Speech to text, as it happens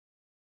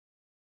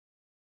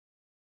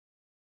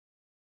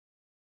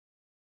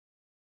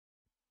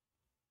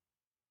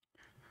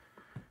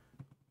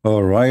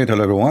All right,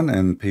 hello everyone,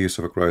 and peace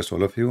of Christ,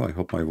 all of you. I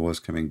hope my voice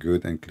coming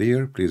good and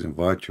clear. Please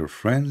invite your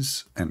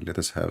friends and let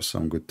us have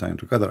some good time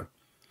together.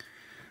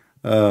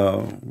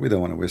 We don't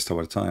want to waste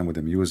our time with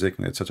the music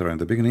and etc. in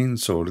the beginning,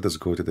 so let us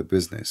go to the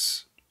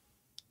business.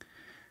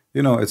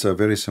 You know, it's a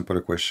very simple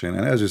question,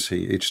 and as you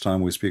see, each time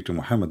we speak to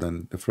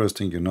Muhammadan, the first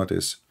thing you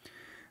notice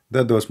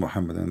that those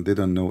Muhammadan, they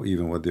don't know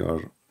even what they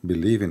are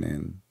believing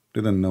in.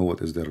 They don't know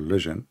what is their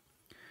religion.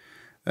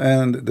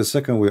 And the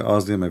second we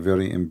ask them a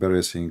very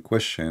embarrassing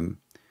question,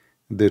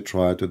 they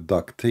try to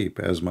duct tape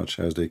as much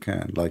as they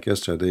can. Like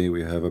yesterday,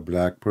 we have a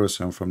black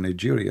person from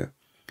Nigeria.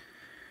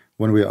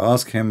 When we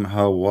ask him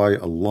why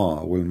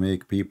Allah will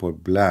make people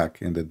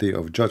black in the day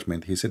of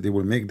judgment, he said he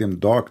will make them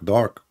dark,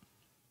 dark,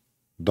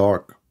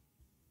 dark.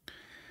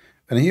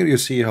 And here you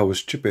see how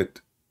stupid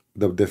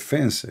the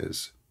defense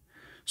is.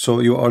 So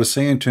you are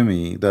saying to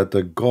me that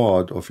the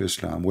God of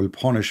Islam will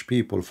punish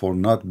people for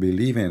not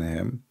believing in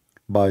him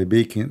by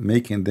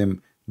making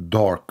them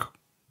dark.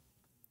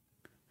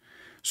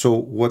 So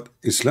what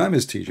Islam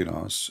is teaching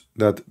us,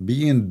 that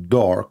being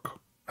dark,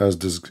 as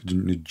this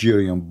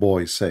Nigerian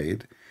boy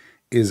said,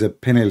 is a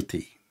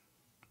penalty.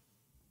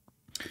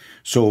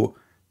 So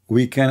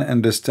we can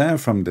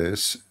understand from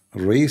this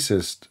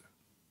racist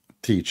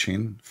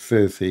teaching,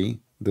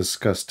 filthy,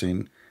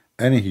 disgusting,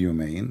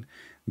 inhumane,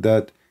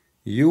 that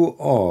you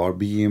are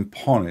being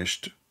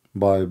punished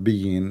by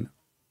being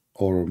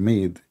or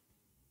made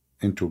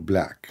into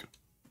black.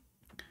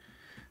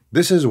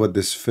 This is what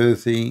this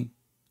filthy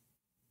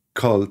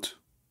cult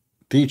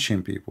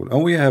teaching people,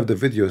 and we have the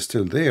video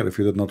still there if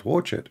you did not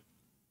watch it.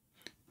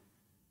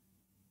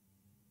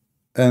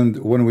 And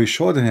when we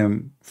showed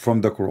him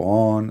from the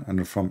Quran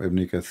and from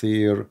Ibn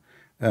Kathir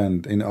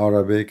and in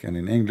Arabic and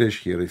in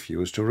English, he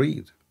refused to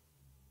read.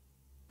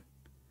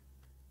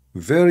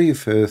 Very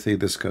filthy,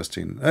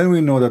 disgusting. And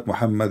we know that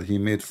Muhammad, he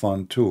made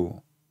fun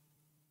too.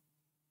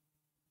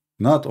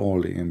 Not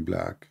only in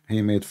black,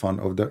 he made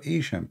fun of the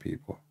Asian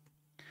people.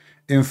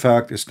 In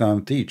fact,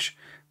 Islam teach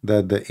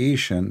that the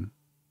Asian,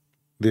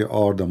 they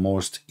are the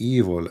most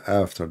evil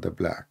after the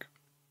black.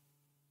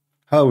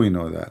 How we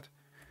know that?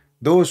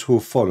 Those who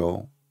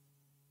follow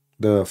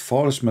the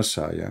false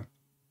Messiah,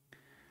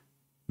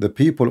 the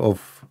people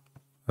of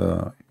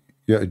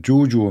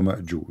Ya'juj wa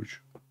Ma'juj,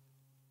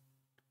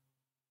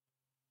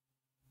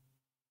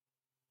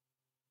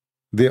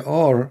 there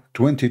are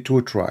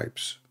 22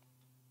 tribes.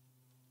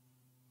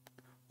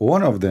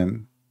 One of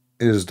them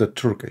is the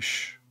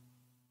Turkish.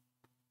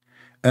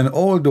 And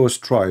all those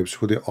tribes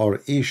who they are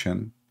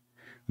Asian,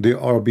 they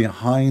are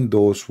behind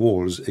those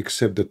walls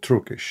except the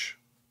Turkish.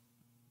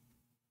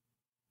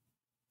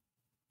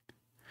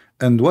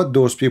 And what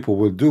those people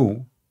will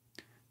do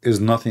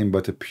is nothing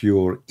but a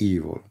pure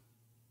evil.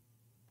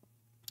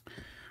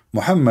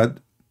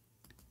 Muhammad,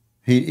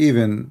 he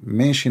even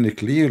mentioned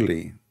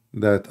clearly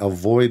that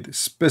avoid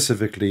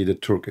specifically the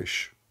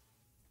Turkish.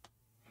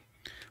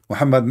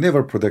 Muhammad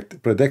never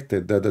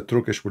predicted that the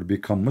Turkish would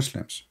become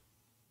Muslims.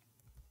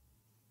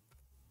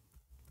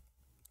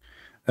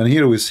 And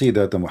here we see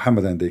that the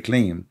Muhammadan, they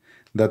claim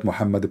that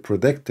Muhammad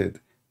predicted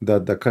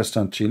that the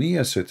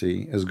Constantinople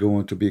city is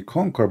going to be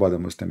conquered by the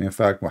Muslim. In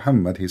fact,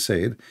 Muhammad, he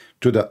said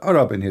to the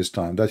Arab in his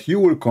time that you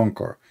will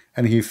conquer,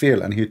 and he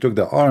failed, and he took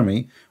the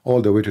army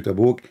all the way to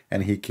Tabuk,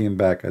 and he came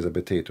back as a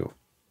potato.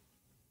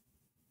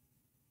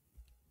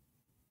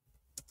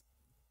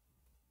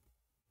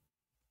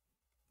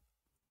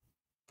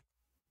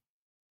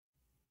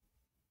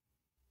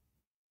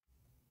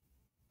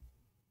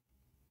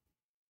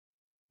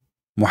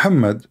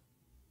 Muhammad,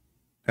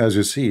 as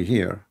you see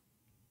here,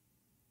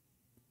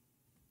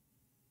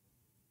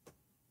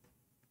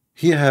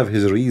 he have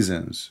his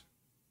reasons.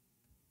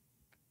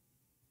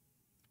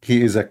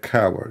 He is a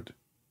coward.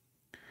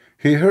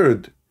 He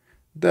heard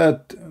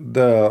that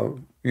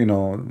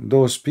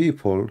those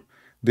people,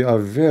 they are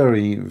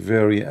very,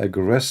 very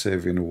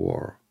aggressive in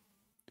war.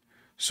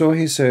 So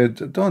he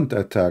said, don't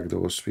attack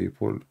those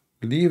people.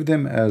 Leave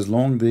them as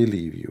long they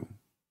leave you.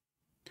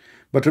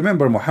 But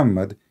remember,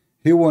 Muhammad,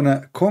 he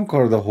wanna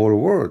conquer the whole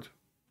world.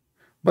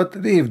 But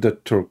leave the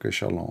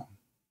Turkish alone.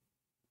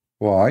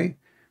 Why?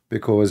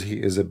 Because he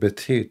is a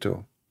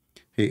potato.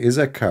 He is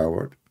a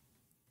coward.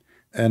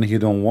 And he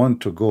don't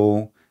want to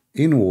go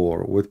in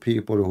war with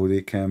people who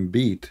they can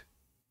beat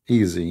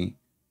easy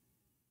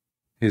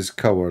his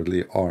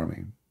cowardly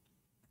army.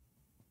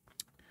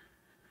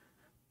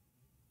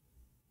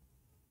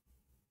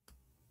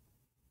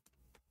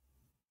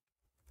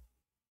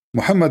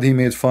 Muhammad, he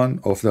made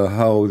fun of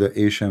how the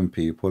Asian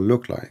people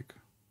look like.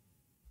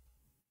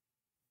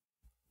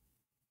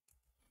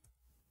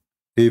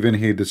 Even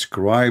he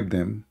described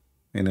them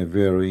in a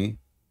very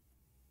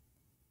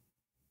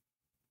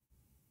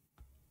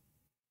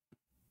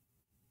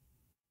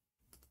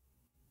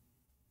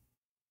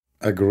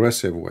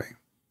aggressive way.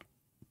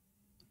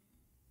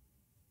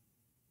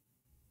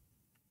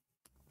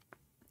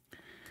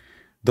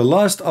 The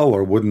last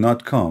hour would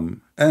not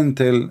come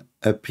until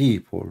a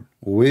people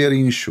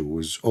wearing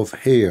shoes of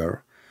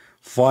hair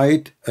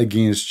fight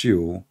against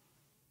you,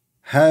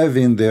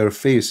 having their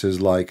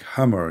faces like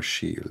hammer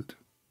shield.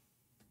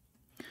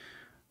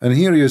 And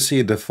here you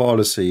see the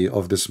fallacy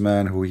of this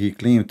man who he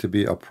claimed to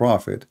be a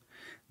prophet,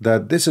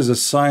 that this is a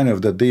sign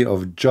of the day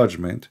of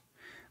judgment,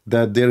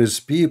 that there is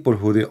people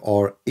who they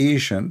are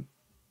Asian,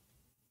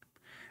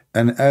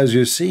 and as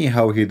you see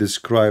how he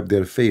described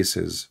their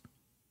faces,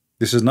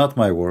 this is not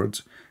my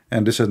words,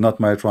 and this is not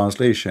my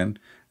translation,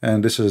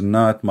 and this is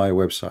not my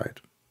website.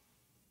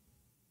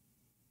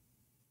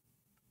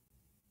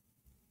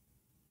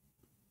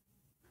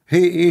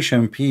 Hey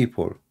Asian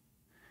people,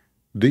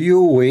 do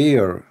you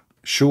wear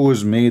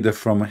shoes made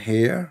from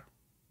hair?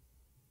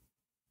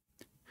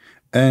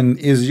 And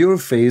is your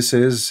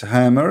faces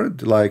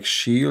hammered like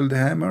shield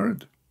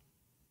hammered?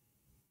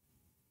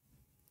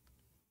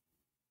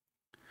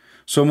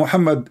 So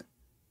Muhammad,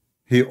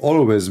 he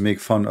always make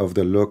fun of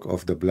the look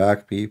of the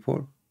black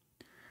people,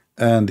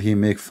 and he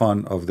make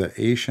fun of the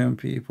Asian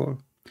people.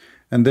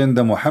 And then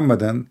the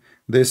Muhammadan,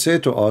 they say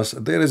to us,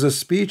 there is a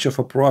speech of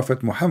a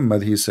Prophet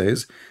Muhammad, he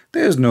says,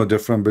 there is no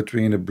difference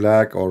between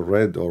black or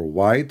red or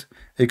white,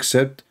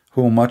 except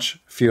who much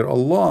fear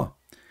Allah.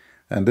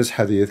 And this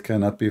hadith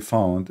cannot be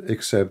found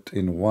except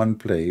in one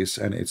place,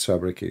 and it's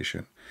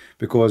fabrication.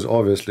 Because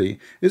obviously,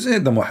 isn't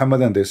it the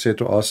Muhammadan, they say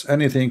to us,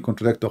 anything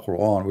contradict the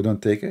Quran, we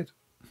don't take it?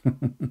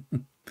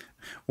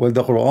 Well,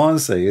 the Quran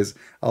says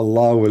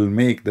Allah will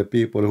make the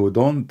people who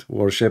don't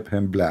worship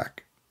him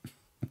black.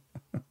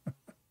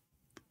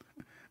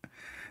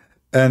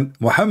 And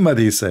Muhammad,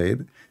 he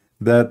said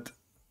that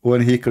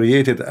when he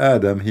created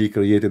Adam, he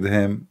created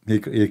him, he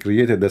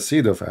created the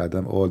seed of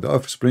Adam, or the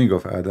offspring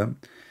of Adam,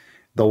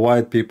 the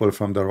white people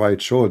from the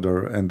right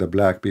shoulder and the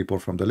black people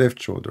from the left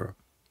shoulder.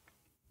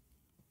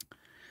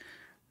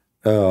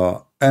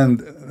 And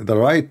the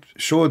right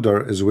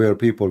shoulder is where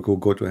people who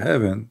go to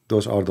heaven,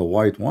 those are the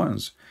white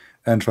ones.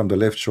 And from the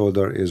left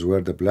shoulder is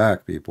where the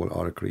black people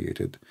are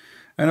created.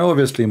 And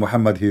obviously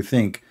Muhammad, he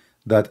think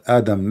that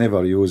Adam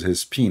never used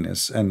his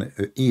penis, and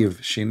Eve,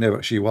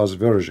 she was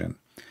virgin.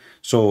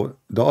 So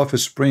the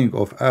offspring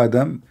of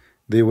Adam,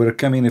 they were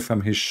coming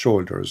from his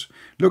shoulders.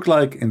 Look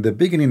like in the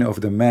beginning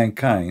of the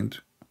mankind,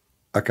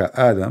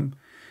 Adam,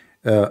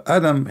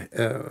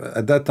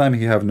 at that time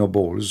he have no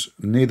balls,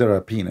 neither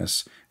a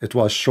penis. It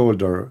was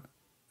shoulder,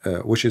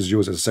 which is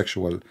used as a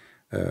sexual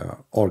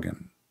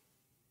organ.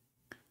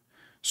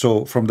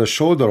 So from the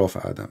shoulder of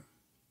Adam.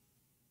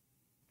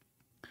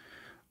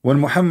 When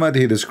Muhammad,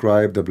 he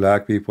described the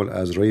black people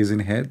as raising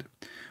head,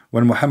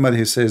 when Muhammad,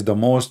 he says the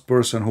most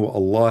person who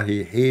Allah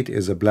he hate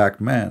is a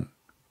black man.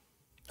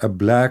 A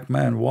black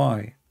man,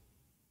 why?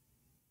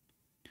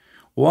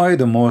 Why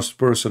the most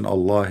person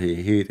Allah he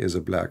hate is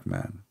a black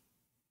man?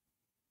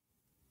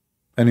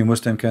 Any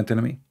Muslim can tell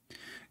me?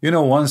 You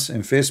know, once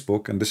in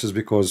Facebook, and this is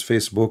because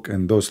Facebook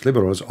and those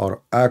liberals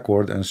are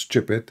awkward and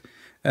stupid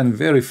and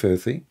very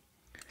filthy,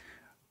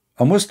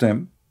 a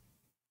Muslim,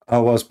 I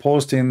was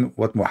posting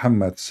what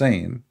Muhammad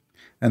saying,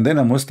 and then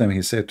a Muslim,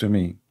 he said to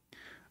me,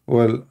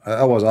 well,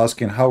 I was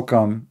asking how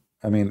come,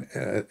 I mean,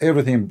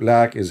 everything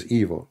black is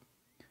evil.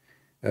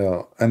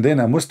 And then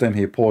a Muslim,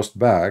 he posted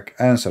back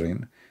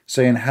answering,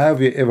 saying,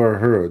 have you ever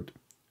heard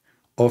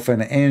of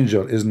an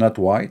angel is not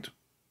white?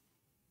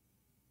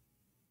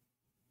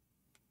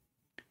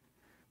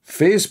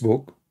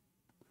 Facebook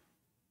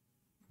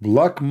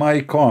blocked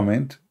my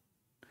comment,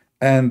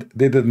 and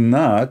they did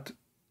not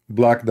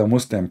block the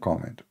Muslim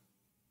comment.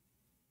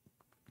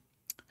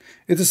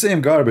 It's the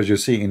same garbage you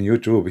see in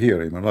YouTube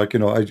here. Like,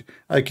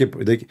 I keep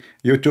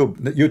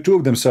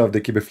YouTube themselves,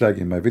 they keep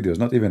flagging my videos,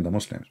 not even the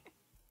Muslims.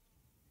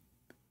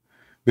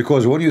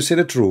 Because when you say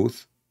the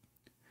truth,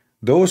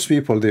 those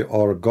people, they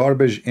are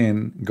garbage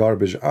in,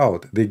 garbage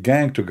out. They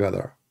gang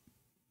together.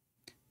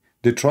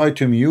 They try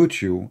to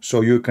mute you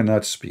so you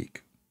cannot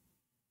speak.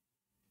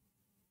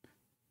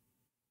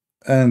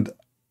 And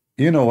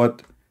you know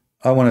what?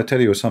 I want to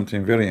tell you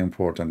something very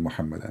important,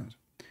 Muhammadans.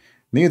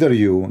 Neither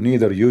you,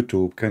 neither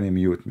YouTube can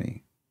mute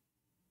me.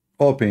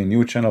 Open a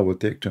new channel will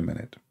take 2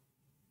 minutes.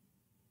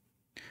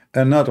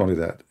 And not only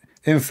that,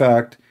 in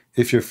fact,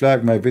 if you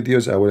flag my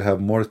videos, I will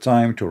have more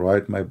time to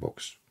write my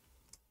books.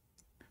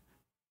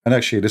 And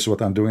actually, this is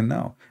what I'm doing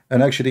now.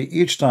 And actually,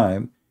 each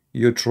time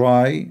you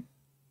try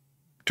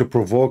to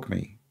provoke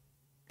me,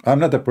 I'm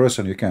not a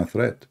person you can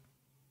threat.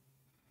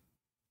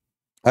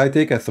 I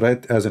take a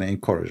threat as an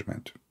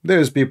encouragement.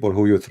 There's people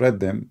who you threat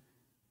them,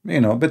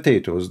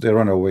 potatoes, they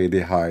run away,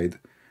 they hide.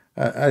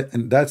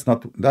 And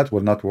that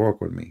will not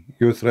work with me.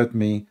 You threat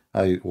me,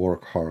 I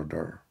work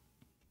harder.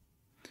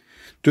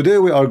 Today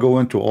we are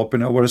going to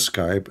open our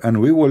Skype,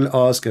 and we will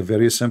ask a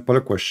very simple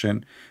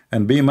question,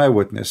 and be my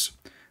witness.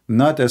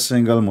 Not a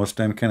single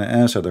Muslim can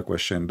answer the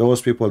question.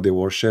 Those people, they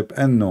worship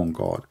unknown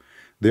God.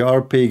 They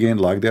are pagan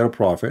like their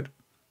prophet.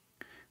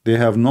 They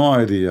have no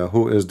idea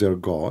who is their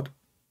God.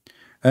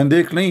 And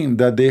they claim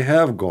that they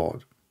have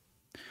God.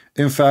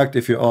 In fact,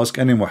 if you ask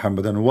any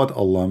Muhammadan what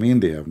Allah mean,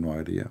 they have no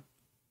idea.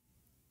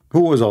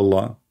 Who is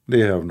Allah? They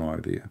have no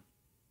idea.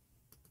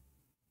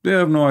 They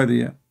have no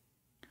idea.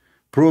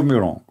 Prove me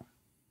wrong.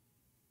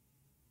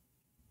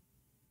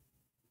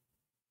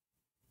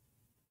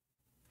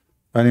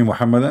 Any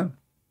Muhammadan?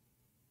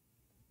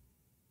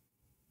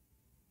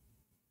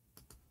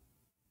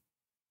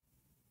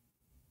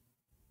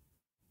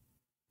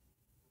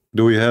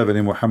 Do we have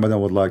any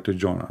Muhammadan would like to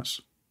join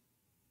us?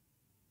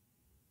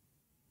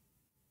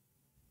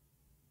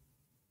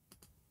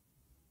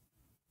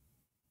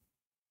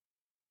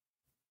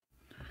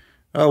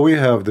 We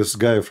have this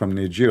guy from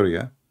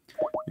Nigeria.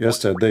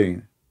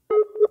 Yesterday,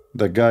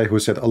 the guy who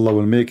said Allah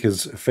will make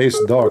his face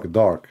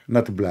dark,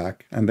 not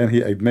black, and then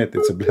he admit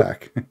it's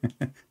black.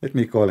 Let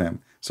me call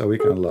him so we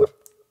can laugh.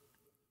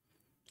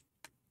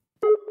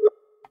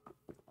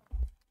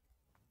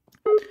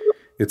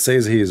 It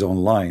says he is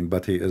online,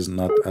 but he is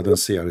not. I don't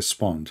see a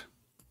respond.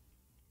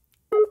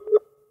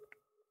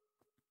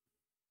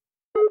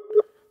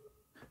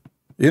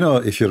 You know,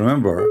 if you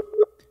remember,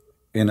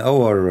 in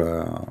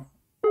our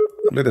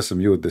let us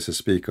mute this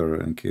speaker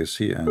in case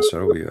he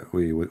answer.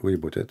 We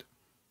put it.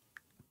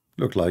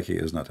 Look like he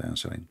is not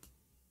answering.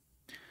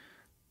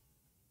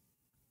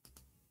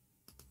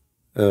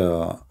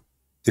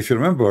 If you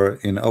remember,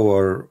 in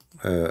our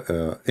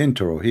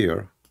intro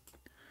here,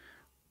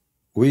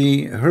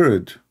 we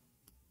heard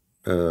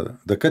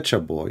the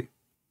ketchup boy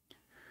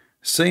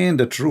saying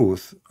the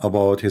truth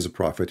about his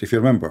prophet. If you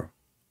remember,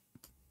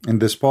 in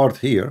this part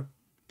here,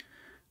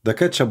 the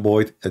ketchup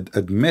boy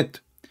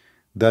admit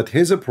that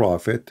his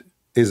prophet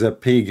is a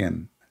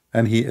pagan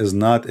and he is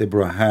not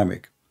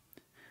Abrahamic,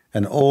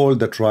 and all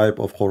the tribe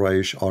of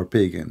Quraysh are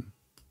pagan.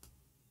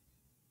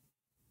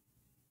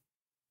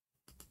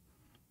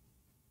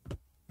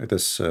 Let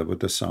us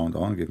put the sound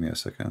on. Give me a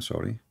second,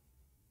 sorry.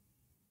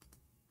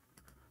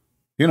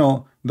 You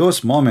know,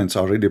 those moments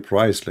are really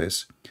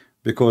priceless,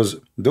 because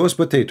those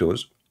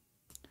potatoes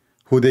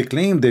who they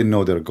claim they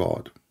know their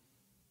God,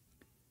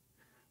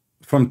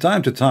 from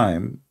time to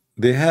time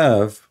they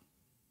have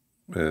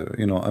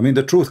you know, I mean,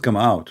 the truth come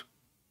out.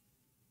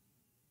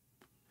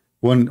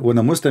 When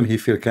a Muslim he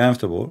feel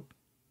comfortable,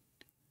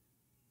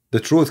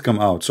 the truth come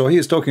out. So he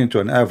is talking to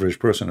an average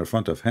person in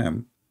front of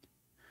him,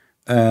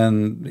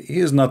 and he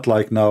is not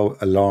like now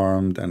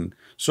alarmed, and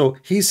so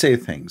he say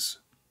things.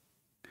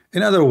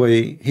 In other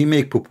way, he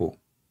make poo-poo,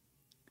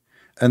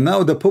 and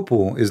now the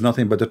poo-poo is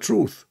nothing but the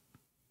truth.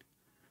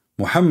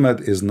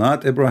 Muhammad is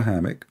not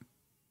Abrahamic.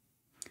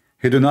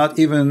 He do not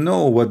even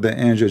know what the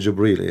angel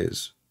Jibril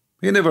is.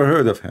 He never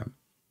heard of him.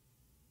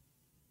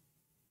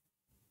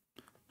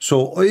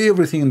 So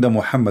everything the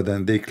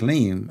Muhammadan they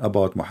claim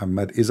about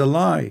Muhammad is a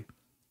lie.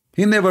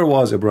 He never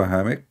was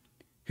Abrahamic.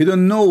 He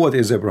don't know what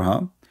is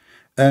Abraham,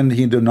 and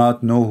he do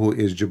not know who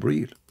is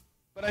Jibril.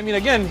 But I mean,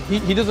 again,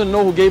 he doesn't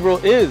know who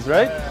Gabriel is,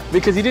 right?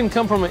 Because he didn't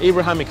come from an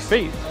Abrahamic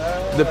faith.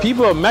 The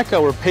people of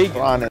Mecca were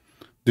pagan.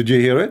 Did you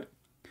hear it?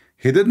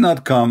 He did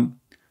not come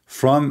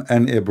from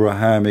an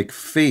Abrahamic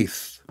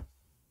faith.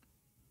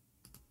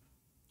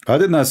 I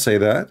did not say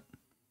that.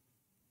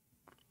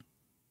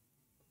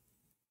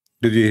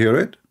 Did you hear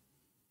it?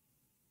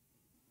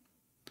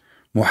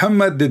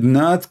 Muhammad did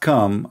not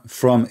come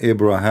from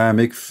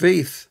Abrahamic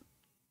faith.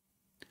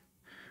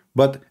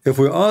 But if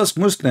we ask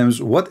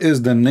Muslims what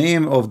is the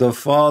name of the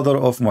father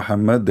of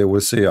Muhammad, they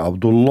will say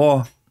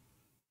Abdullah.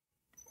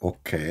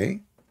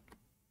 Okay.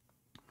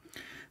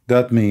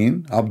 That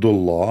means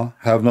Abdullah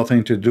have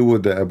nothing to do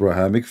with the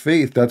Abrahamic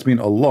faith. That means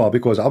Allah,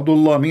 because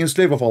Abdullah means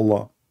slave of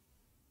Allah.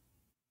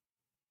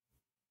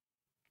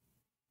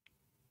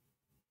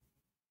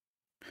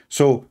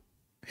 So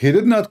he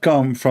did not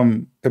come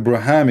from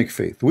Abrahamic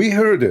faith. We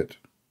heard it.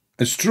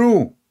 It's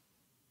true.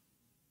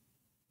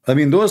 I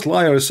mean, those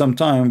liars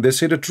sometimes they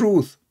say the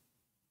truth.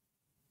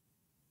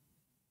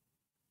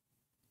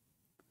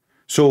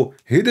 So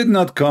he did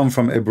not come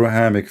from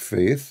Abrahamic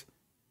faith,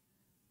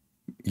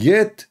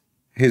 yet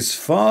his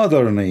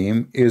father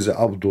name is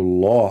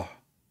Abdullah.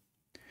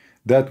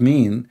 That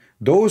means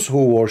those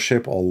who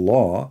worship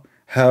Allah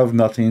have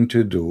nothing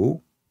to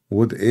do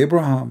with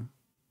Abraham.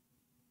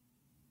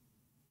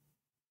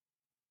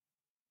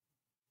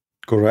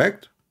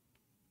 Correct?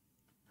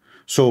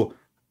 So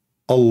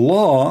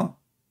Allah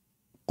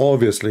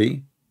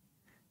obviously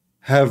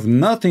have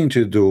nothing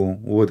to do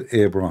with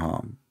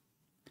Abraham.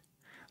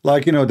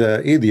 Like, you know,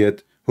 the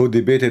idiot who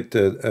debated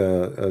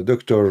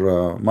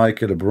Dr.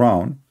 Michael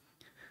Brown.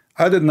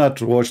 I did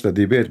not watch the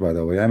debate, by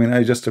the way. I mean,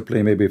 I just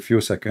play maybe a few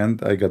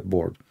seconds. I got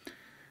bored.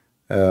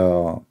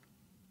 Because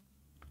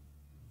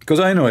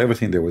I know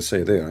everything they would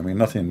say there. I mean,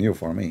 nothing new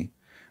for me.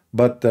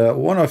 But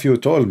one of you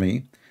told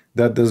me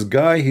that this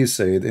guy, he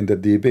said in the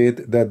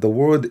debate that the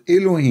word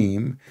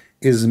Elohim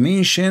is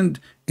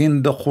mentioned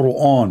in the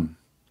Quran.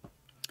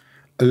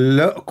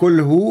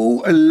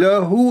 Kulhu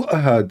Allahu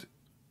Ahad.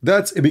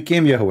 That's it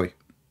became Yahweh.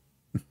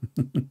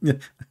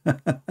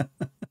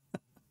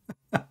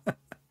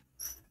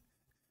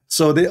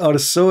 So they are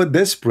so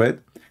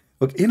desperate.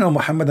 Look, you know,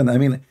 Muhammadan, I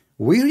mean,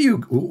 where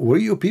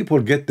you people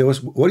get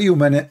those? Where you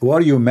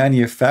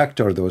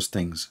manufacture those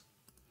things?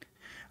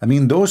 I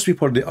mean, those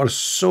people, they are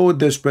so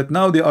desperate.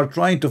 Now they are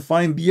trying to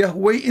find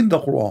Yahweh in the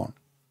Quran,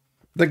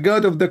 the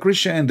God of the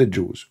Christian and the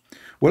Jews.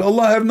 Well,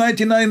 Allah have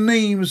 99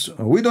 names.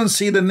 We don't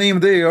see the name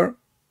there.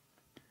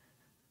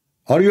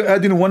 Are you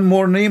adding one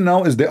more name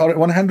now? Is there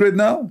 100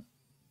 now?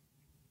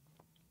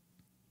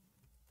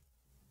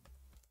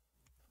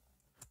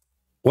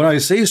 When I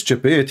say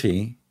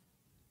stupidity,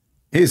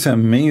 It's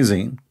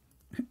amazing.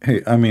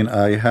 Hey, I mean,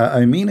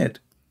 I mean it.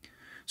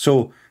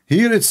 So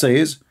here it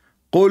says,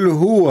 قُلْ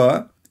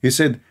هُوَ. He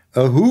said,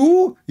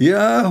 who?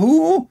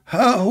 Yahoo?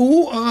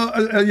 Who?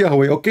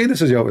 Yahweh. Okay,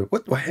 this is Yahweh.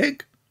 What the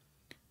heck?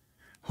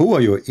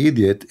 Huwa, you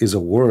idiot, is a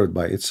word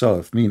by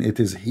itself. Mean it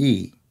is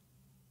he.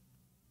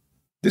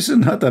 This is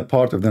not a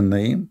part of the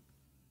name.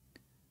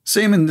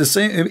 Same in the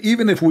same,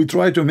 even if we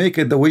try to make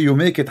it the way you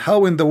make it,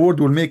 how in the world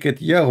will make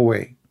it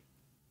Yahweh?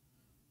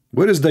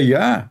 Where is the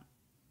Yah?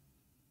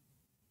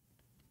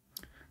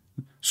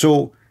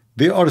 So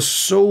they are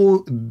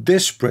so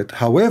desperate.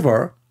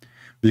 However,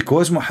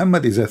 because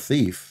Muhammad is a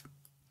thief,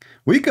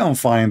 we can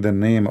find the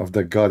name of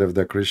the God of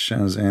the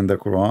Christians in the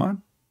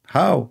Quran.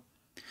 How?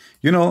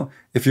 You know,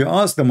 if you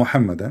ask the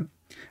Muhammadan,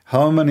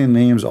 how many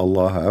names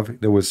Allah have,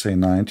 they will say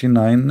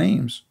 99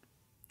 names.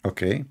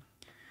 Okay.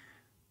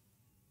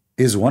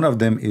 Is one of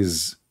them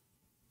is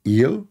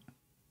eel?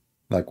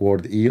 Like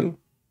word eel?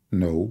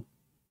 No.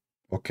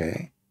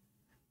 Okay.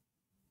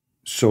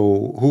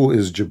 So who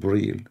is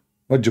Jibreel?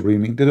 What Jibreel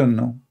mean? They don't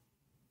know.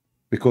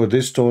 Because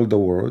they stole the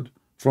word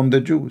from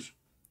the Jews.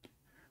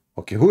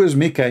 Okay, who is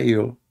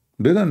Mikael?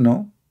 They don't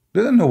know.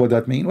 They don't know what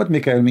that mean. What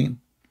Mikael mean?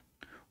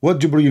 What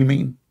Jibreel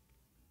mean?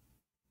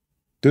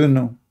 They don't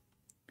know.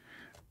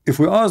 If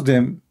we ask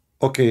them,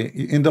 okay,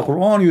 in the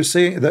Quran you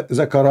say that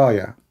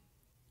Zachariah.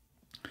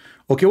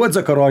 Okay, what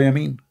Zachariah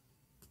mean?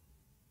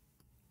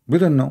 We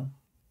don't know.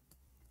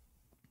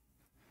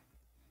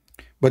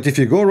 But if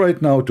you go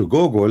right now to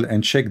Google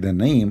and check the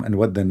name and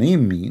what the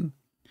name mean,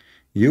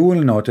 you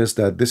will notice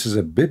that this is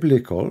a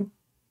biblical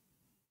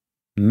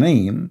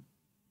name,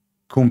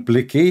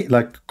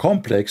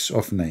 complex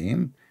of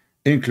name,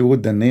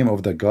 include the name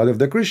of the God of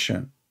the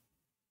Christian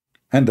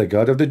and the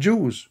God of the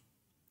Jews.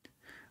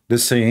 The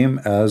same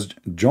as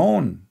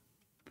John.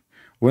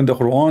 When the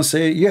Quran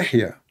say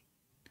Yahya,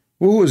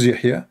 who is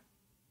Yahya?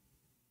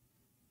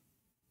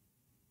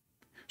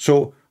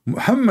 So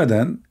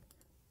Muhammadan,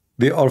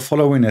 they are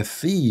following a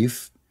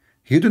thief.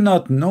 He do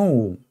not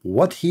know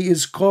what he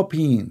is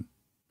copying.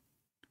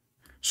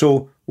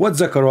 So what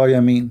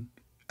Zechariah mean?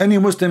 Any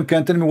Muslim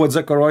can tell me what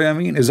Zechariah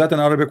mean? Is that an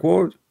Arabic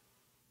word?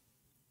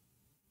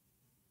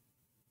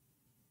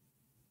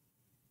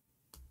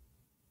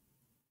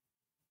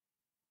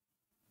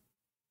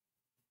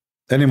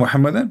 Any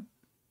Muhammadan?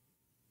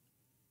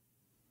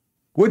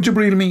 What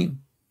Jibreel mean?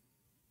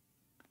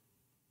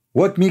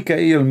 What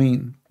Mikael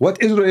mean?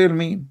 What Israel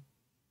mean?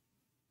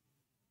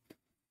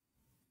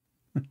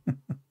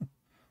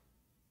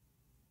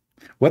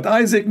 What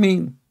Isaac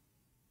mean?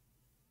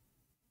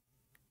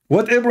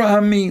 What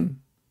Abraham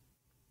mean?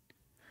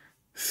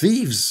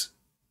 Thieves.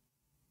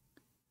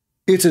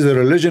 It is a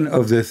religion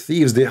of the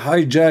thieves. They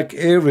hijack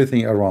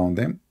everything around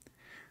them.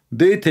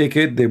 They take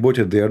it, they put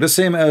it there. The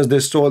same as they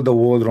stole the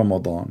word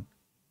Ramadan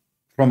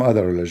from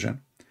other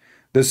religion.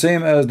 The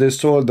same as they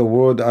stole the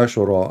word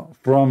Ashura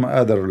from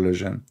other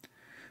religion.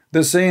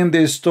 The same,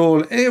 they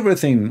stole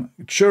everything,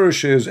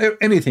 churches,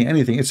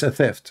 anything. It's a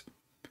theft.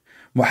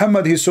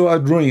 Muhammad, he saw a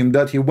dream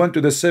that he went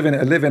to the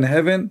 7-Eleven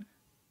heaven.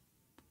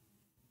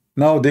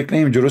 Now they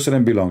claim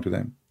Jerusalem belonged to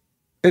them.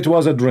 It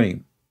was a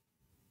dream.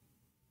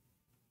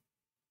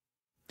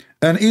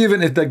 And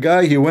even if the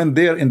guy, he went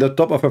there in the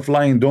top of a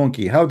flying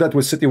donkey, how that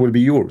city will be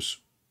yours?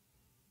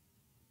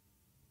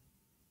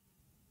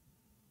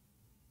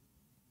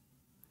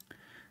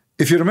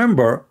 If you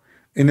remember,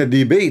 in a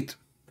debate,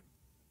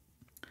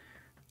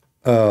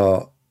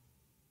 Ahmed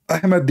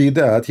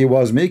Didat, he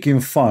was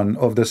making fun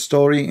of the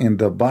story in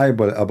the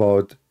Bible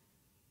about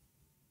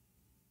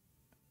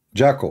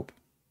Jacob,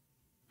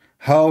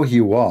 how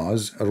he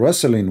was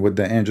wrestling with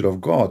the angel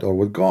of God, or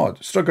with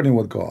God, struggling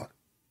with God.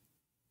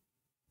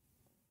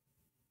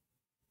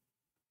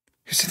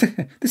 He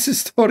said, this is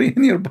story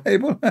in your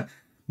Bible.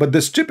 But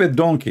the stupid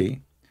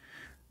donkey,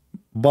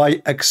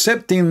 by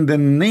accepting the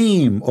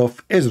name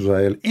of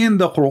Israel in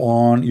the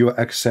Quran, you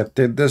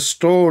accepted the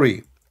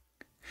story.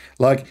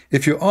 Like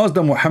if you ask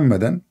the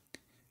Muhammadan,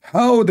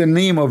 how the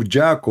name of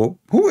Jacob,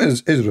 who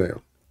is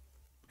Israel?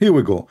 Here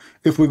we go.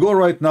 If we go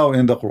right now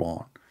in the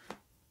Quran,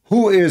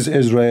 who is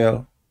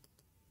Israel?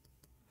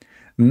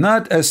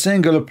 Not a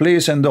single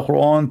place in the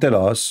Quran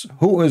tell us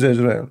who is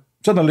Israel.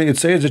 Suddenly it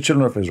says the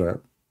children of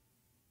Israel.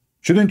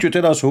 Shouldn't you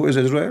tell us who is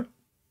Israel?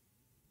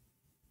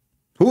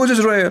 Who is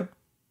Israel?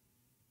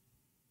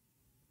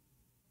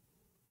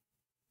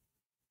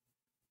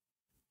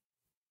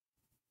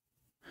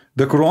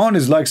 The Quran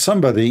is like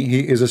somebody,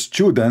 he is a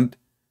student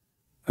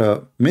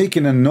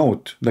making a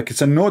note, like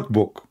it's a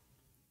notebook.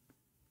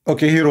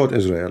 Okay, he wrote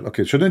Israel.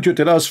 Okay, shouldn't you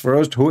tell us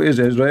first who is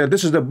Israel?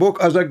 This is the book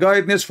as a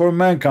guidance for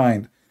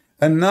mankind.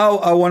 And now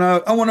I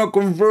wanna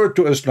convert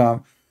to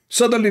Islam.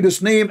 Suddenly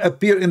this name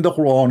appear in the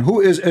Quran.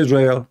 Who is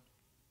Israel?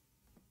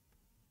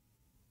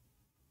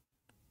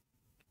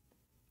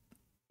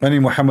 Any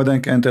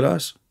Muhammadan can tell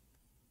us?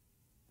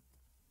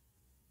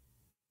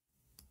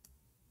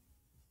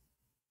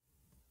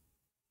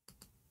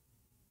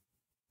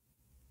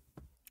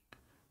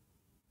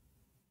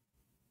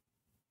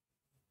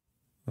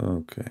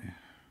 Okay.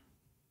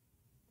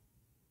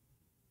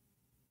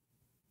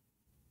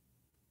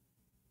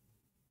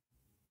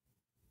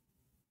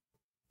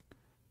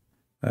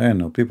 I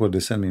know people, they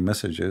send me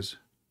messages.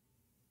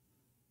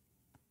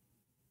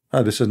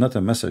 Ah, this is not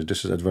a message,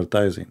 this is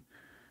advertising.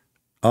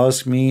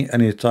 Ask me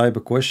any type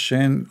of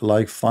question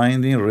like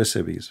finding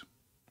recipes.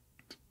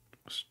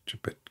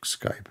 Stupid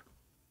Skype.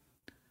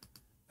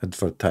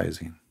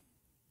 Advertising.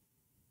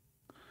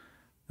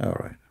 All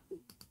right.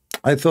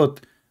 I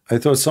thought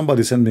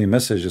somebody sent me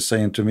messages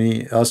saying to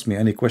me, ask me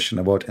any question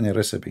about any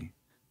recipe.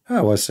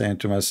 I was saying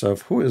to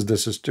myself, who is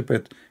this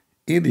stupid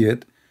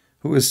idiot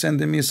who is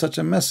sending me such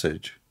a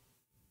message?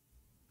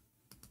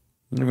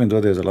 Even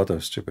though there's a lot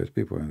of stupid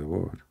people in the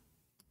world.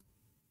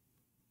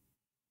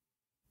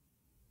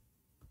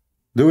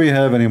 Do we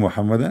have any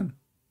Muhammadan?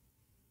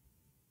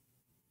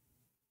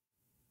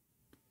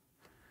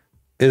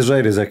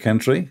 Israel is a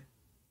country.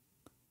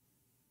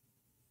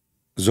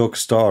 Zook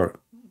Star,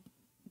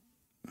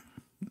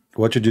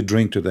 what did you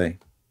drink today?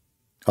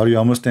 Are you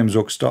a Muslim,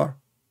 Zook Star?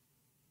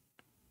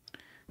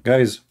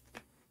 Guys,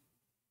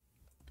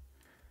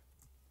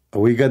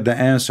 we got the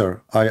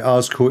answer. I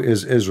asked who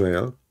is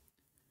Israel.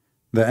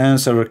 The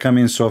answer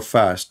coming so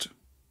fast.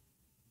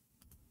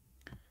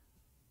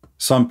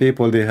 Some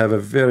people, they have a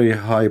very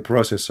high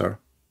processor.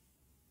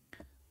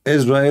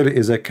 Israel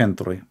is a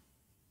country.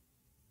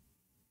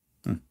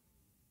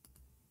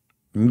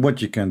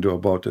 What you can do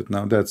about it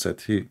now? That's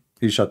it.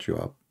 He shut you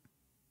up.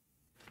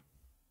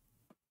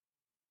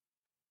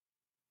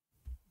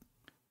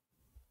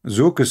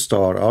 Zook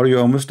Star, are you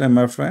a Muslim,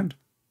 my friend?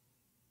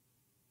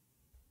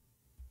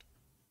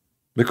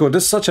 Because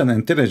there's such an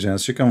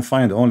intelligence you can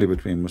find only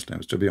between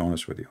Muslims, to be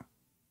honest with you.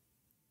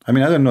 I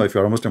mean, I don't know if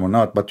you're a Muslim or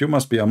not, but you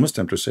must be a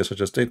Muslim to say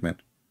such a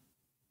statement.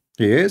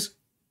 He is?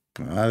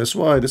 That's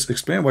why, this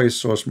explains why he's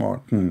so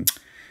smart.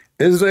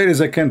 Israel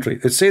is a country.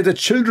 It says the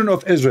children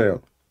of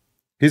Israel.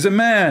 He's a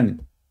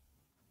man.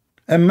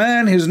 A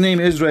man, his name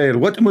Israel.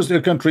 What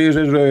Muslim country is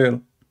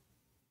Israel?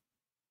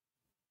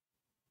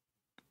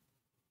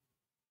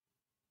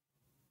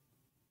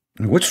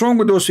 What's wrong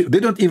with those? They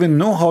don't even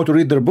know how to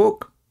read their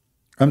book.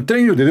 I'm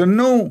telling you, they don't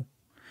know.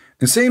 At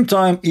the same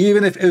time,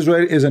 even if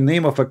Israel is a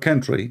name of a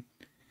country,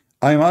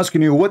 I'm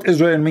asking you, what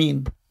Israel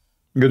mean?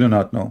 You do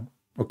not know.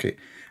 Okay.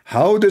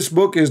 How this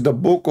book is the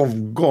book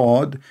of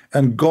God,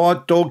 and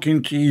God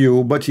talking to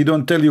you, but he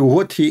don't tell you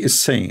what he is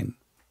saying.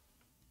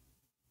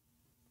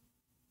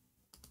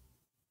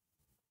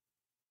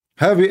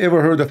 Have you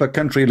ever heard of a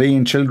country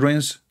laying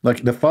children's?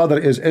 Like the father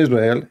is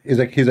Israel,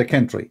 he's a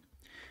country.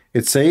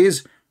 It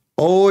says,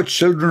 O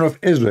children of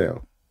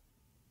Israel.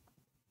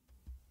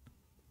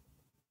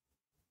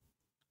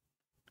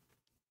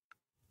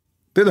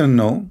 They don't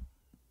know.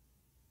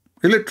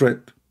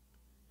 Illiterate.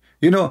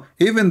 You know,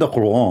 even the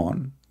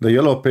Quran, the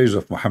yellow page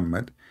of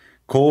Muhammad,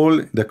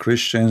 call the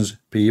Christians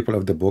people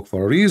of the book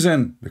for a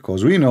reason,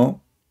 because we know.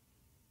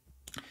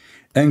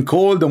 And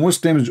call the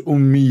Muslims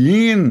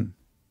Ummiyin,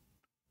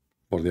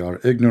 for they are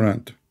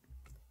ignorant.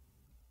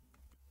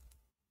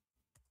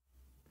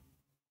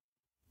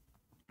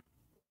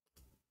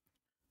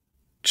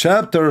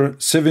 Chapter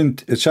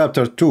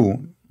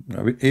 2,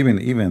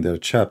 even their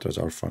chapters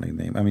are funny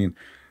name. I mean,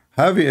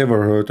 have you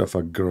ever heard of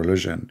a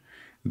religion?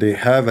 They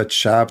have a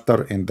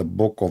chapter in the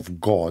book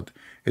of God.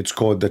 It's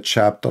called the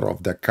chapter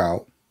of the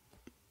cow.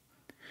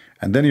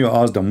 And then you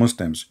ask the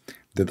Muslims,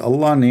 did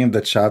Allah name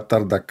the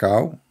chapter the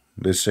cow?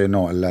 They say,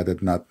 no, Allah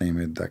did not name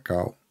it the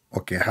cow.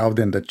 Okay, how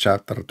then the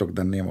chapter took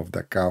the name of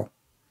the cow?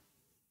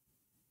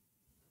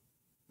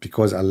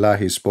 Because Allah,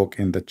 he spoke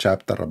in the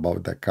chapter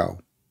about the cow.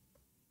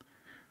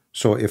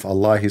 So if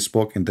Allah, he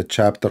spoke in the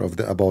chapter of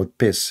about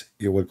piss,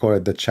 you will call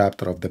it the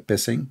chapter of the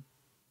pissing?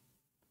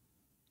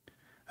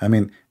 I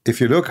mean,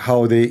 if you look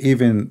how they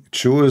even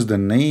choose the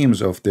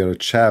names of their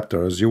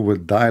chapters, you will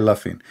die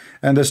laughing.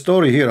 And the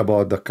story here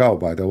about the cow,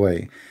 by the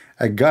way,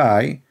 a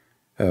guy,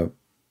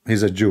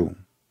 he's a Jew,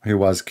 he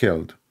was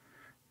killed.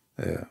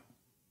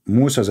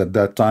 Moses at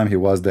that time, he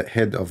was the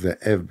head of the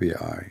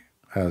FBI,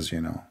 as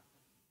you know.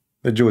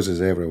 The Jews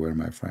is everywhere,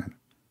 my friend.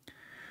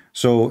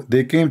 So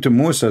they came to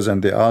Moses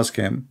and they asked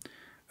him,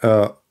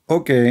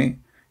 okay,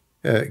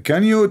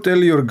 can you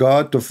tell your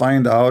God to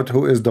find out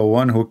who is the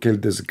one who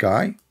killed this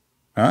guy?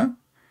 Huh?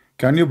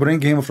 Can you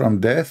bring him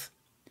from death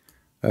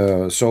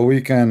so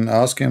we can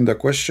ask him the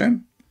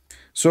question?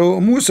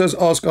 So Moses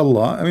asked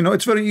Allah. I mean,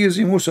 it's very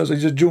easy. Moses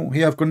is a Jew.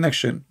 He have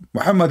connection.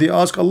 Muhammad, he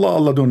asked Allah.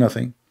 Allah do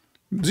nothing.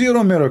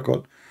 Zero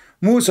miracle.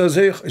 Moses,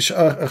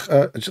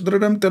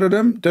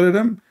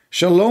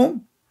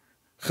 Shalom,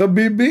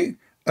 Habibi,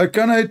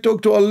 can I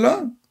talk to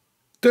Allah?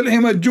 Tell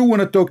him a Jew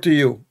want to talk to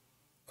you.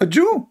 A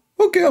Jew?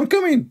 Okay, I'm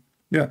coming.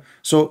 Yeah.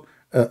 So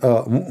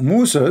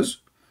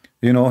Moses,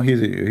 you know,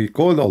 he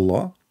called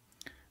Allah,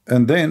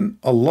 and then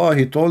Allah,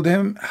 he told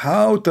him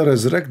how to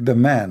resurrect the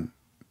man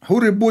who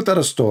rebooted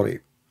a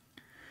story.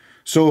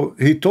 So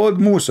he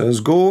told Moses,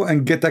 go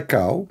and get a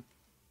cow.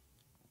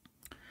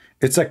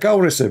 It's a cow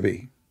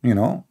recipe, you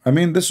know. I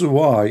mean, this is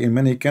why in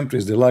many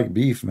countries they like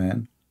beef,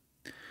 man.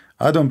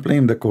 I don't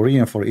blame the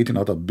Korean for eating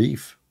out of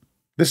beef.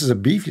 This is a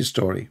beefy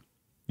story,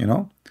 you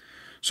know.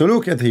 So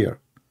look at here.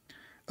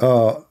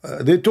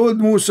 They told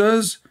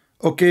Moses,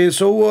 Okay,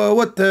 so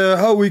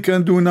how we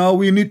can do now?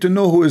 We need to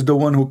know who is the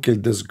one who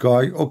killed this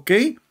guy.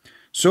 Okay,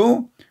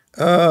 so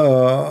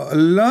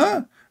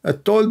Allah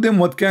told them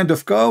what kind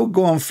of cow,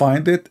 go and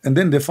find it, and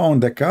then they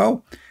found the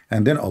cow,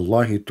 and then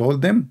Allah, he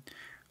told them,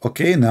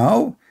 okay,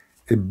 now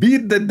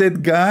beat the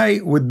dead guy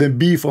with the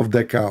beef of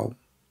the cow.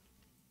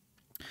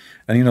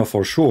 And you know,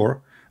 for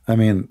sure, I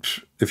mean,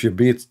 if you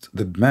beat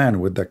the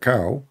man with the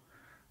cow,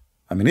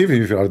 I mean,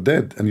 even if you are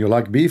dead and you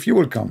like beef, you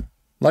will come.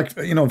 Like,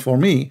 you know, for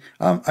me,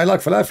 I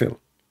like falafel.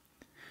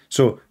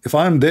 So if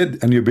I'm dead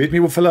and you beat me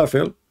with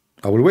falafel,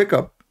 I will wake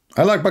up.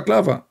 I like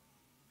baklava,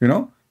 you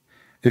know.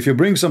 If you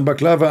bring some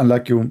baklava and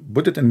like you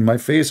put it in my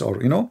face,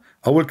 or, you know,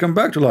 I will come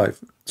back to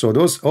life. So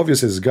those,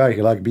 obviously, this guy,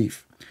 he like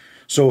beef.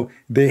 So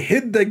they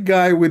hit the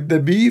guy with the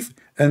beef,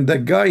 and the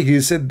guy, he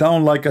sat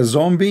down like a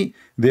zombie.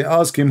 They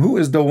asked him, who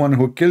is the one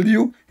who killed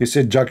you? He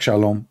said, Jack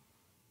Shalom.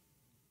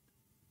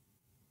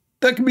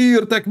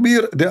 Takbir,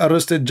 takbir. They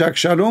arrested Jack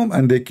Shalom,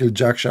 and they killed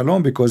Jack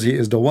Shalom because he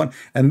is the one.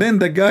 And then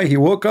the guy, he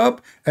woke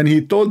up and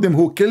he told them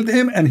who killed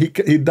him, and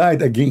he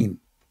died again.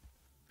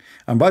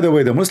 And by the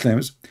way, the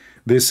Muslims,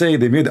 they say,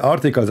 they made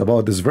articles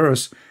about this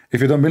verse.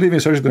 If you don't believe me,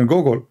 search it on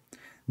Google.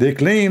 They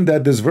claim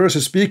that this verse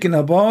is speaking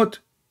about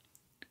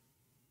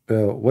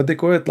what they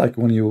call it, like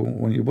when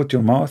you put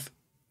your mouth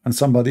on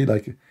somebody,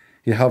 like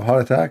you have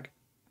heart attack.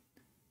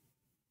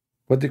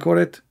 What they call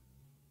it?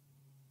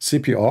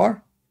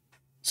 CPR?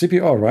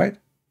 CPR, right?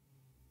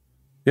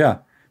 Yeah.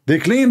 They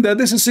claim that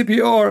this is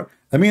CPR.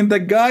 I mean, the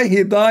guy,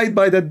 he died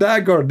by the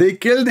dagger. They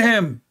killed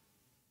him.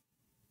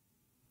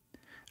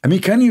 I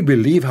mean, can you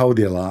believe how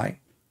they lie?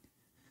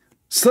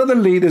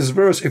 Suddenly, this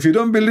verse, if you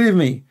don't believe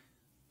me,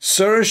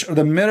 search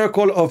the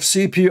miracle of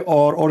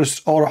CPR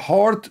or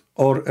heart,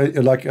 or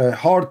like a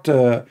heart,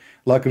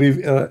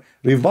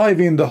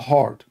 reviving the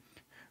heart.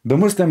 The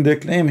Muslim, they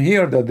claim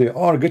here that they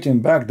are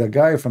getting back the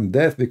guy from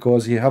death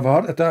because he have a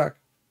heart attack.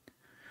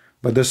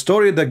 But the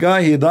story, the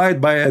guy, he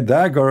died by a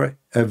dagger,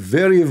 a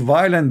very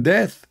violent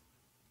death.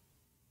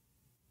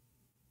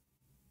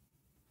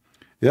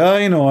 Yeah,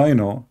 I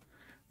know.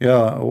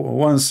 Yeah,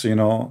 once, you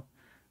know,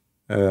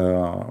 I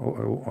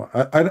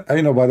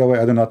know, by the way,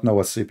 I do not know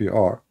what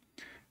CPR.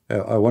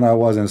 When I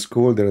was in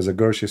school, there is a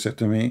girl, she said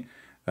to me,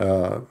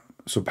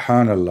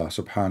 Subhanallah,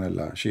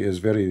 Subhanallah. She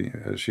is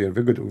she a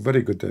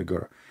very good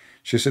girl.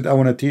 She said, I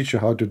want to teach you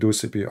how to do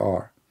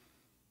CPR.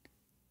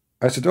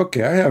 I said,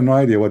 okay, I have no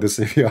idea what the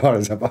CPR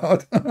is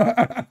about.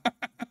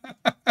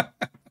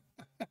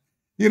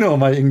 You know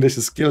my English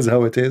skills,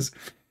 how it is.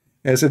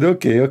 I said,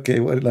 okay,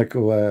 well, like,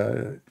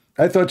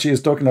 I thought she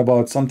is talking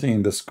about something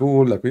in the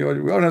school, like we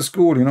are in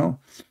school, you know.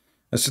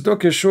 I said,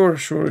 okay, sure,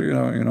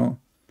 you know.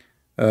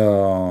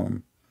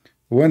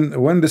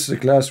 When this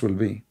class will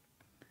be?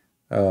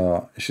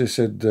 She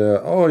said,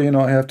 oh, you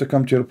know, I have to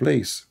come to your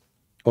place,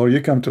 or you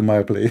come to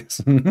my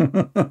place.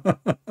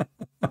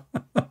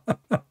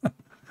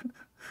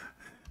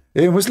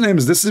 Hey,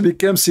 Muslims, this has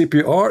become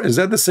CPR. Is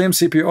that the same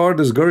CPR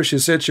this girl, she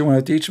said she want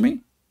to teach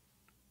me?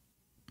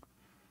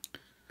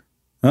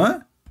 Huh?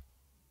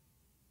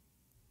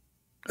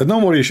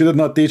 Don't worry, she did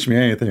not teach me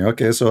anything.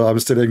 Okay, so I'm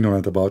still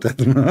ignorant about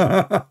it.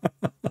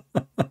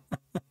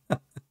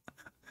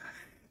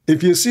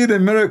 If you see the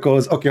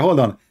miracles, okay, hold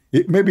on.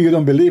 Maybe you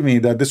don't believe me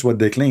that this is what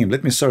they claim.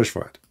 Let me search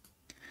for it.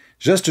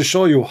 Just to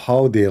show you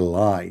how they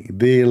lie.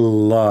 They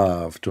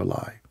love to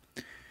lie.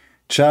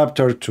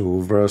 Chapter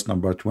 2, verse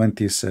number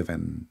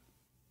 27.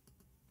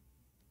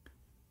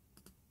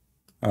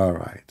 All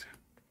right.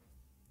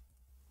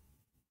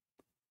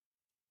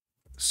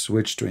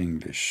 Switch to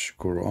English.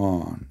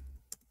 Quran.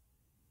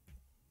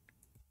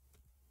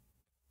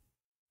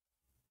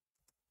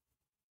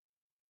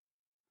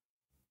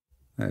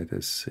 Let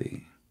us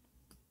see.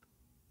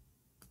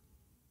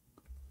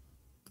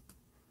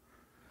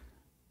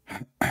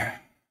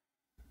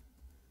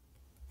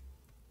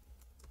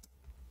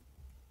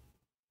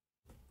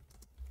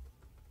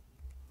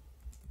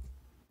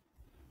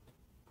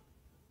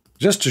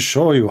 Just to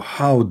show you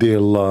how they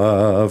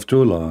love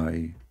to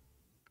lie.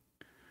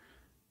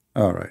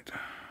 All right.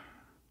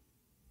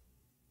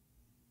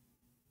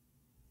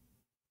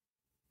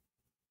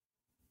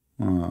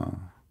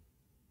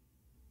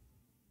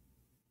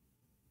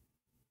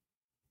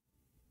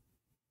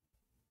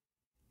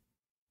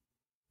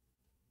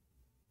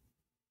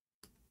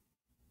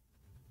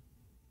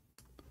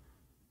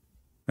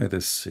 Let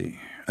us see.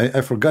 I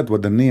forgot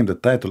what the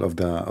title of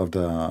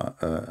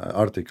the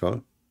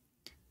article.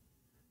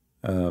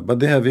 But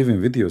they have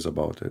even videos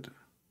about it.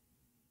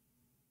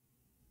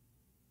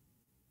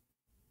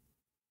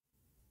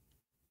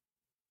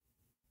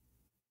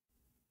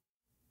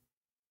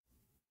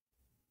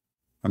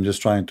 I'm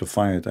just trying to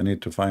find it. I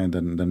need to find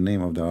the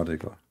name of the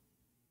article.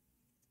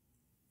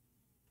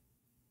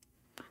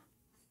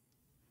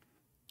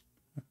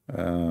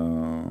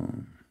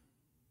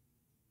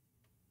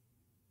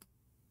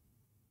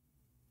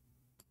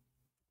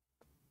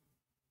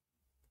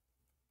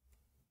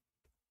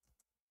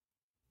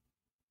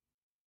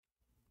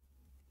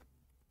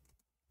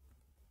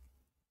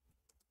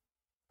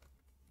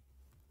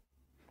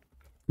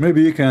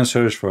 Maybe you can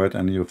search for it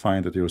and you'll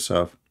find it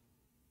yourself.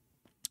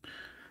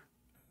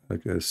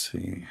 Let's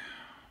see.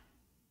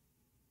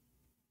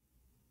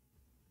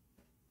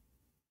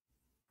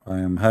 I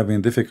am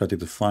having difficulty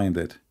to find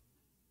it,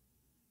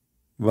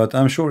 but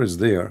I'm sure it's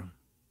there.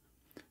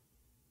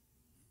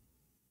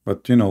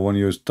 But you know, when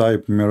you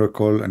type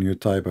miracle and you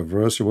type a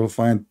verse, you will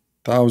find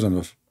thousands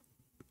of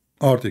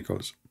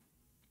articles.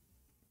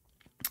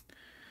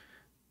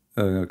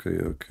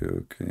 Okay.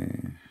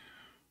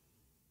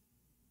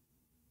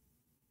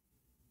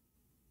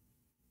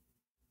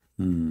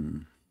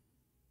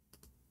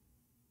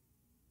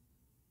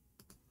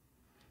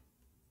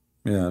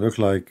 Yeah, look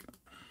like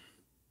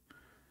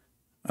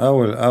I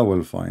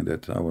will find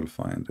it. I will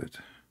find it.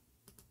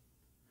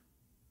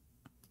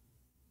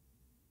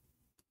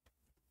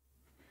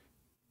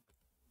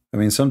 I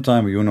mean,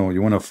 sometimes you know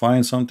you want to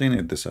find something,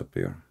 it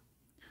disappear.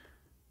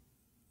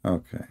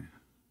 Okay.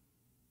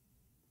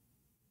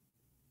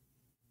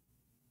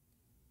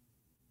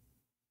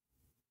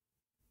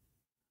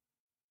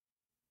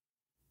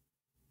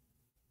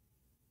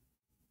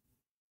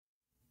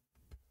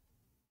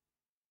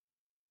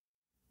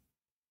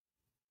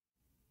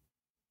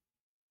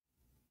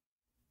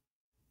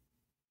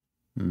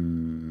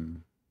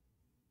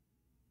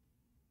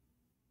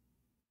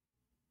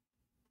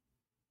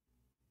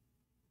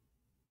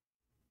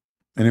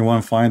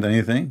 Anyone find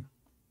anything?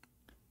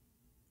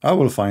 I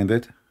will find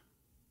it.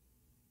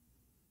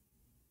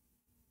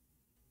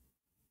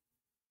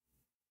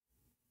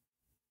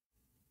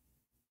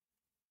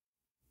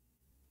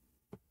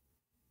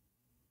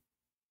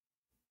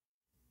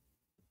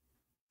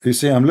 You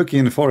see, I'm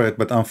looking for it,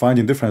 but I'm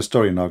finding different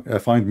story now. I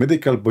find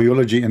medical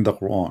biology in the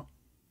Quran.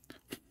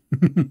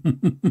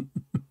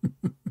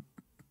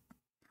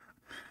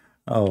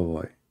 Oh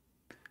boy.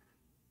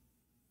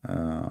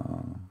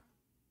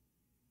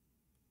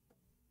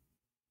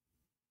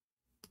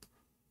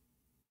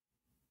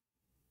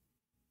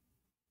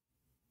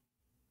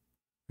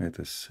 Let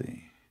us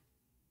see.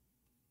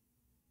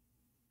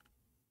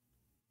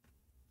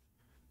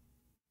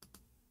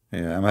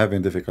 Yeah, I'm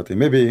having difficulty.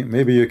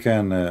 Maybe you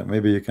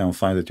can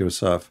find it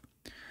yourself.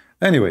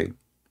 Anyway,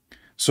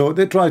 so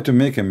they try to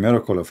make a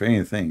miracle of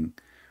anything,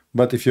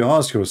 but if you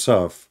ask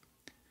yourself,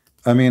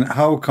 I mean,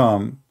 how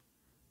come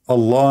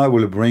Allah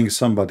will bring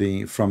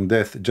somebody from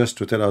death just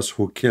to tell us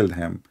who killed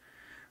him,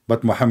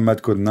 but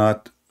Muhammad could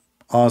not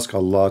ask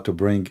Allah to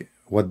bring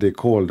what they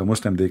call the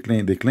Muslim, they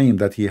claim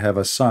that he have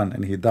a son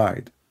and he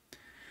died,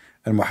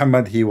 and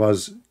Muhammad, he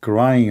was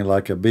crying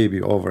like a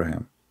baby over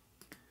him.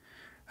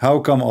 How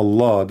come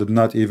Allah did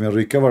not even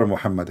recover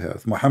Muhammad's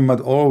health?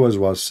 Muhammad always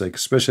was sick,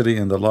 especially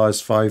in the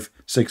last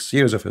 5-6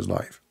 years of his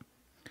life.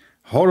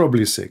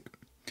 Horribly sick,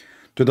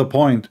 to the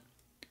point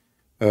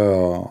he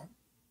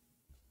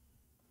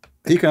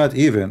cannot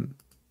even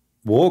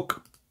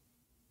walk.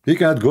 He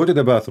cannot go to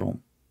the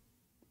bathroom.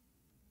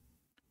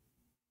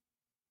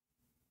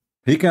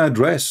 He cannot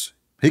dress.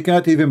 He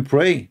cannot even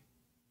pray.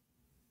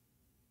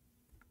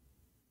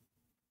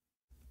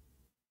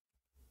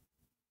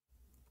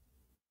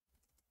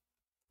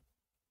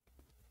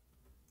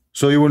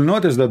 So you will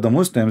notice that the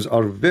Muslims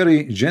are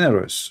very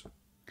generous,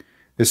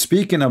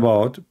 speaking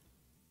about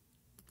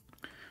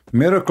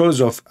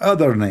miracles of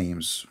other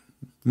names,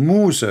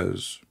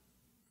 Moses,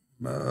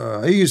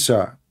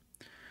 Isa.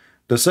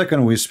 The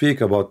second we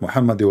speak about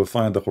Muhammad, you will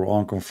find the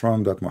Quran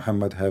confirm that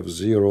Muhammad have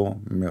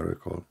 0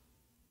 miracle.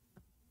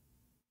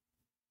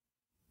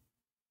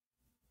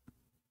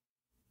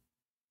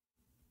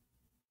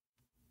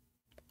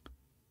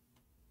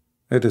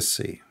 Let us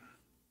see.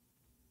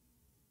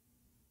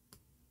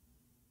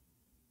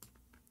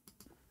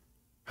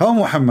 How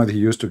Muhammad he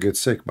used to get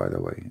sick, by the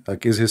way?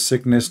 Like, is his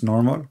sickness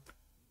normal?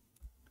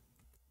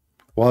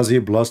 Was he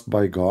blessed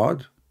by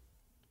God?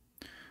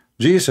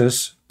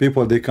 Jesus,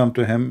 people, they come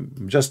to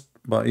him just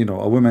by, you know,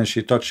 a woman,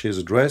 she touched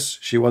his dress,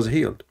 she was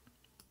healed.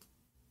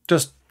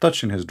 Just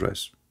touching his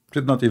dress.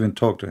 Did not even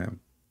talk to him.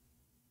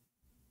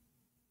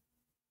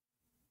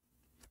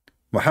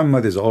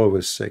 Muhammad is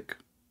always sick.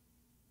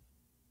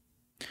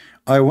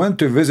 I went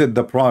to visit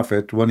the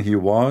Prophet when he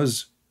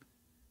was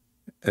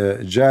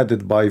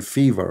jaded by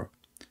fever,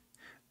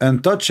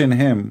 and touching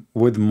him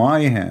with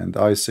my hand,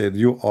 I said,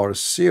 "You are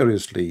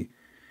seriously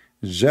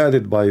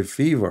jaded by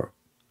fever,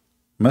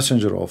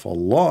 Messenger of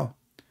Allah?"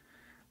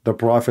 The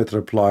Prophet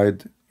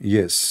replied,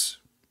 "Yes,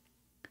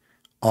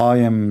 I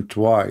am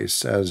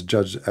twice as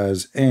judged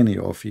as any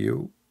of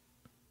you."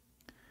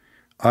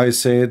 I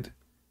said,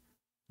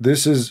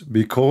 "This is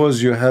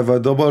because you have a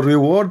double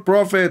reward,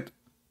 Prophet."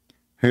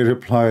 He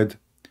replied,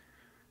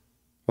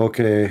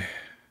 "Okay,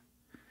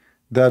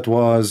 that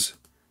was,"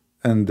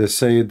 and they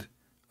said,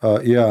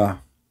 "Yeah,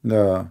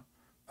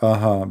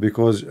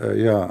 because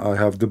yeah, I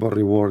have double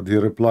reward." He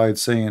replied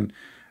saying,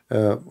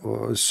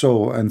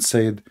 so, and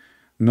said,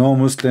 "No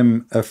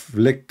Muslim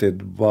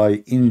afflicted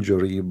by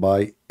injury,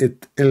 by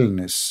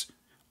illness,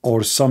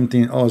 or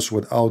something else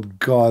without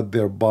God,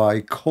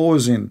 thereby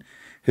causing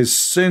his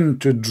sin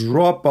to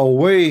drop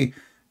away,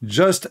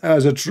 just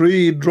as a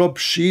tree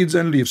drops seeds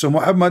and leaves." So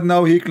Muhammad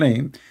now he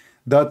claimed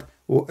that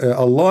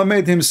Allah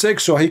made him sick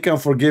so he can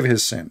forgive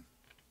his sin.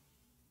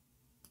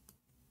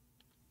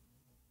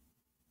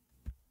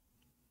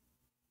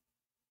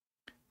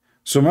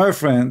 So my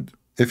friend,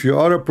 if you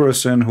are a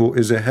person who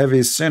is a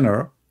heavy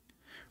sinner,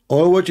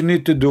 all what you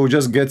need to do,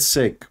 just get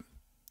sick,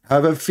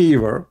 have a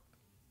fever.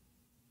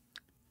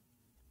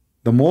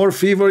 The more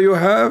fever you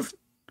have,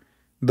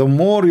 the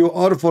more you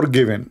are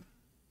forgiven.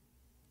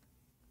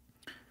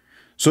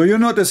 So you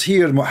notice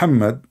here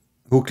Muhammad,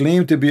 who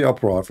claimed to be a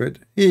prophet,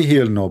 he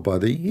healed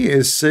nobody. He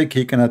is sick,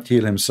 he cannot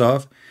heal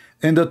himself.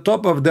 And the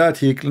top of that,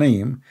 he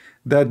claimed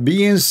that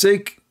being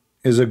sick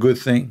is a good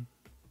thing.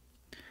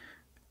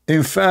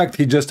 In fact,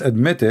 he just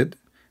admitted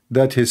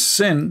that his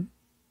sin,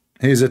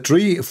 he's a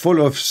tree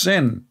full of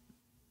sin.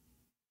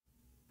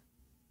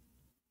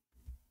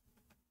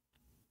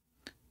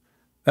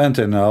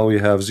 Until now, we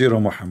have zero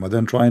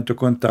Muhammadan trying to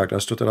contact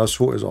us to tell us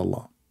who is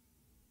Allah.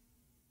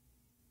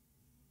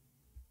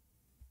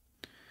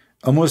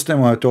 A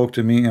Muslim will talk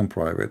to me in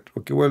private.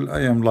 Okay, well,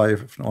 I am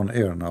live on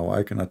air now.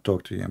 I cannot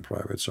talk to you in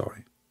private,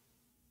 sorry.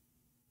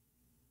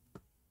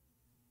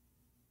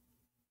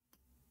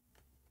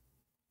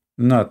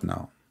 Not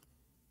now.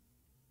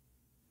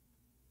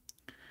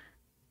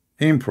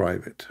 In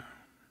private.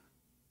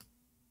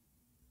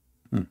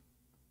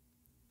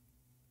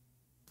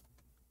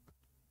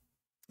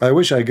 I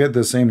wish I get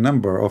the same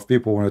number of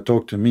people when I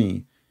talk to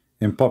me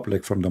in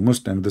public from the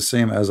Muslim, the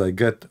same as I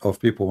get of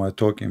people when I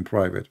talk in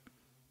private.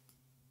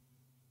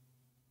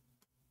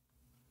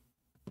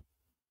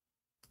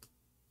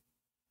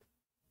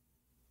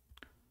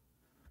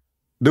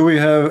 Do we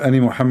have any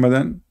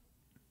Muhammadan?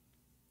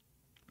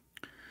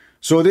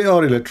 So they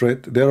are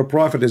illiterate. Their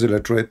prophet is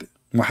illiterate.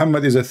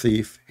 Muhammad is a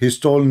thief. He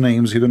stole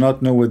names. He do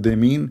not know what they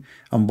mean.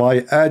 And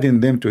by adding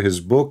them to his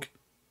book,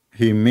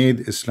 he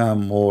made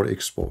Islam more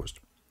exposed.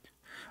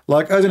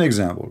 Like as an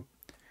example,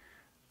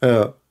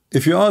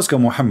 if you ask a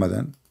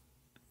Muhammadan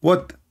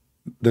what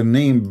the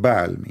name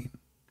Baal mean,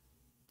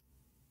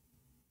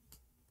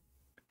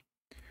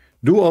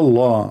 do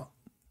Allah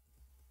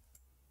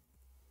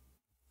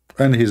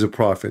and his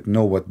prophet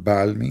know what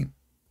Baal mean?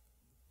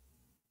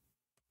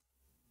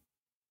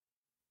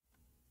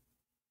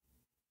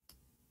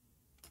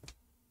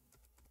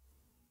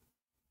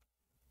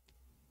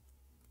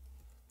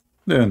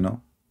 They don't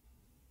know.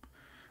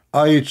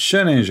 I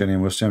challenge any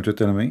Muslim to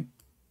tell me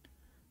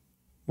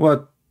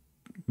what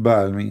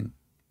Baal mean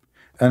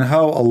and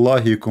how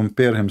Allah he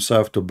compare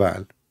himself to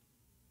Baal.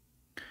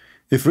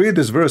 If read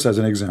this verse as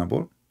an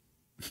example,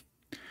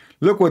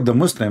 look what the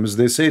Muslims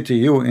they say to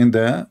you in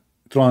the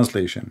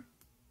translation.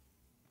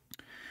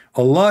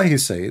 Allah he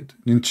said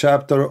in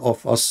chapter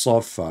of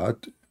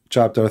As-Saffat,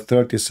 chapter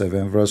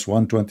 37, verse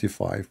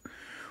 125,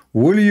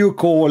 will you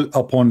call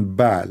upon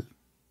Baal,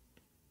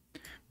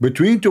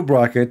 between two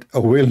brackets,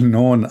 a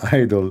well-known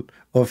idol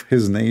of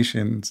his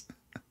nations,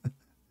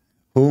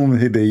 whom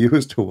they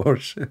used to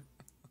worship?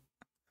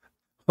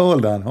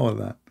 Hold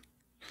on.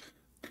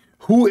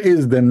 Who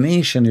is the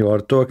nation you are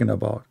talking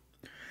about?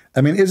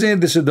 I mean, isn't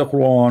this the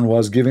Quran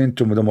was given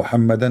to the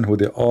Muhammadan who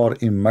they are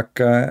in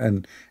Mecca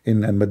and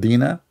in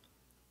Medina?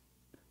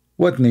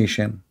 What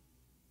nation?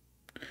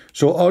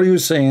 So are you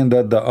saying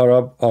that the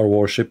Arab are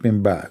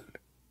worshipping Baal?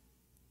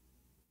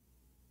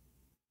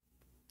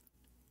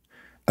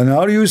 And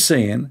are you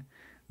saying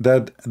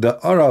that the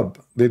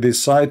Arab they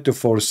decide to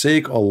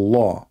forsake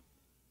Allah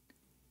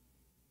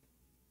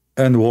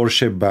and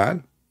worship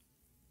Baal?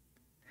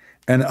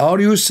 And are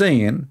you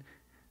saying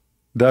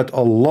that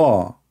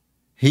Allah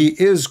he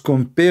is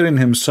comparing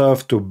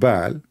himself to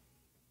Baal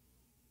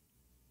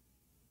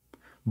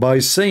by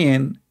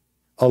saying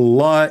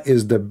Allah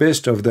is the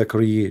best of the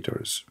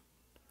creators?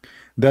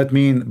 That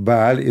means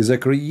Baal is a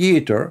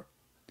creator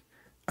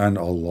and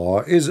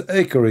Allah is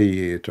a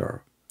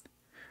creator.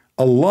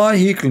 Allah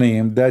he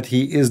claimed that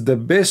he is the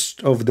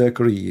best of the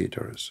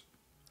creators.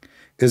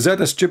 Is that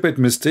a stupid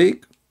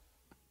mistake?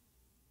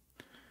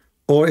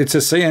 Or it's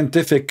a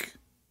scientific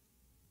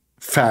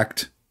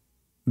fact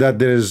that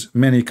there's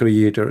many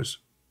creators?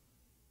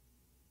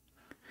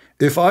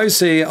 If I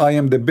say I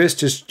am the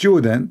best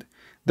student,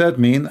 that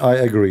means I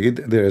agreed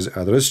there is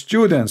other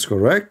students,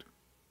 correct?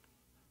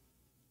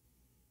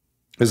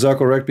 Is that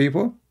correct,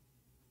 people?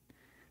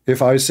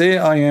 If I say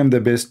I am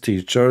the best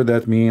teacher,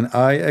 that means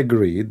I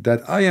agreed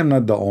that I am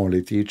not the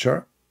only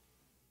teacher.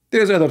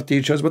 There's other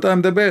teachers, but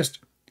I'm the best.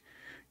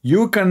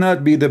 You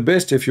cannot be the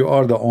best if you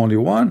are the only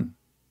one.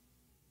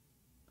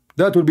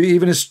 That would be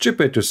even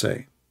stupid to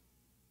say.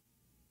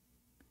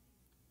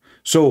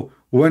 So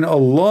when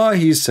Allah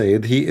he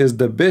said he is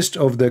the best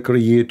of the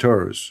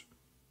creators,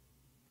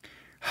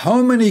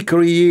 how many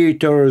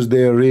creators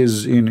there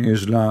is in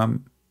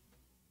Islam?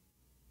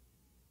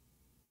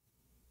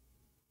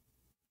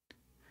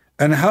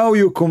 And how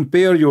you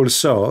compare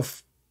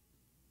yourself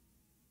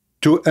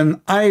to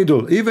an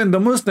idol? Even the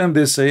Muslim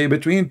they say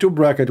between two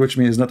brackets, which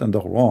means not in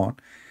the Quran,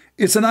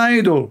 it's an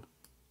idol.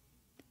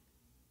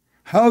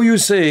 How you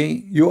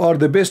say you are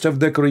the best of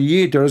the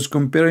creators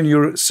comparing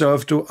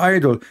yourself to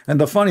idol?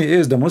 And the funny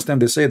is the Muslim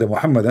they say, the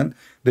Muhammadan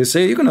they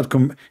say you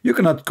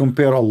cannot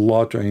compare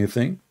Allah to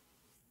anything.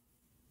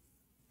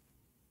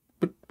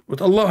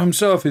 But Allah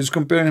himself is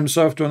comparing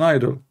himself to an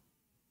idol.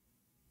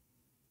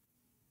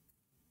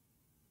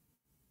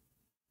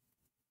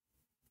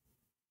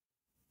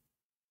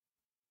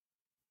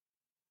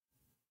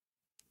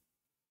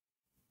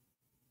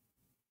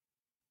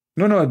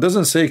 No, no, it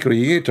doesn't say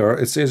creator,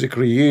 it says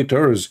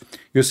creators.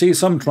 You see,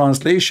 some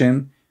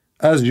translation,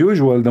 as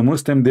usual, the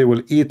Muslim, they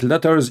will eat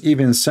letters,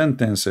 even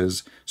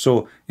sentences.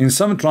 So in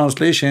some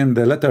translation,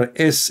 the letter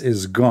S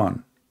is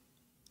gone.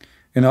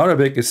 In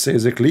Arabic, it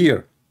says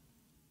clear.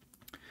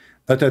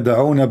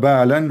 أتدعون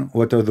بعلا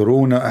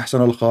وتذرون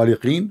أحسن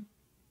الخالقين.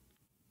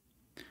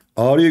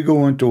 Are you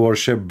going to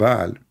worship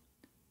Baal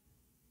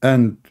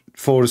and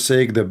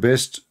forsake the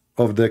best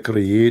of the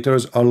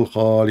creators,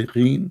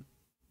 al-khaliqeen?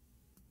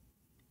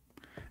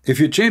 If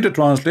you change the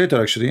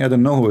translator, actually, I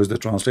don't know who is the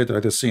translator.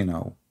 Let us see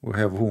now. We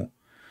have who?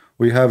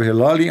 We have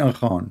Hilali and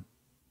Khan.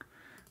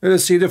 Let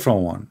us see different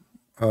one.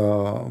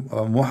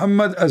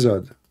 Muhammad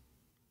Azad.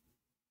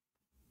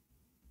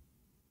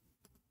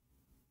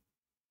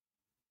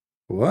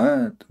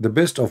 What? The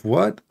best of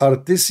what?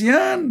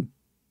 Artisan.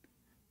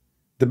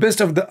 The best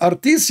of the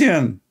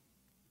artisan.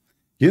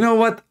 You know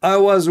what? I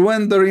was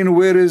wondering,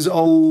 where is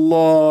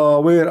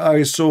Allah? Where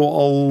I saw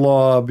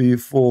Allah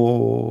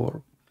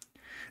before.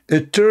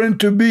 It turned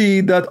to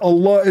be that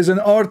Allah is an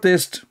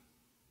artist.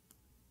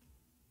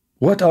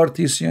 What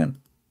artisan?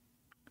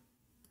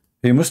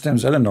 Hey,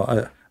 Muslims, I don't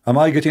know. Am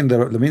I getting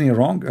the meaning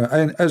wrong?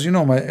 As you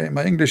know,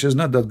 my English is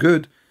not that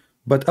good,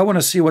 but I want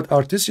to see what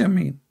artisan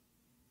mean.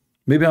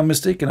 Maybe I'm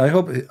mistaken. I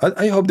hope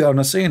they are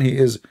not saying he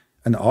is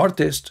an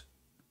artist.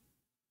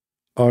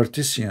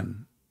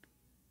 Artisan.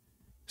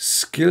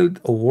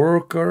 Skilled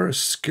worker,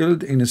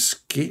 skilled in a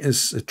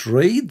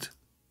trade.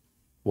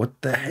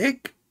 What the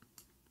heck?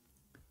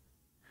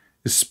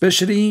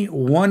 Especially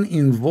one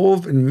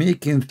involved in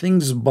making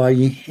things by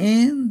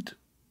hand.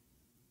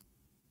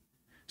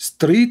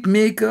 Street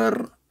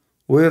maker,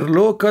 where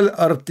local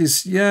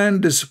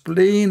artisan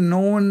display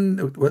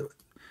known.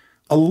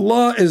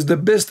 Allah is the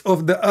best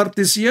of the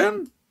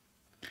artisan.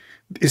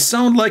 It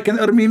sounds like an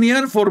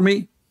Armenian for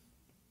me.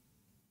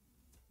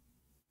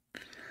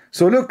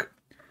 So look,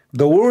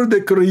 the word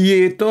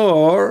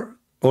creator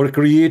or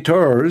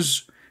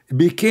creators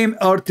became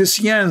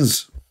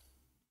artisans.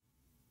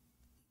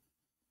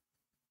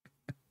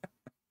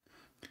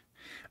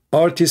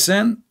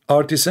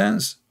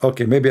 Artisans.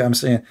 Okay, maybe I'm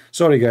saying,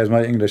 sorry guys,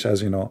 my English,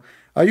 as you know,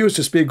 I used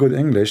to speak good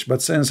English,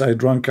 but since I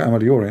drank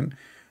camel urine,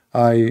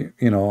 I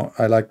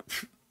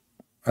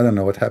don't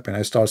know what happened.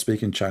 I start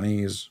speaking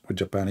Chinese with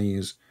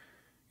Japanese,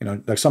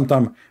 like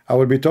sometimes I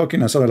would be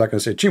talking and suddenly like I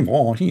say,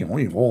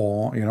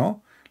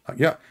 like,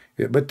 yeah,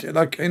 but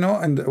like,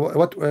 and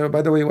what,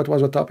 by the way, what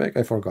was the topic?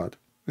 I forgot.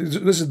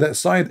 This is the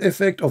side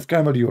effect of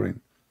camel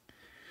urine.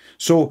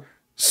 So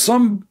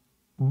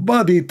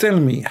somebody tell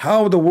me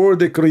how the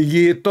word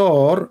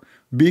creator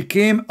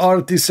became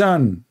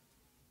artisan.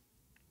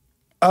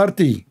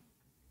 Arti.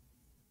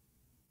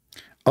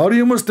 Are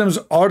you Muslims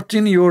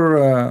arting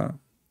your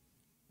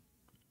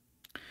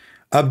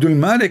Abdul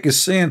Malik is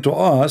saying to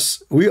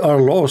us, we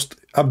are lost.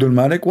 Abdul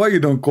Malik, why you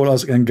don't call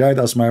us and guide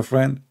us, my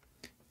friend?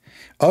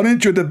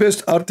 Aren't you the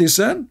best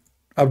artisan,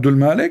 Abdul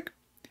Malik?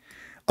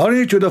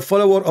 Aren't you the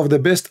follower of the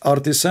best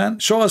artisan?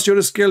 Show us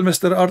your skill,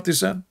 Mr.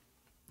 Artisan.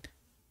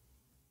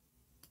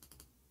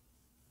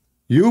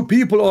 You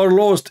people are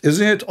lost.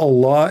 Isn't it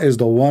Allah is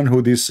the one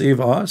who deceives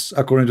us,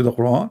 according to the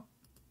Quran?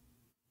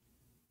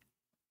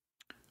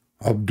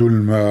 Abdul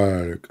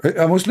Malik.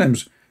 Hey,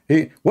 Muslims,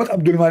 hey, what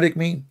Abdul Malik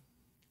mean?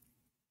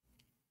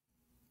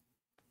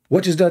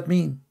 What does that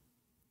mean?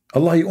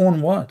 Allah, he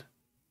own what?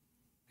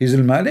 He's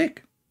al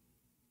Malik?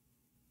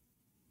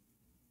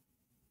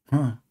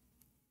 Huh.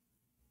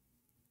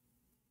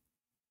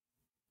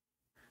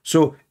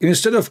 So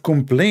instead of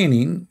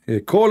complaining,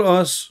 call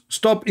us,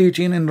 stop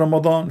eating in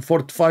Ramadan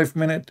for 5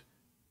 minutes.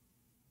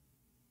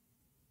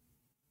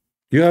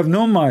 You have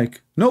no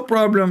mic, no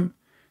problem.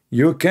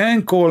 You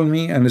can call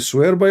me and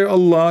swear by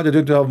Allah that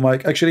you don't have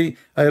mic. Actually,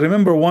 I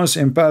remember once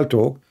in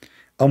Paltalk,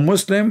 a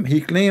Muslim,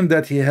 he claimed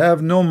that he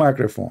have no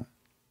microphone.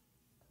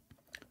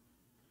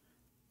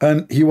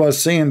 And he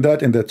was saying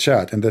that in the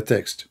chat, in the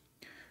text.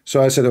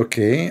 So I said,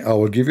 okay, I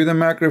will give you the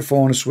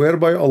microphone, swear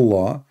by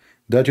Allah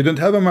that you don't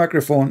have a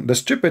microphone. The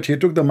stupid, he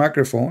took the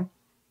microphone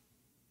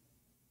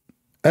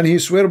and he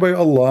swear by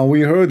Allah, and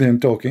we heard him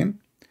talking.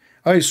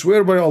 I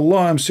swear by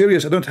Allah, I'm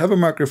serious, I don't have a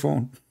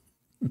microphone.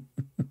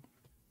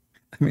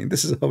 I mean,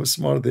 this is how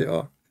smart they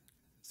are.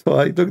 So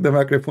I took the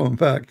microphone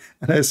back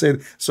and I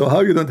said, so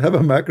how you don't have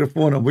a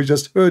microphone and we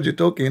just heard you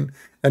talking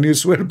and you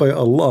swear by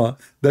Allah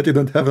that you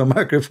don't have a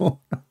microphone?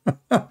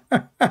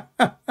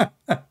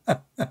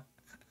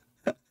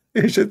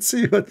 You should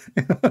see what...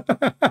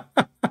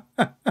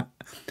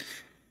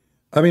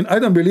 I mean, I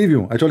don't believe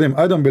you. I told him,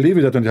 I don't believe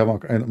you that you don't have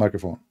a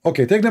microphone.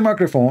 Okay, take the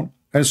microphone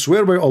and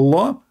swear by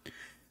Allah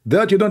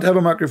that you don't have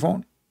a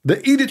microphone. The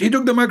idiot, he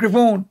took the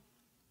microphone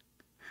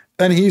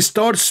and he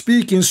starts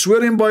speaking,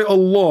 swearing by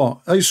Allah.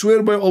 I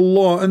swear by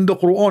Allah and the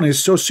Quran. He's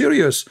so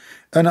serious.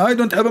 And I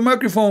don't have a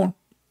microphone.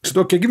 I said,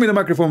 okay, give me the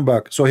microphone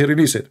back. So he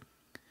released it.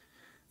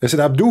 I said,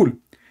 Abdul,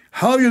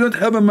 how you don't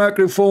have a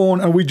microphone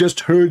and we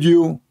just heard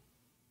you?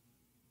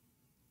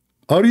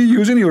 Are you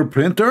using your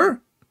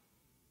printer?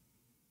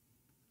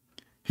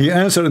 He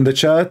answered in the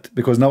chat,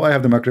 because now I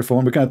have the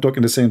microphone. We cannot talk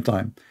in the same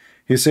time.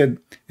 He said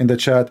in the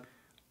chat,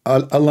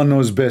 Allah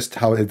knows best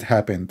how it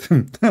happened.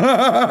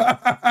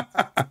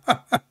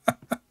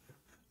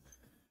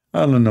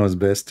 Allah knows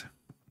best.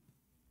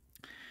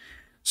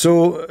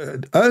 So,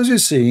 as you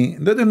see,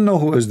 they didn't know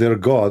who is their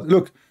God.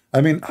 Look,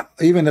 I mean,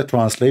 even the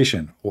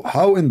translation,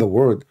 how in the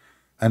word,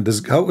 and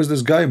this, how is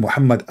this guy,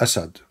 Muhammad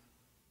Asad?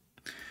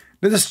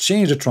 Let us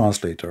change the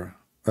translator.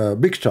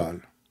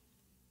 Biktal.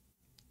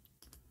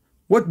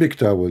 What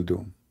Biktal will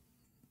do?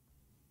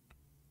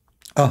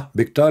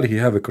 Biktal, he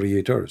have a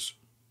creators.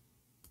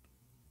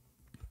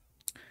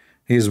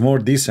 He is more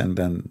decent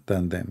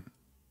than them.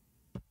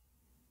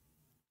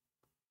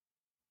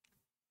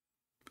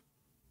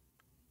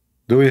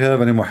 Do we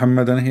have any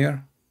Muhammadan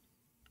here?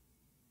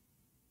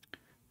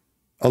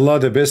 Allah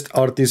the best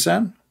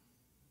artisan?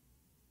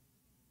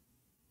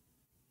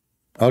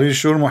 Are you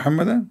sure,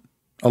 Muhammadan?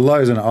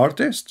 Allah is an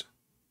artist?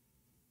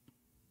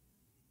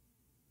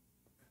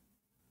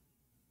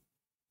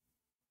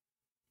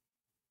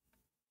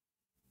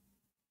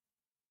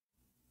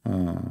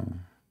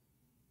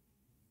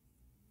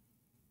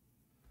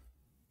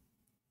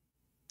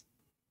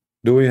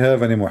 Do we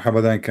have any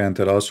Muhammadan can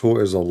tell us who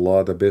is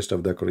Allah, the best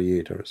of the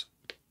creators?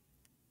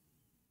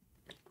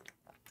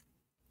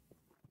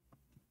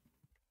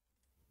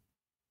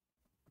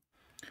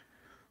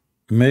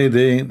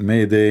 Mayday,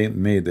 Mayday,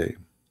 Mayday.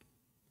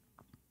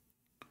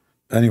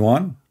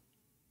 Anyone?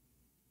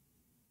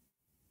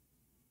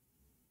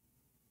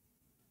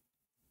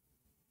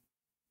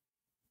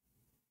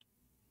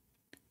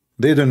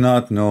 They do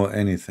not know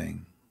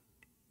anything.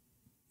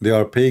 They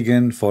are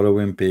pagan,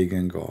 following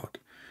pagan God.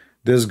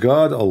 This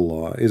God,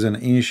 Allah, is an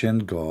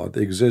ancient God,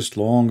 exists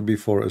long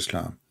before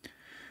Islam.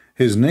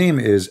 His name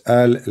is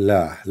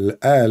Al-Lah.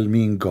 Al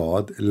mean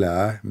God,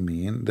 La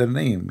mean the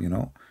name, you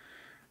know.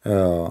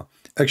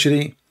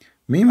 Actually,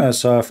 me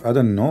myself, I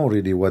don't know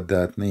really what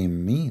that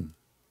name mean,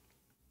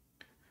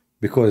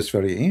 because it's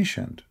very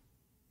ancient.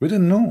 We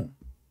don't know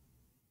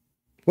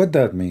what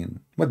that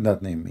mean, what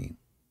that name mean.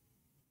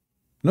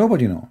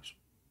 Nobody knows.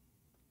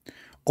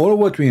 All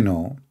what we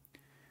know,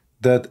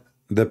 that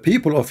the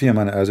people of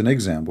Yemen, as an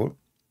example,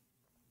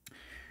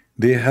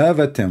 they have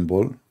a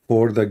temple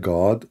for the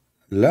god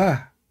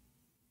La.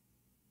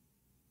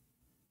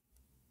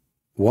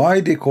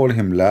 Why they call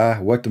him La?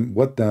 What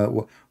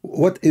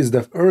is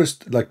the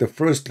first, like the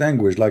first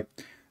language? Like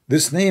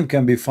this name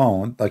can be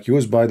found, like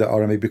used by the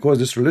Aramaic, because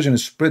this religion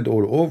is spread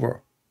all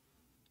over.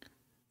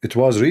 It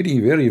was really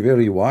very,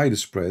 very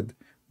widespread,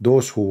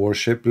 those who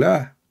worship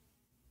La.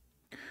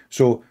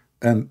 So,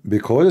 and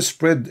because it's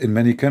spread in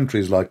many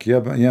countries like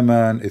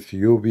Yemen,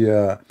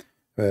 Ethiopia,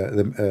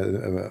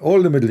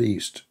 all the Middle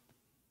East,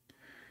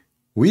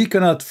 we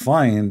cannot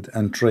find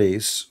and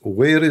trace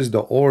where is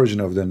the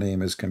origin of the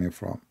name is coming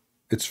from.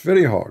 It's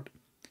very hard.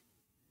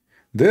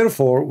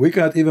 Therefore, we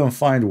cannot even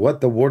find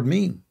what the word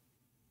means.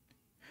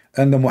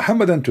 And the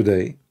Muhammadan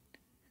today,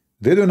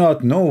 they do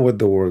not know what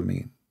the word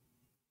means.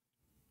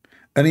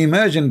 And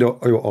imagine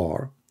you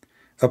are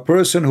a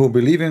person who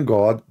believes in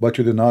God, but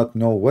you do not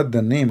know what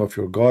the name of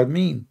your God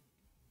means.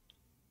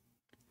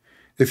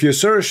 If you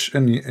search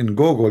in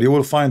Google, you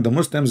will find the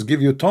Muslims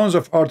give you tons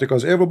of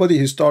articles. Everybody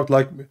he start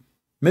like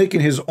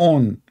making his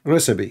own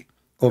recipe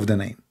of the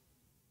name.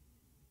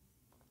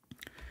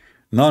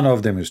 None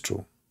of them is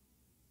true.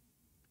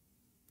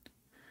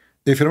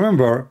 If you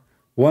remember,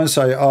 once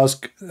I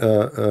asked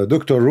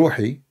Dr.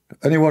 Ruhi,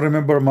 anyone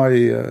remember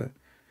my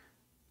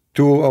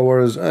 2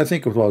 hours, I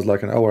think it was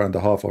like an hour and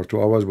a half or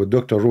 2 hours with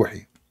Dr.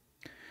 Ruhi.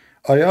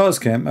 I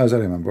asked him, as I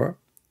remember,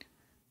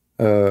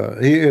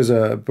 he is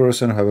a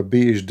person who have a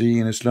PhD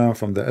in Islam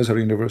from the Azhar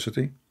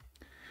University.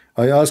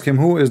 I asked him,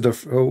 who is the,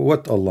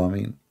 what Allah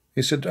mean?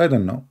 He said, I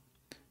don't know.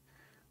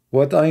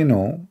 What I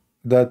know,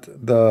 that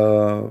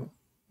the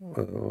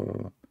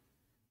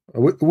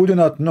we do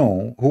not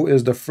know who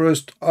is the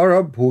first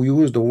Arab who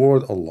used the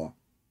word Allah.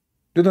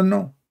 Didn't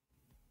know.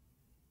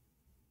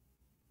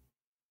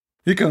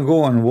 You can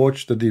go and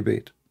watch the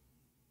debate.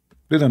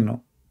 Didn't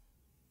know.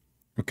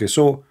 Okay,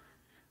 so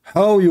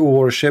how you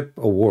worship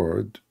a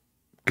word,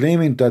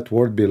 claiming that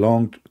word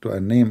belonged to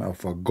a name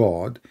of a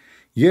god,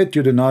 yet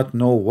you do not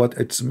know what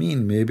it's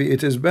mean. Maybe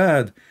it is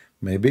bad.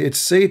 Maybe it's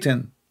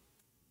Satan.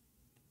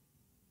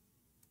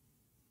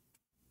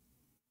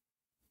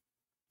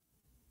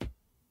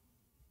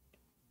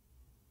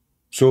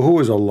 So who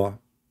is Allah?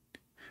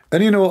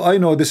 And you know, I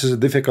know this is a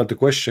difficult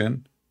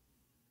question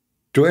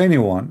to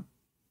anyone,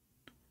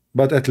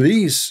 but at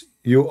least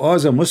you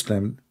as a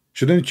Muslim,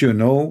 shouldn't you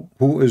know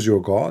who is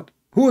your God?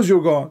 Who is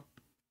your God?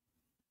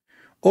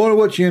 Or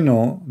what you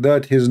know,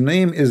 that his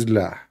name is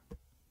La.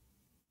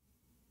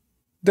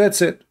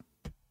 That's it.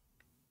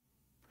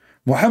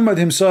 Muhammad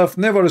himself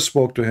never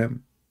spoke to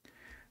him,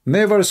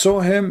 never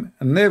saw him,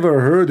 never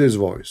heard his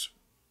voice.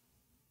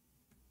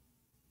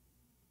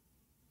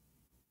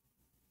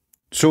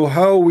 So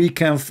how we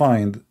can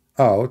find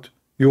out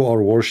you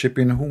are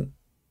worshiping who?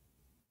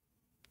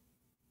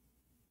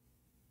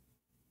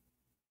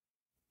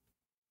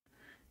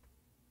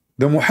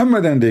 The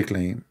Muhammadan, they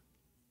claim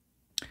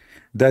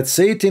that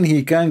Satan,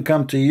 he can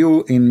come to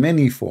you in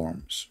many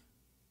forms.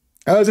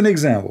 As an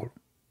example,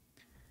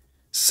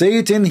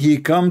 Satan, he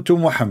come to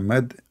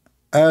Muhammad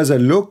as a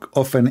look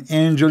of an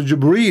angel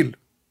Jibreel,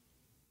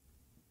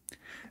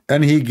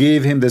 and he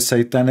gave him the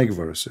satanic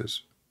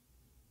verses.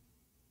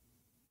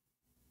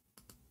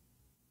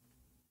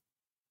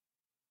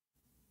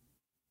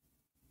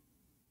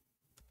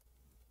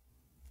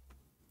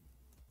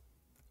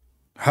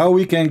 How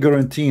we can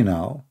guarantee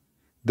now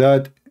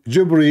that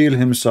Jibreel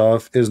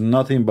himself is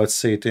nothing but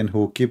Satan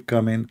who keep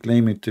coming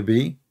claiming to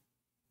be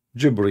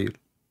Jibreel?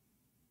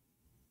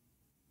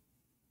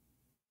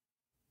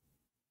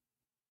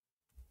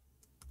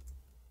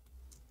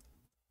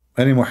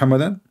 Any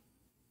Muhammadan?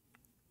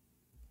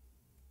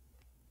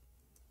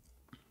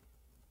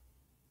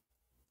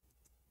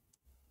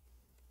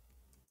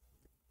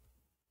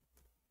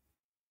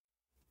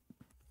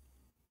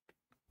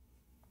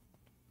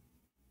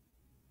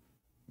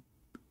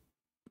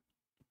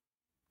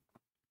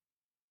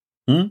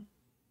 Hmm?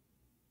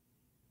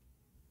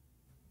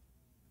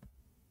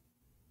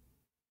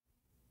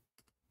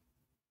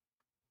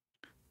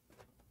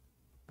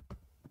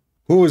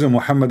 Who is a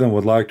Muhammadan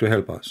would like to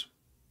help us?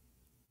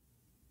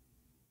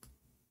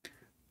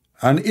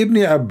 عن ابن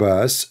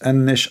عباس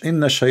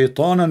إن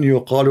شيطانا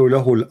يقال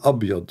له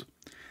الأبيض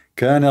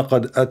كان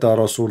قد أتى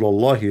رسول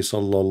الله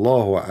صلى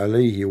الله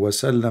عليه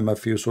وسلم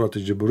في سورة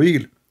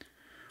جبريل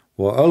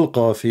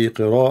وألقى في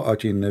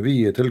قراءة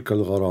النبي تلك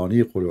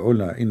الغرانيق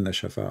العلا إن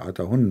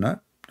شفاعتهن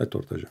لا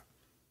ترتجى.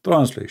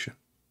 Translation.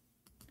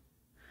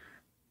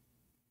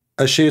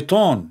 A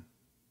shaitan,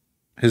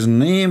 his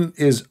name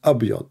is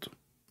Abyad.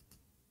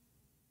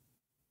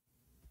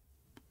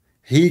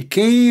 He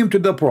came to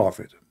the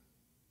Prophet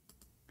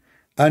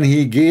and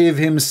he gave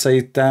him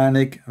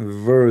satanic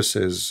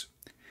verses.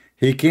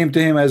 He came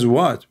to him as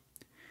what?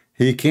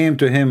 He came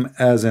to him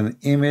as an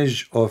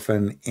image of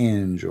an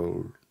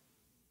angel.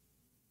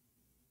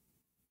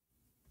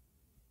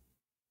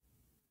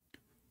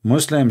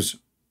 Muslims,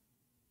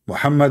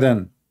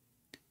 Muhammadan,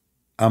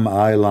 am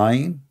I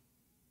lying?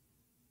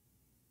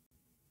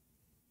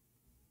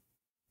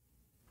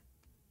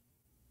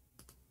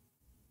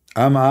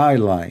 Am I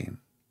lying?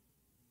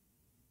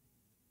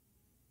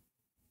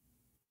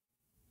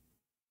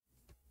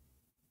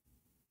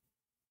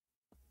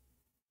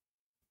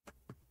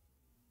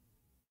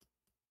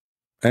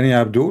 Any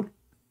Abdul?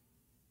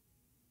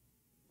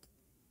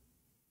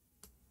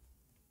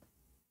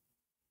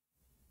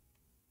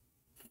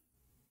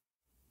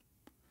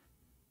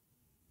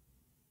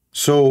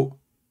 So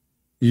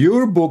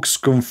your book's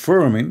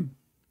confirming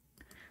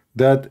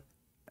that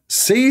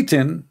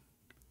Satan,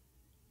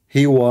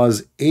 he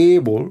was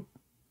able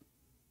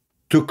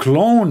to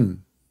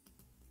clone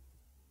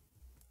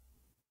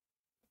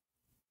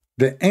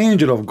the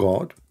angel of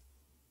God,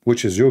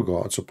 which is your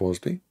God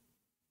supposedly,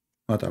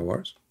 not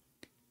ours,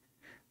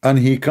 and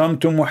he come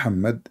to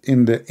Muhammad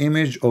in the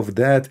image of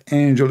that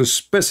angel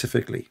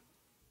specifically.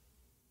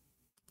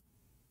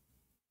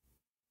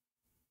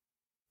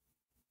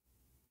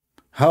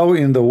 How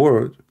in the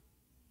world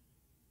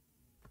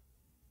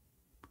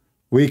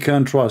we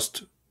can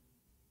trust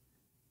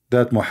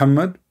that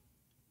Muhammad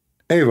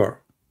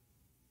ever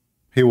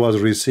he was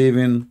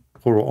receiving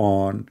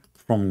Quran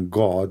from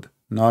God,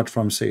 not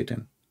from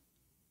Satan?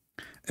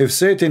 If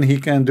Satan he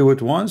can do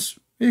it once,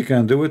 he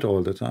can do it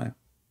all the time.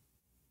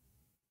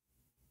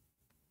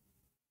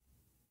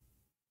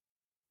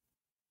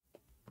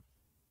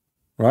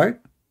 Right?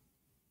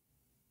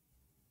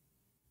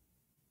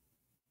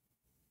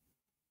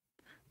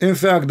 In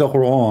fact, the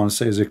Quran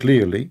says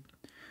clearly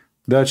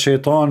that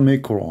Shaitan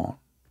make Quran.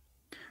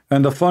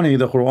 And the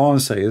Quran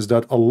says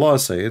that Allah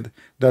said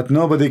that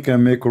nobody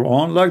can make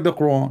Quran like the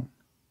Quran.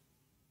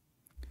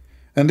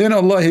 And then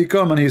Allah he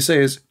come and he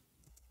says,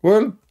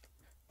 well,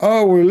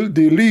 I will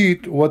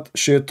delete what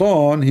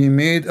Shaitan he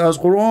made as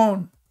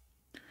Quran.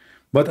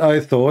 But I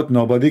thought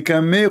nobody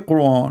can make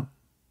Quran.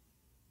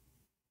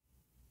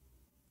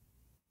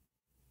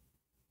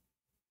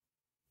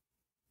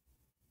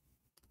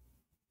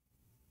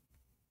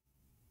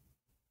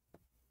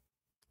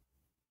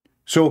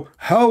 So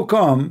how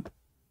come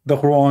the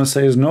Quran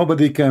says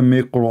nobody can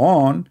make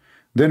Quran,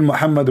 then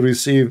Muhammad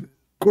received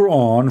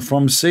Quran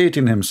from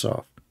Satan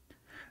himself?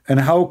 And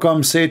how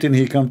come Satan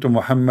he come to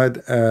Muhammad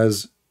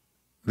as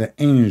the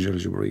angel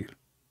Jibreel?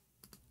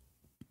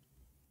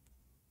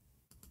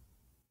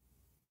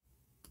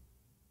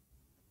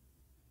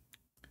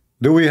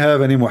 Do we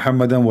have any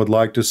Muhammadan would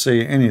like to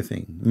say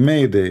anything?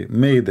 May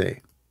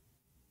they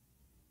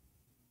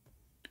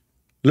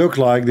look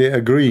like they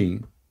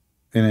agree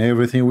in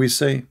everything we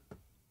say.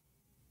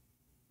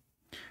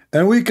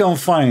 And we can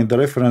find the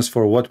reference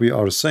for what we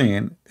are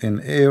saying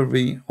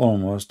in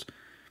almost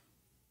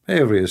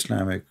every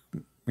Islamic,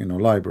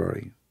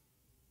 library.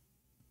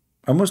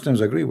 And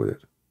Muslims agree with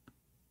it.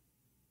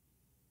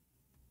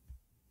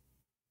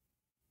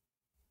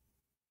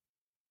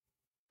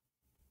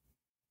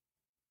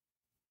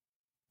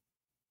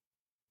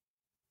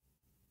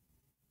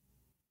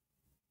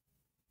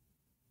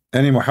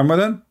 Any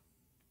Muhammadan?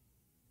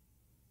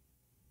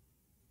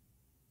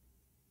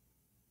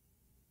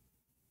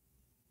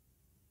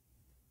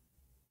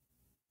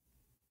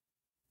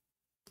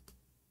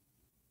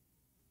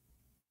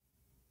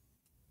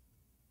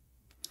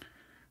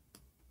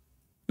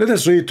 Let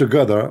us read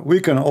together. We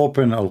can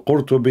open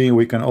Al-Qurtubi,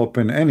 we can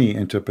open any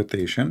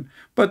interpretation,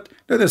 but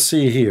let us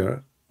see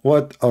here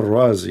what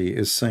Al-Razi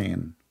is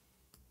saying.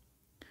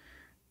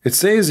 It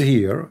says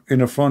here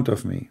in front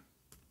of me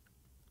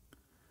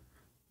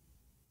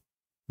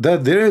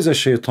that there is a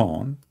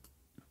shaitan.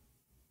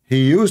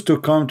 He used to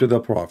come to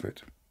the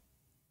Prophet.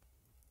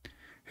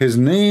 His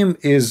name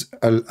is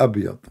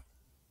Al-Abyad.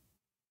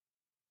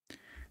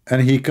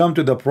 And he come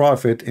to the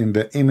Prophet in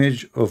the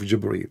image of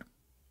Jibreel.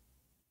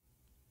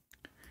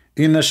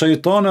 إن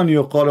شيطانا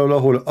يقال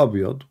له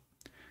الأبيض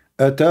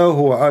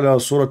أتاه على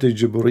صورة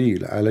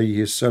جبريل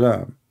عليه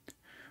السلام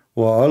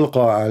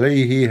وألقى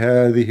عليه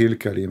هذه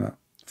الكلمة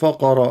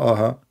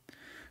فقرأها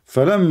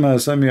فلما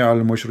سمع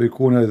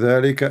المشركون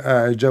ذلك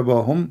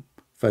أعجبهم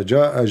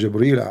فجاء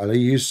جبريل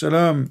عليه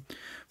السلام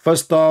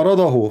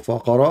فاستعرضه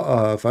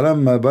فقرأها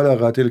فلما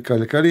بلغ تلك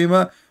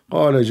الكلمة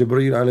قال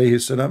جبريل عليه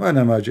السلام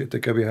أنا ما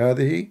جئتك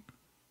بهذه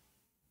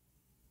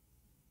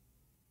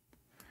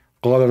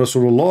قال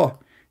رسول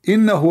الله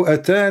إنه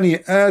أتاني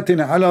آت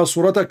على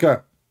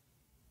صورتك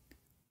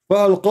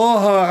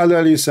فألقاها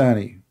على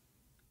لساني.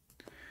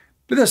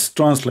 Let us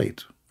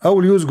translate. I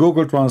will use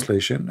Google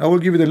translation. I will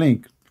give you the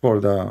link for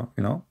the,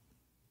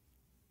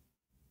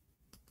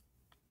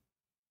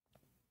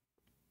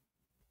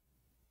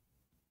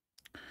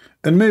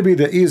 and maybe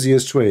the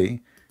easiest way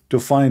to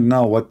find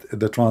now what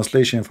the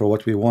translation for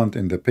what we want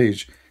in the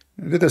page,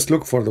 let us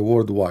look for the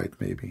word white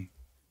maybe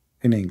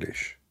in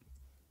English.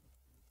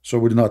 So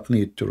we do not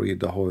need to read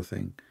the whole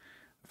thing.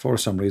 For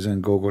some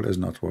reason, Google is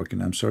not working.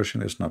 I'm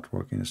searching, it's not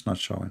working. It's not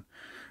showing.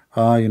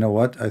 You know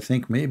what? I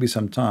think maybe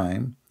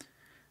sometime,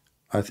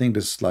 I think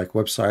this like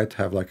website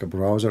have like a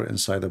browser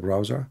inside the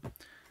browser.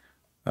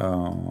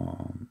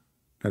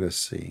 Let us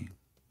see.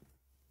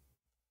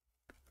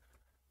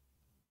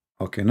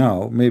 Okay,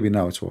 maybe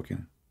now it's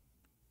working.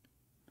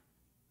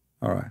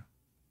 All right.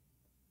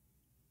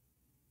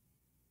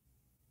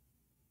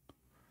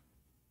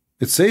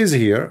 It says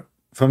here,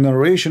 from the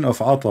narration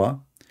of Ata,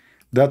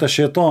 that a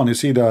shaitan, you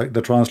see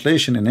the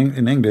translation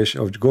in English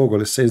of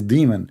Google, it says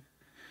demon.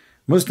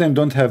 Muslims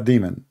don't have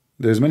demon.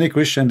 There's many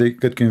Christians, they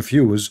get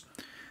confused.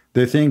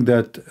 They think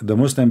that the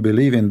Muslims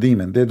believe in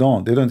demon. They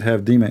don't. They don't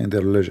have demon in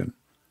their religion.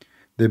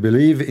 They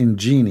believe in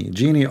genie.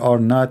 Genie are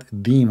not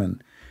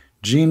demon.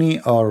 Genie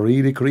are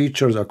really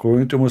creatures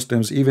according to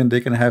Muslims. Even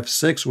they can have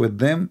sex with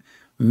them,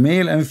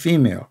 male and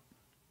female.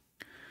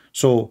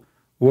 So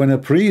when a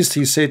priest,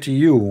 he say to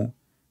you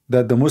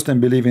that the Muslim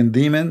believe in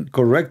demon,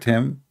 correct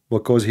him,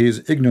 because he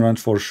is ignorant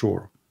for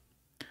sure.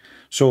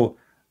 So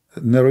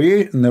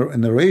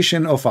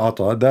narration of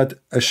Ata that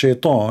a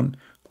shaitan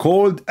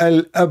called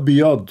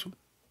Al-Abyad,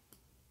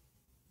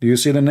 do you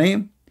see the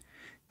name?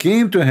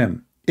 Came to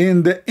him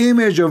in the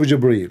image of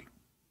Jibreel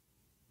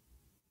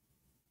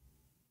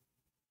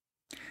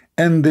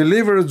and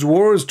delivered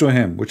words to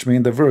him, which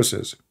mean the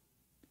verses,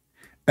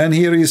 and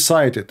he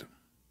recited.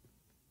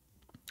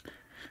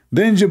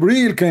 Then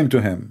Jibreel came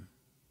to him.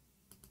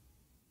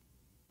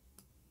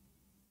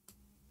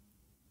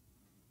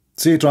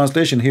 See,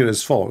 translation here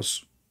is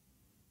false.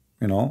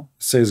 It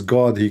says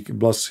God, he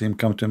bless him,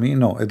 come to me.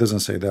 No, it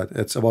doesn't say that.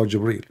 It's about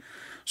Jibreel.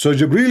 So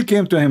Jibreel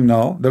came to him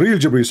now, the real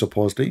Jibreel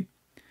supposedly,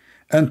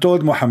 and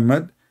told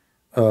Muhammad,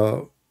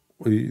 I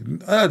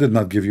did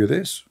not give you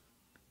this.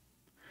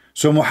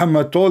 So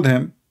Muhammad told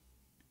him,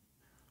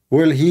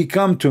 will he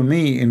come to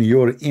me in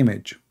your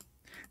image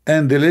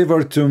and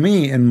deliver to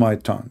me in my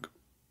tongue?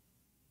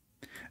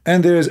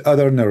 And there is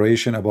other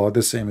narration about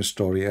the same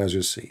story, as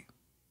you see.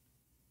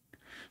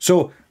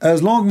 So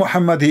as long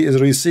Muhammad, he is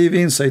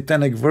receiving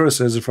satanic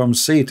verses from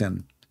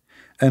Satan,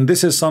 and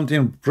this is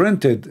something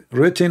printed,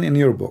 written in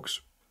your books,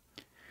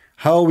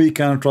 how we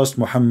can trust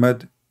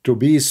Muhammad to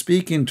be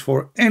speaking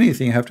for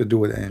anything have to do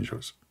with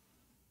angels?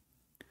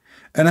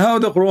 And how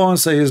the Quran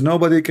says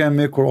nobody can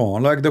make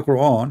Quran like the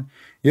Quran,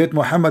 yet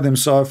Muhammad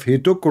himself, he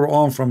took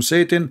Quran from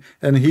Satan,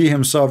 and he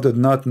himself did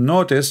not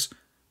notice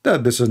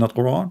that this is not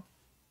Quran.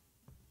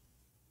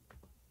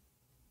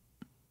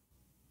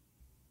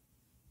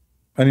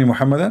 Any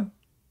Muhammadan?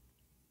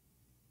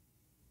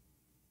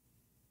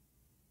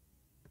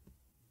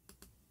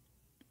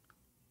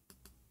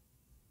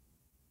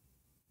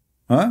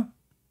 Huh?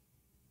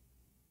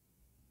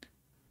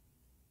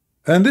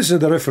 And this is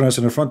the reference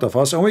in front of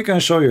us, and we can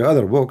show you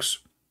other books.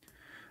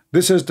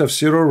 This is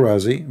Tafsir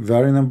al-Razi,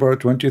 volume number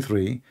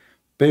 23,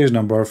 page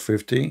number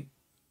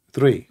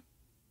 53.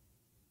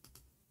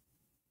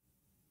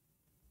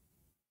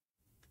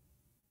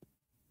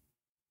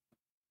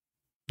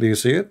 Do you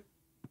see it?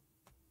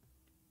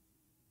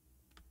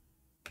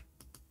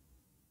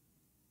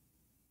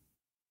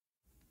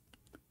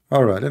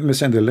 All right, let me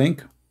send the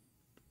link.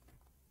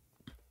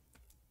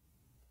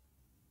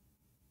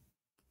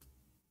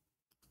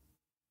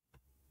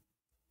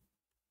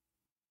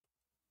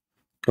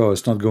 Oh,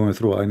 it's not going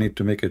through. I need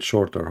to make it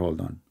shorter. Hold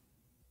on.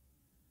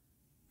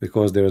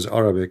 Because there is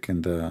Arabic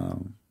in the...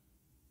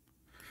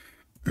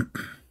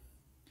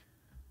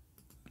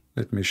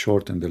 Let me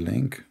shorten the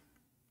link.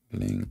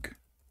 Link.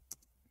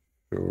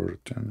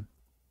 Shorten.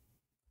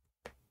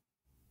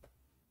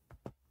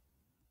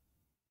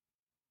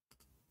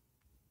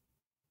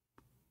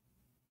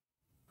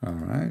 All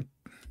right.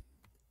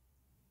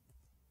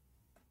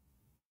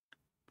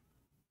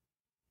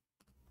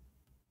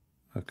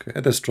 Okay,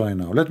 let's try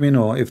now. Let me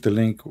know if the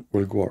link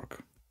will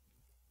work.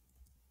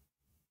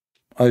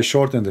 I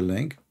shorten the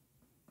link.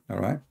 All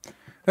right.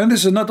 And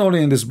this is not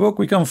only in this book,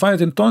 we can find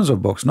it in tons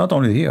of books, not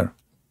only here.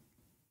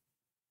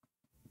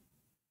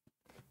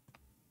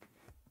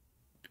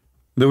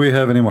 Do we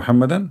have any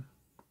Muhammadan?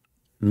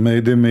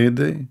 Mayday,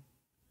 Mayday.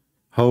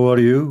 How are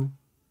you?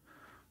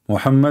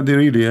 Muhammad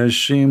really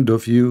ashamed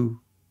of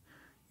you.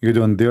 You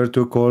don't dare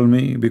to call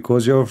me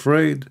because you're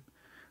afraid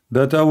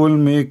that I will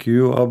make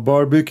you a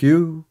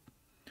barbecue.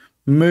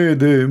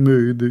 Mayday,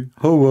 Mayday.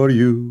 How are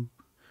you?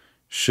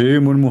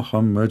 Shame on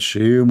Muhammad,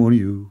 shame on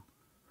you.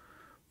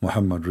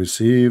 Muhammad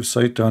received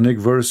satanic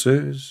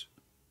verses,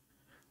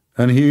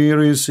 and he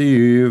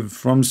received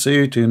from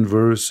Satan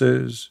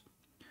verses,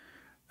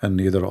 and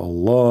neither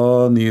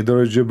Allah,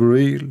 neither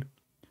Jibreel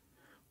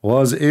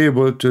was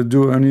able to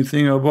do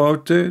anything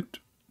about it.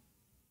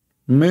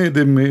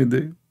 Mayday,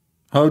 Mayday.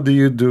 How do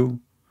you do?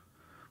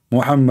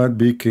 Muhammad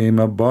became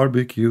a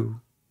barbecue.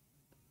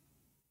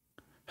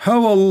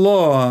 How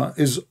Allah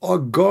is a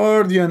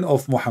guardian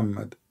of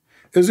Muhammad.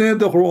 Isn't it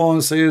the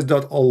Quran says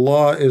that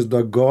Allah is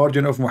the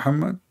guardian of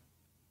Muhammad?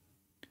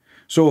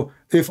 So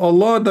if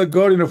Allah the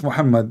guardian of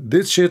Muhammad,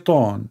 this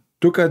shaitan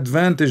took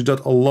advantage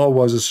that Allah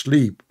was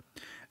asleep,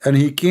 and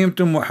he came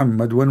to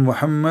Muhammad when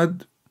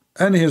Muhammad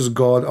and his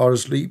God are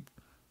asleep.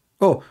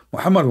 Oh,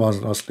 Muhammad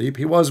was asleep.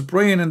 He was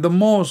praying in the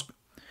mosque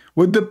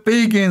with the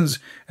pagans.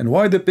 And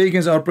why the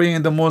pagans are praying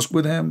in the mosque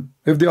with him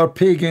if they are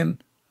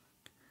pagan?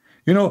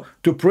 You know,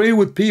 to pray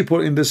with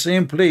people in the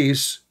same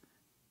place,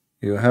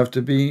 you have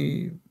to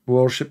be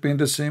worshiping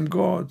the same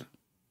God.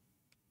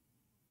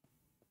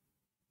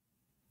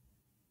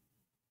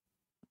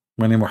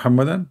 Many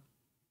Muhammadan?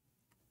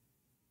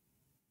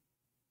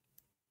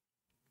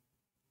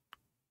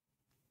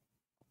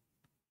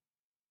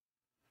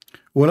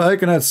 Well, I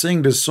cannot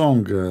sing this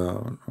song,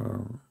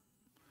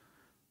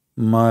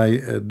 my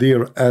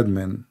dear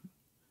admin,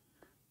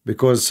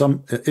 because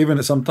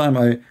even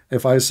sometime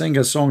if I sing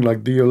a song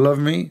like "Do you love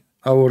me,"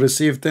 I will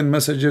receive 10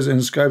 messages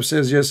and Skype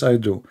says yes I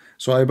do.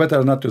 So I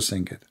better not to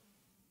sing it.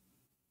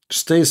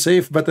 Stay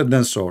safe, better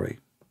than sorry.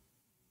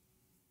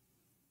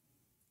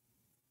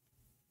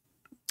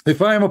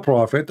 If I am a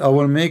prophet, I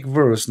will make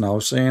verse now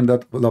saying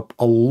that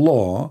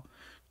Allah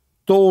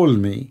told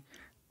me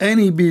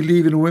any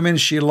believing women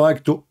she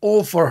like to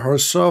offer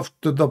herself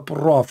to the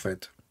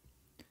prophet.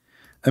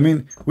 I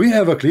mean, we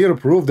have a clear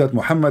proof that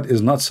Muhammad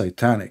is not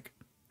satanic.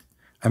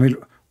 I mean,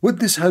 what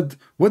this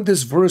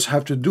verse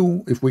have to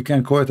do, if we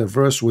can call it a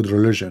verse, with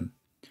religion?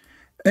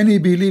 Any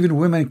believing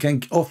woman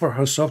can offer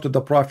herself to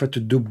the prophet to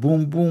do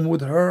boom boom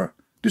with her.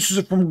 This is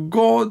from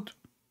God.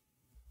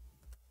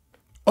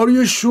 Are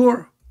you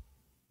sure?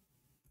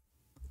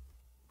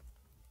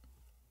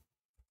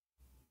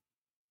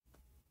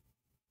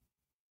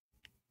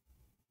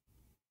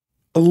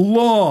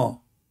 Allah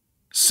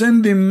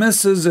sending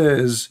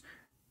messages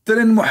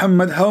telling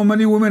Muhammad how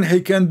many women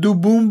he can do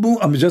boom boom.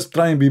 I'm just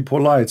trying to be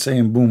polite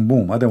saying boom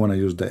boom. I don't want to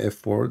use the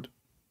F word.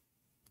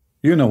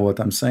 You know what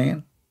I'm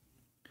saying.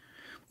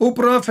 Oh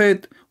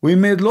prophet, we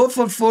made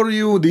lawful for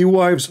you the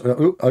wives.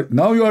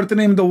 Now you are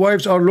telling him the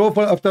wives are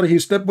lawful after he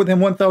slept with him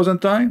 1,000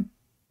 times,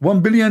 1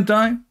 billion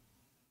times.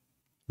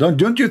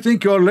 Don't you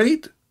think you're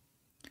late?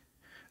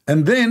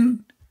 And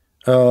then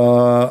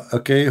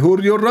okay,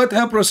 who your right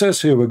hand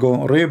process, here we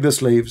go, rape the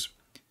slaves,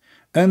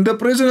 and the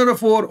prisoner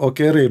of war,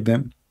 okay, rape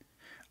them,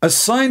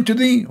 assign to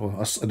thee,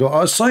 or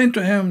assign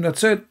to him,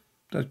 that's it.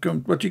 That's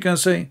what you can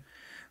say.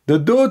 The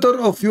daughter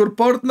of your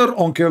partner,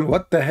 uncle,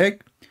 what the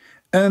heck,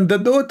 and the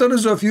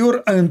daughters of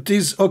your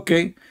aunties,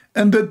 okay,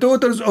 and the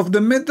daughters of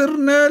the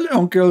maternal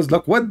uncles,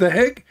 like what the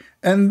heck,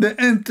 and the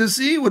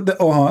auntie with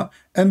the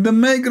and the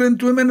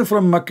migrant women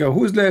from Mecca,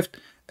 who's left,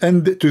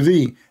 and to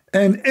thee,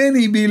 and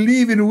any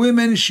believing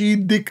women she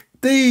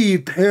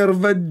dictate her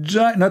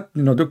vagina, not,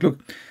 you know, look,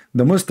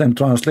 the Muslim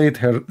translate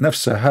her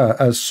nafsaha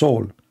as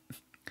soul.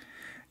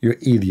 You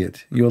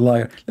idiot, you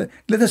liar.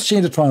 Let us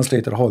change the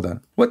translator, hold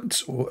on.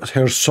 What's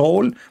her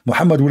soul?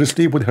 Muhammad will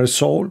sleep with her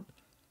soul?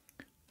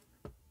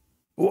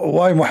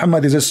 Why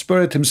Muhammad is a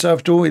spirit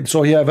himself too,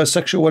 so he have a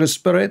sexual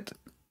spirit?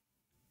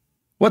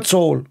 What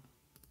soul?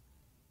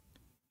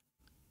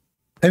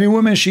 Any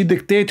woman she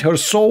dictate her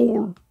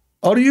soul?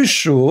 Are you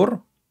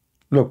sure?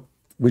 Look,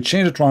 we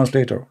changed the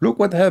translator. Look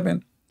what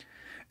happened.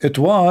 It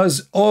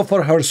was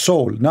offer her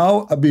soul.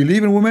 Now a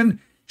believing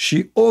woman,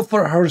 she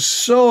offer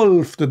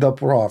herself to the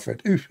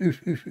prophet.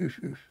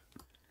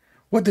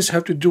 What does this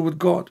have to do with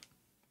God?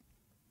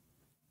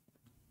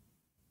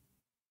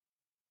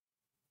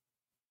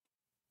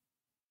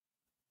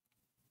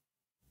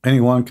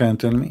 Anyone can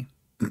tell me?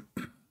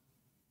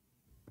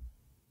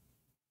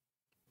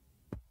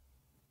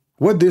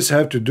 What does this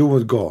have to do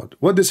with God?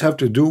 What does this have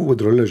to do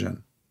with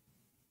religion?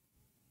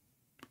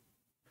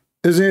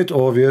 Isn't it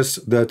obvious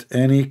that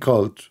any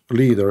cult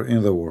leader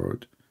in the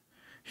world,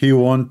 he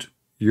want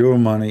your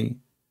money,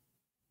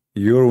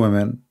 your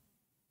women,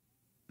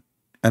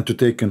 and to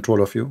take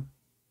control of you?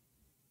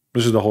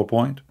 This is the whole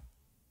point.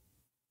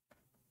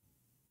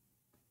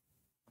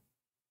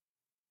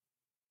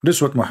 This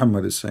is what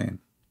Muhammad is saying.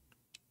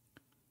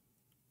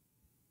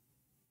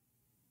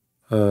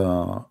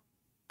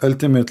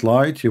 Ultimate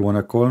Light, you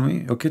wanna call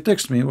me? Okay,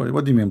 text me.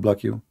 What do you mean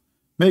block you?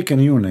 Make a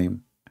new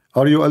name.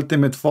 Are you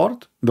Ultimate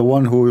Fort? The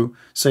one who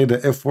say the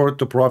F word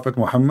to Prophet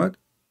Muhammad?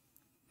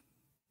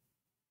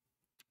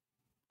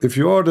 If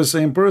you are the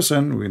same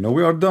person, we know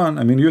we are done.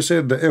 I mean, you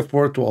said the F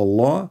word to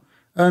Allah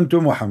and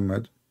to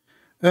Muhammad,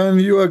 and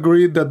you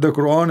agreed that the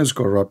Quran is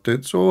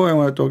corrupted. So I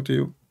want to talk to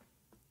you.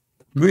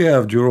 We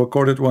have you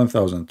recorded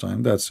 1,000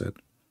 times. That's it.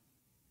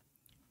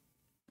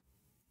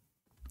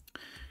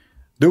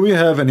 Do we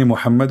have any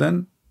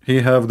Muhammadan?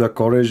 He have the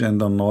courage and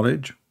the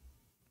knowledge.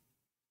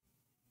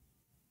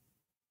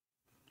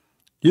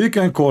 You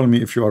can call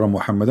me if you are a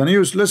Muhammadan.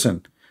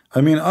 Listen,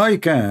 I mean, I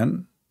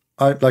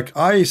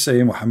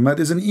say Muhammad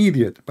is an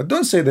idiot, but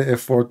don't say the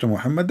F word to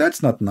Muhammad.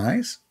 That's not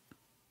nice.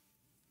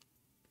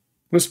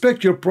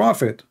 Respect your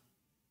prophet.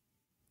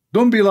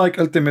 Don't be like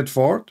Ultimate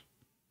Fort.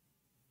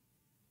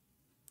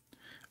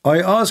 I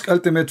ask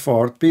Ultimate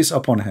Fort, peace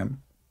upon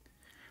him,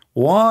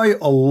 why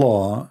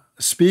Allah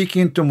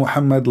speaking to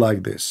Muhammad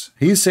like this?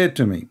 He said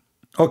to me,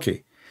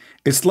 okay,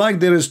 it's like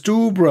there is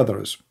two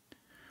brothers.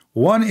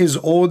 One is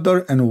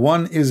older and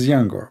one is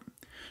younger.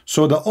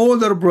 So the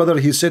older brother,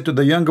 he said to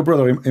the younger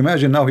brother,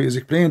 imagine now he is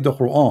explaining the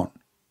Quran.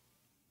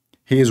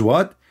 He is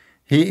what?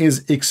 He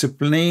is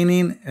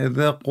explaining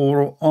the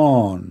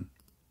Quran.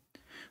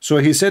 So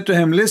he said to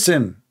him,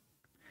 listen,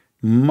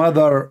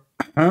 mother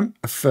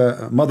F,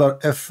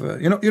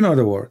 you know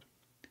the word.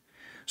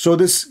 So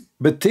this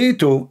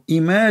potato,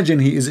 imagine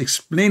he is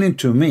explaining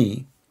to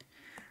me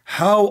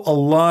how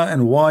Allah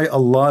and why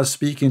Allah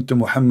speaking to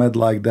Muhammad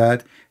like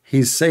that.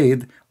 He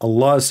said,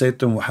 Allah said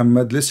to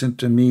Muhammad, listen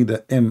to me, the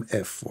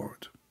MF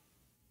word.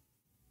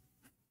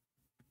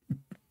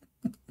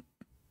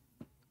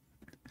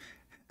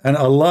 And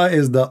Allah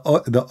is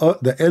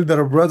the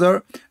elder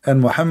brother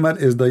and Muhammad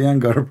is the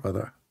younger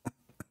brother.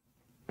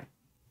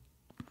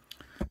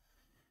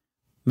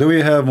 Do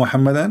we have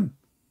Muhammadan?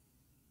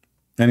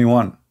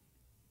 Anyone?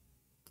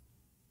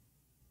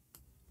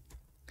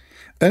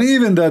 And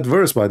even that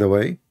verse, by the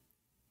way,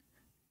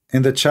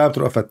 in the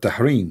chapter of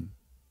At-Tahrim,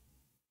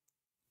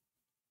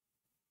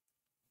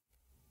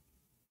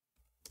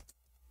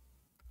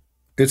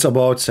 it's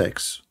about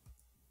sex.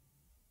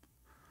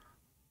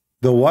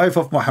 The wife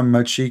of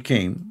Muhammad, she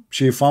came,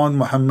 she found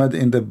Muhammad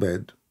in the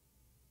bed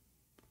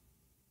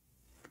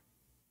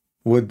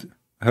with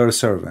her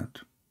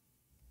servant.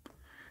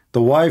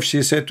 The wife,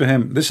 she said to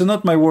him, this is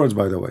not my words,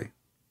 by the way.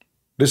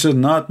 This is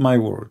not my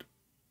word.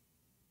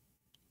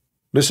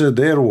 This is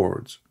their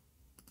words.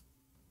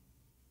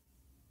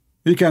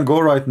 You can go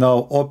right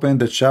now, open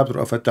the chapter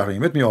of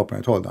At-Tahrim. Let me open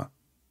it, hold on.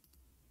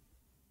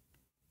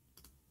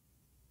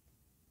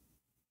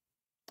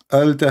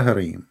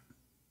 Al-Tahrim.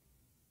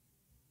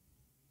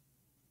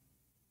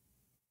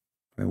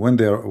 When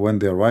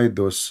they write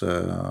those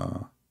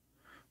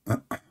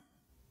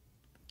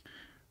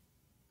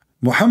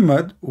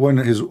Muhammad, when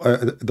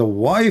the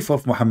wife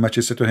of Muhammad,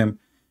 she said to him,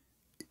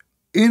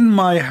 in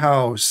my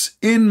house,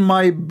 in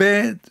my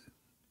bed.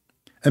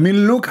 I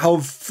mean, look how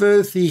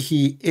filthy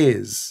he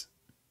is.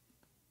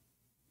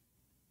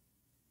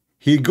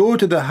 He go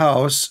to the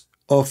house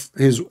of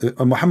his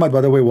Muhammad,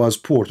 by the way, was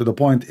poor to the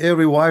point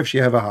every wife she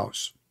have a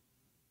house.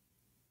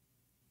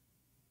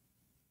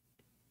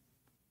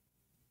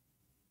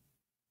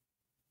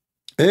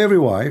 Every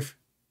wife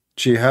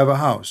she have a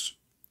house.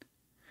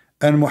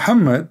 And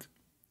Muhammad,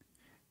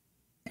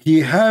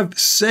 he have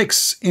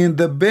sex in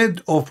the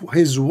bed of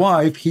his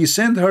wife. He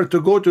sent her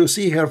to go to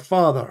see her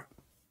father.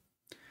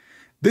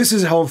 This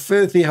is how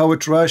filthy, how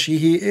trashy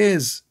he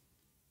is.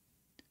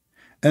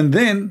 And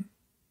then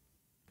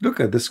look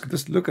at this,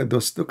 look at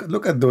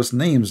those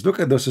names, look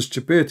at those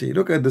stupidity,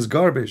 look at this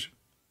garbage.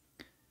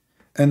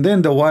 And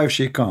then the wife,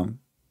 she come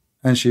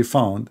and she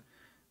found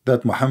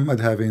that Muhammad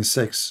having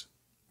sex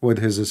with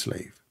his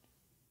slave.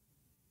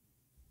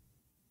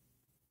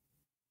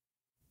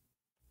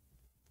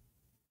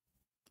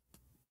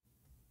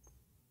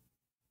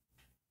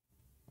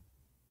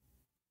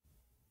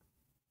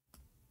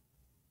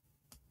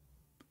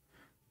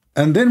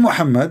 And then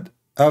Muhammad,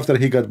 after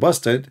he got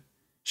busted,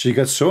 she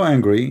got so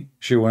angry,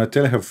 she want to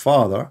tell her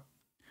father.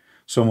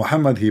 So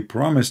Muhammad, he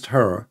promised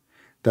her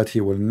that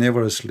he will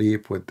never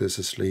sleep with this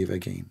slave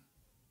again.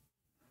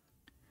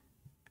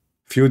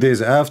 Few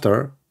days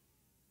after,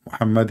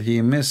 Muhammad,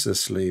 he missed the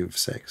slave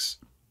sex.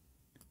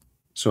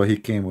 So he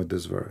came with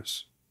this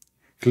verse,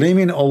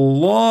 claiming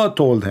Allah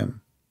told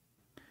him,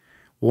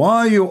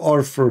 why you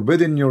are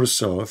forbidding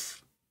yourself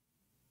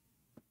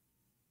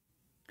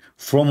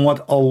from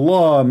what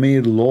Allah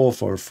made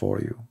lawful for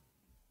you.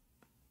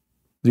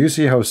 Do you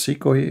see how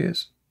sicko he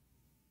is?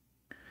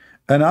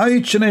 And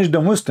I challenge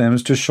the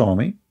Muslims to show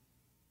me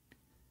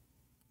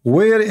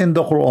where in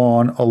the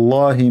Quran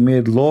Allah he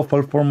made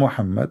lawful for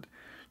Muhammad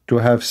to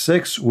have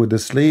sex with a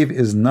slave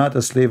is not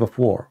a slave of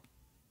war.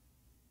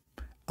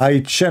 I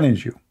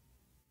challenge you.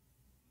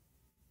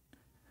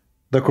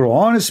 The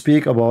Quran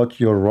speak about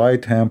your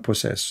right hand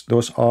possess.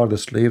 Those are the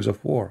slaves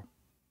of war.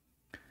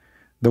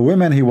 The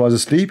woman he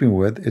was sleeping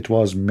with, it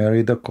was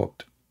Mary the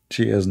Copt.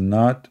 She is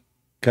not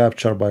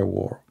captured by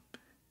war.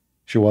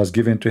 She was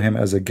given to him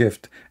as a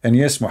gift. And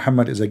yes,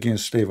 Muhammad is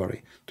against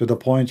slavery, to the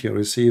point he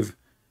received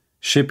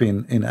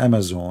shipping in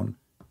Amazon,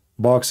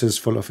 boxes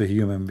full of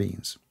human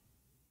beings.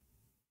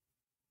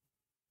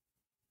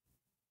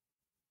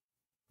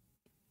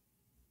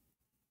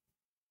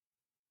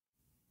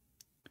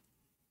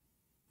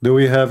 Do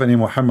we have any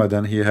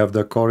Muhammadan? He have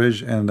the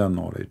courage and the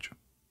knowledge.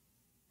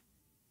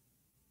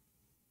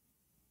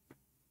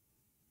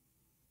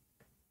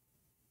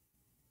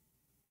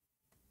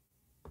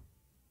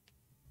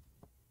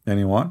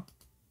 Anyone?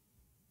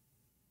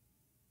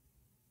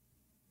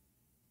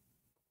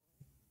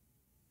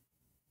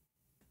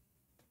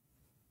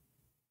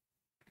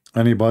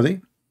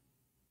 Anybody?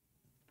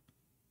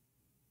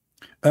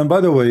 And by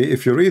the way,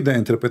 if you read the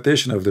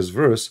interpretation of this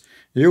verse,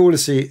 you will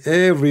see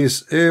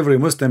every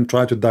Muslim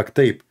try to duct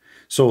tape.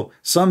 So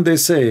some they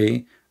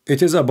say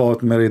it is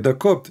about Mary the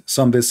Copt.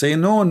 Some they say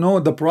no,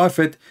 the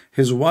Prophet,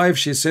 his wife,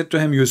 she said to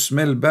him, you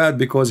smell bad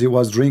because he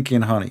was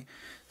drinking honey.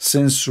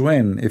 Since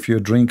when, if you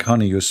drink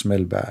honey, you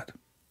smell bad?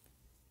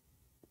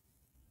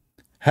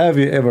 Have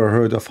you ever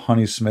heard of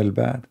honey smell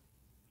bad?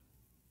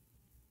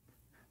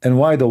 And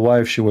why the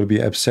wife, she will be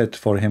upset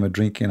for him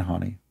drinking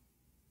honey?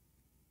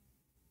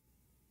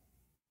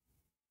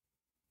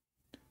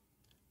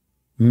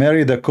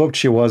 Mary the Copt,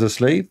 she was a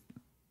slave?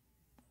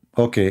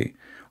 Okay,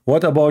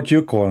 what about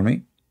you, call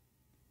me?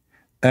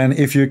 And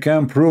if you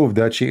can prove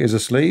that she is a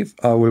slave,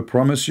 I will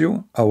promise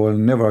you, I will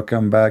never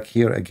come back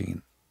here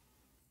again.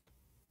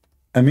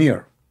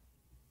 Amir.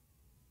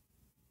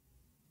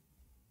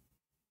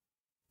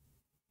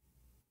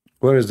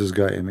 Where is this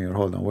guy, Amir?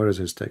 Hold on, where is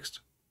his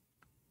text?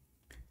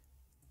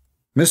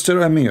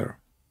 Mr. Amir,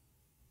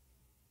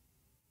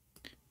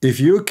 if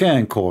you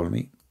can call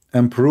me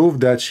and prove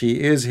that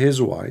she is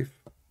his wife,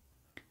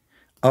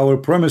 I will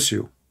promise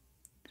you,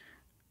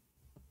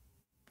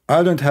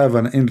 I don't have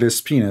an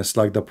endless penis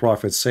like the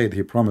Prophet said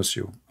he promised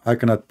you. I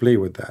cannot play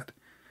with that.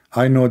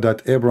 I know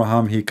that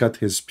Abraham, he cut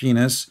his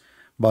penis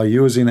by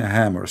using a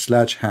hammer,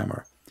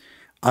 sledgehammer.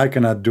 I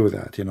cannot do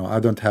that, you know, I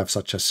don't have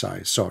such a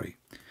size, sorry.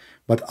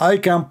 But I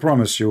can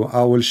promise you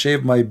I will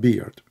shave my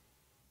beard.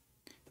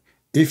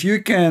 If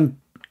you can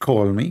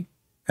call me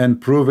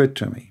and prove it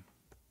to me.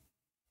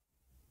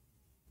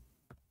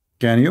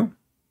 Can you?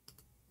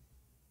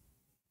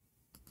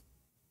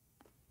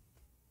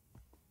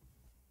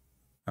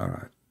 All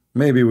right.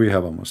 Maybe we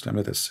have a Muslim.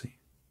 Let us see.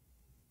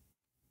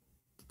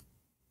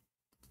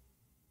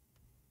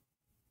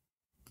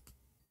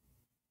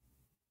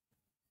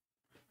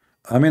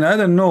 I mean, I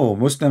don't know.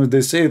 Muslims,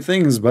 they say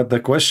things, but the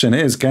question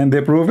is, can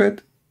they prove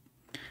it?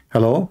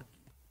 Hello?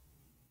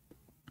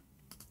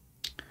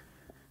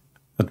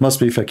 It must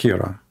be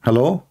Fakira.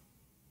 Hello?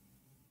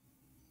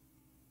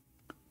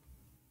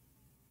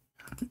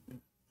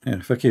 Yeah,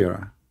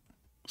 Fakira,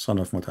 son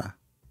of Muta.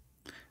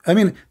 I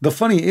mean, the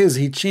funny is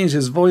he changed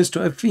his voice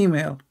to a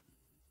female.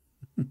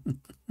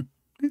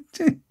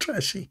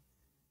 Trashy.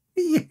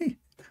 I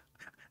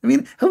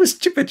mean, how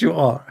stupid you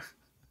are.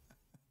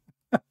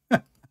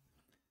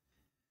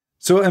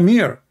 So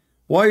Amir,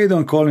 why you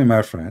don't call me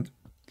my friend?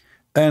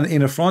 And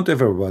in front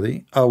of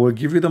everybody, I will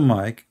give you the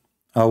mic,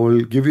 I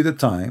will give you the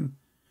time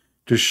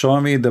to show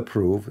me the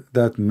proof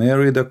that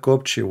Mary the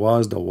Copt, she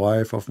was the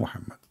wife of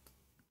Muhammad.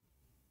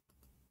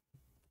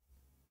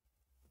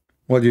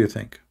 What do you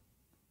think?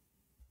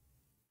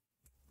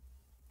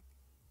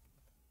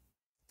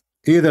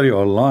 Either you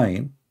are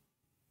lying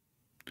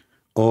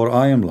or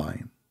I am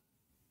lying.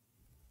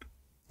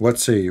 What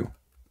say you?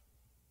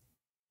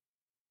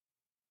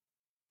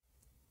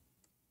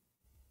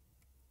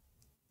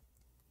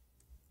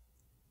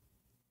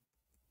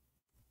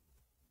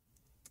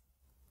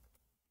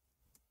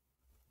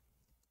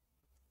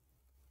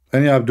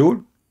 Any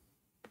Abdul?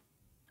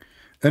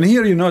 And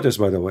here you notice,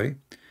 by the way,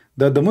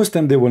 that the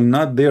Muslim, they will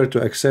not dare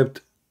to accept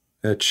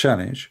a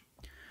challenge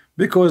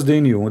because they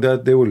knew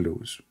that they will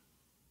lose.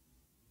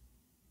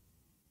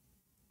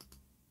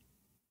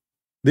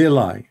 They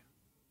lie.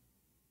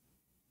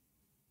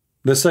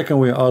 The second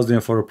we ask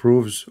them for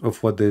proofs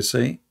of what they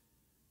say,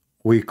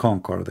 we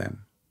conquer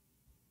them.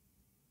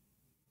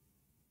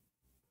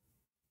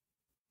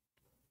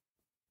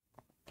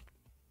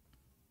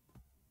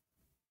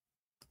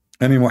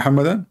 Any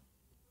Muhammadan?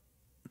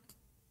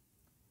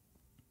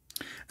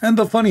 And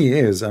the funny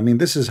is, I mean,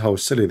 this is how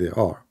silly they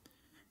are.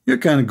 You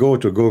can go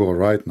to Google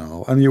right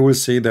now and you will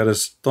see there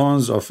is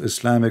tons of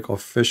Islamic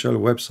official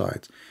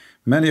websites.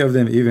 Many of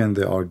them, even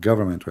they are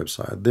government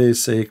websites. They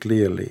say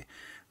clearly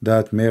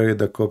that Mary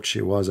the Copt,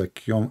 she was a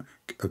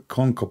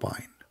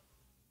concubine,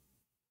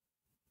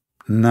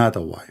 not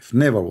a wife,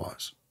 never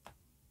was.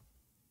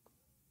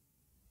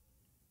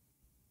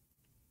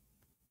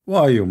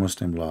 Why you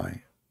Muslim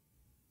lie?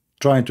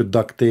 Trying to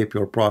duct tape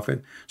your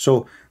prophet.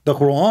 So the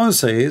Quran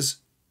says,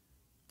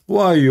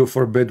 why you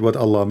forbid what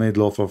Allah made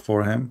lawful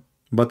for him?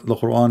 But the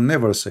Quran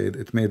never said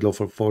it made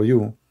lawful for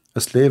you.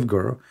 A slave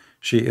girl,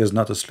 she is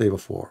not a slave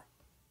of war.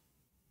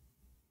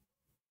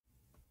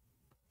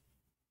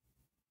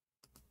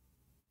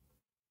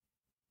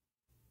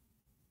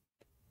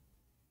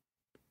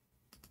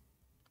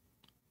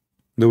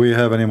 Do we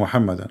have any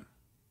Muhammadan?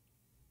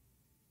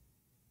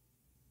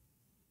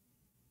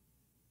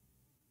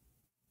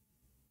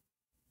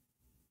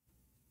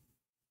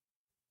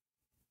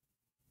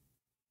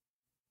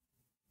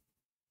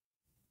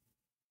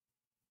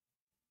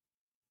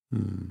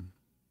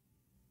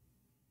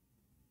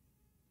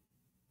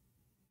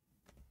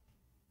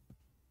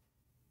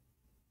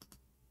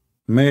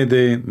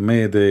 Mayday,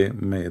 Mayday,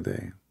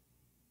 Mayday.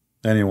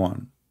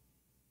 Anyone?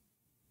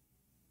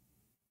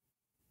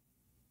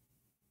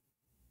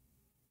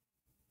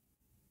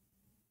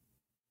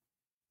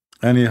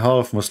 Any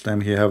half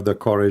Muslim, he have the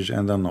courage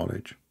and the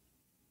knowledge.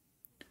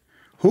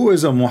 Who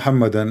is a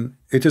Muhammadan?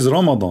 It is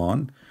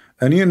Ramadan,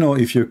 and you know,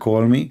 if you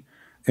call me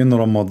in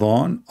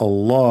Ramadan,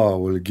 Allah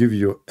will give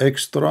you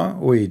extra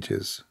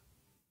wages.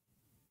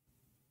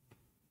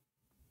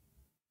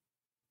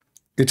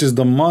 It is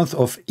the month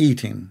of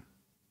eating,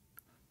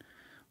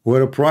 where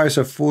the price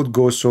of food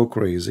goes so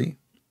crazy,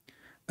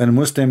 and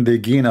Muslim, they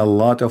gain a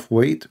lot of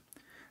weight,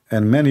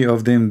 and many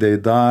of them, they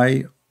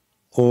die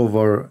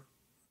over,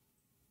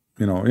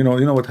 you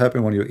know what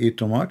happened when you eat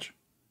too much?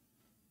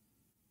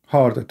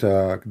 Heart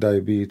attack,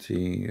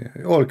 diabetes,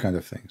 all kind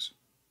of things.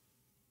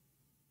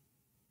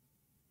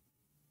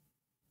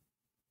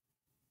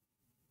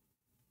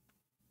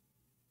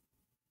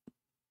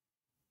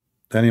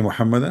 Any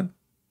Muhammadan?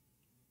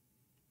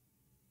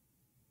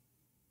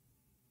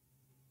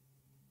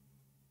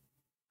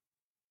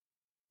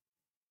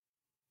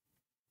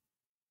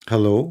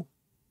 Hello?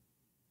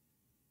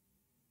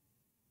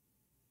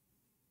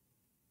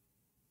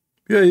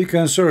 Yeah, you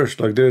can search,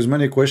 like there's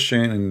many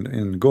questions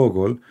in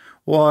Google.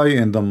 Why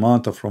in the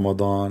month of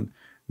Ramadan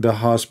the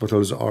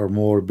hospitals are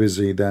more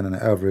busy than an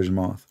average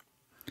month?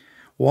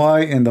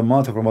 Why in the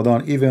month of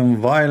Ramadan even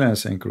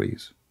violence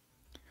increase?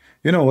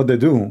 You know what they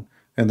do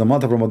in the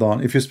month of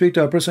Ramadan? If you speak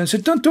to a person and say,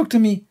 don't talk to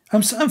me,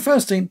 I'm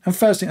fasting, I'm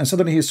fasting, and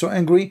suddenly he's so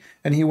angry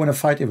and he want to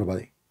fight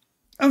everybody.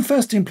 I'm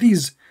fasting,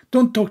 please,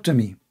 don't talk to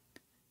me.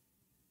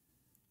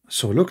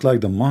 So look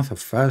like the month of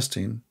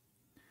fasting.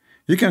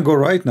 You can go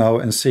right now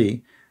and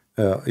see,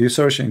 you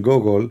search in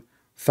Google,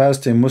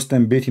 fasting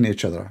Muslim beating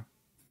each other.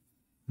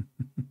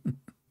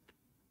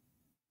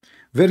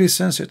 Very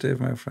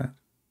sensitive, my friend.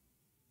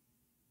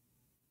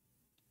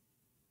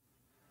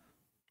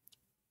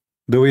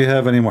 Do we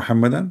have any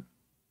Muhammadan?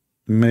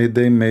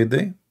 Mayday,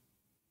 Mayday.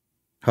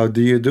 How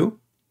do you do?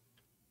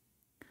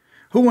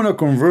 Who want to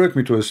convert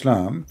me to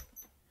Islam?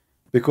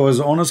 Because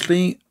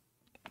honestly,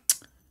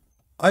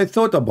 I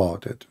thought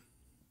about it.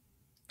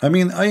 I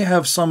mean, I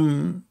have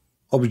some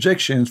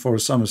objections for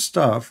some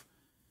stuff,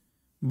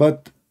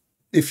 but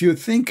if you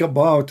think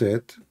about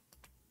it,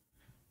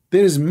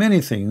 there's many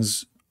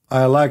things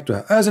I like to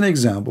have. As an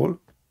example,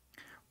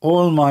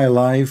 all my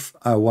life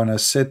I want to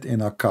sit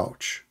in a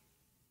couch.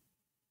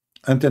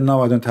 Until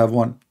now I don't have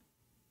one.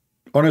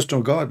 Honest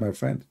to God, my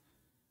friend.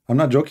 I'm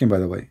not joking, by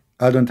the way.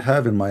 I don't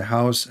have in my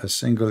house a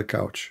single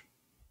couch.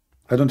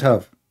 I don't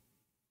have.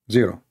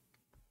 Zero.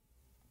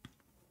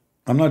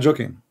 I'm not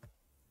joking.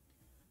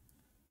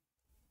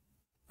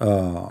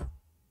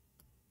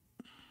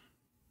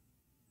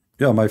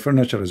 Yeah, my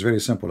furniture is very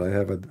simple. I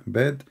have a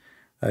bed,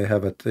 I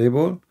have a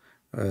table,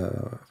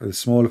 a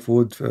small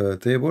food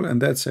table,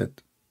 and that's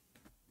it.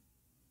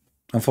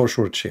 And for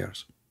sure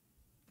chairs.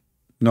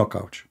 No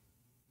couch.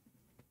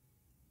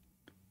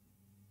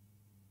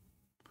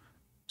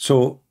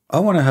 So I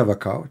want to have a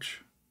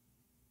couch.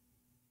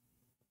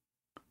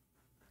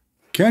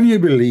 Can you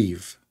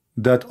believe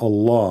that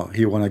Allah,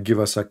 He want to give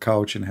us a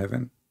couch in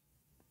heaven?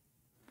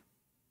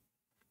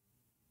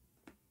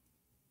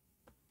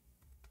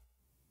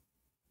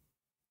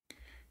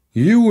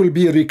 You will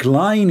be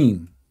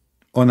reclining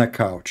on a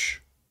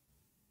couch.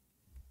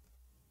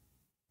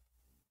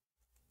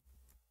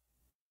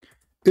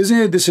 Isn't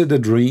it this is the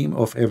dream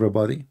of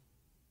everybody?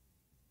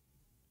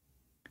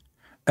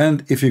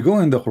 And if you go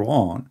in the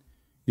Quran,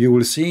 you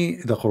will see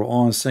the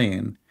Quran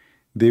saying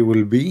they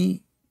will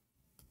be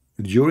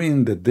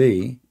during the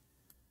day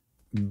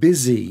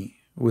busy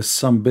with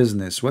some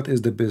business. What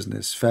is the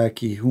business?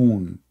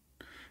 Fakihun.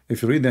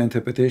 If you read the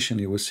interpretation,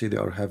 you will see they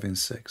are having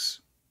sex.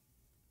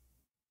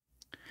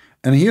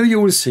 And here you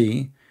will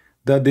see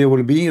that they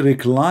will be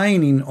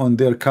reclining on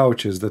their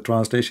couches. The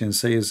translation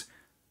says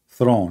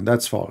throne.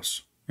 That's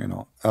false. You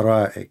know,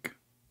 ara'ik.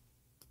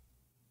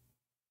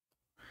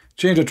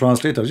 Change the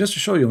translator just to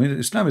show you. I mean,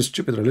 Islam is a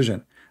stupid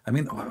religion. I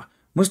mean,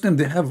 Muslims,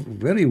 they have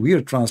very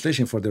weird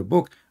translation for their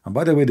book. And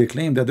by the way, they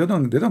claim that they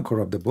don't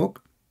corrupt the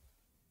book.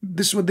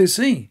 This is what they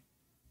say.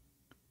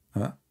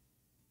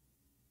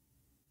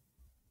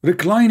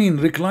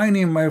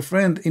 Reclining, my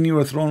friend, in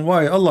your throne.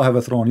 Why? Allah have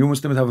a throne. You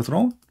Muslims have a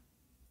throne?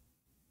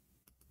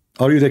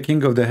 Are you the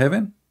king of the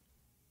heaven?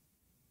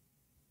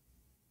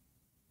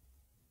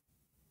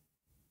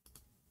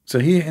 So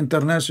he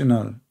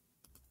international.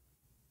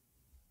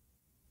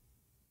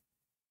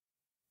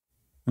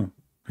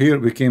 Here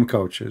became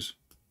couches.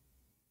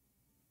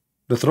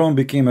 The throne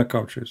became a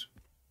couches.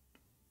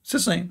 It's the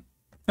same.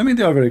 I mean,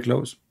 they are very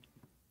close.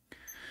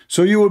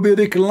 So you will be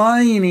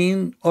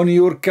reclining on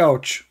your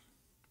couch.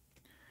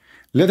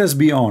 Let us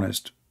be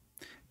honest.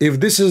 If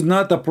this is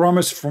not a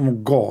promise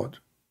from God,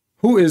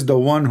 who is the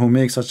one who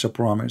makes such a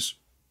promise?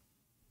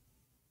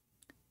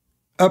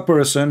 A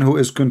person who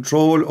is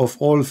control of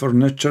all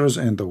furnitures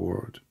in the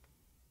world.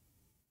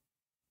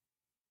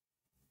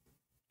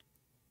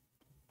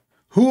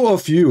 Who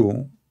of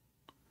you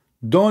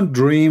don't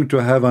dream to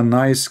have a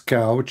nice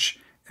couch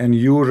and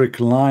you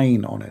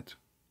recline on it?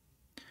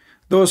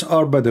 Those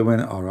are Bedouin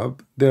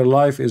Arab. Their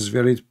life is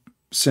very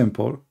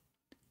simple.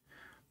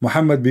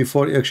 Muhammad,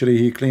 before actually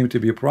he claimed to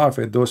be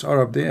prophet, those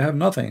Arab, they have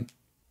nothing.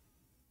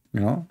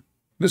 You know,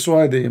 this is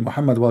why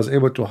Muhammad was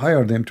able to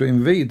hire them to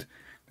invade,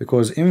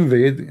 because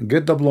invade,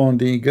 get the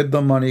blondie, get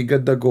the money,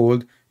 get the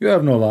gold, you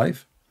have no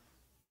life.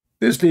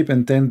 They sleep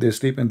in tent, they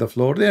sleep in the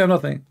floor, they have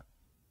nothing.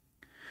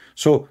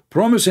 So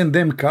promising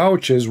them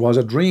couches was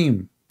a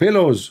dream.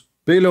 Pillows,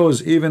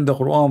 even the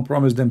Quran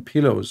promised them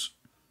pillows.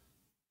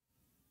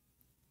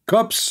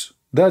 Cups,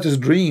 that is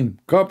dream.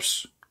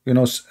 Cups, you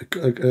know,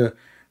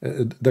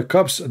 the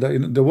cups,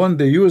 the one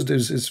they used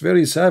is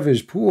very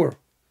savage, poor.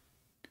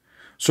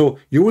 So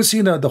you will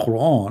see that the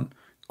Quran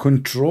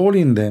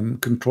controlling them,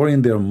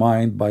 controlling their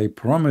mind by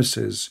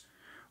promises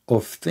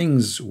of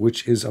things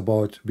which is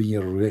about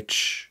being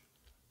rich.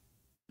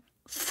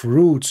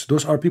 Fruits,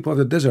 those are people of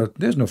the desert.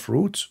 There's no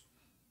fruits.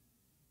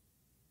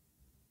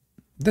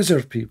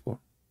 Desert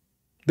people,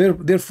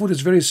 their food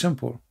is very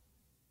simple.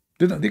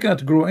 They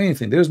cannot grow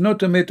anything. There's no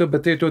tomato,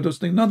 potato, those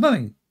things,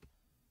 nothing.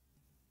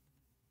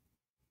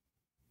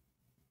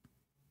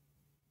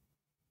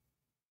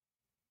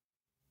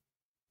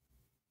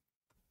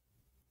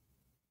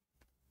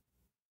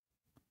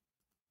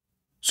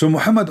 So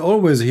Muhammad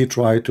always he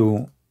tried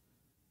to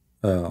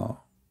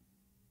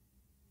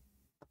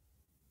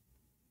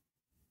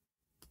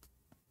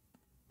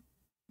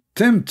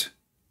tempt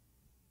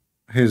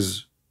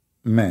his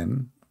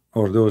men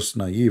or those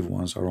naive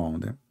ones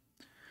around him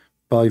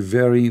by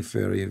very,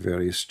 very,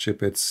 very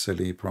stupid,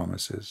 silly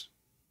promises.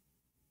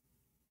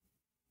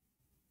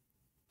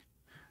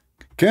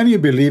 Can you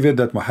believe it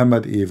that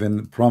Muhammad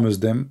even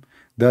promised them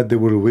that they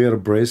will wear a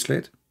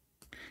bracelet?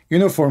 You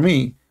know, for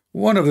me,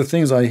 one of the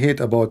things I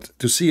hate about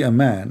to see a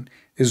man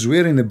is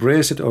wearing a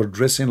bracelet or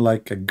dressing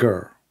like a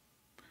girl.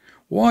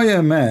 Why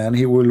a man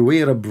he will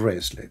wear a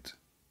bracelet?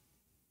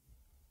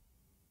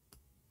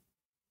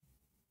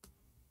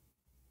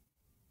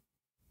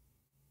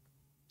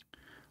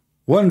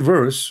 One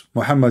verse,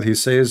 Muhammad, he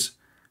says,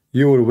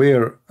 you will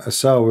wear a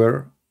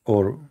sour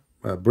or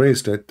a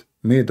bracelet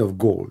made of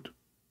gold.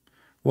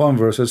 One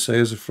verse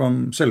says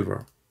from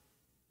silver.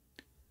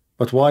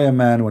 But why a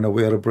man want to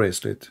wear a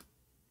bracelet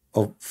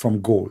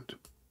from gold?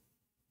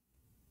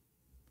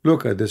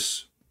 Look at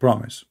this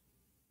promise.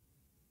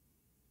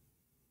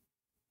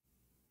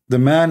 The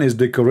man is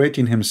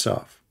decorating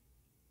himself.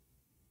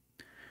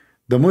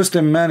 The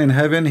Muslim man in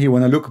heaven, he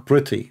want to look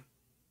pretty.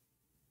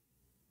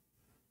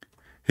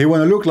 He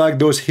want to look like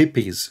those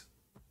hippies.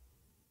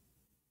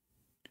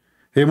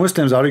 Hey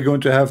Muslims, are you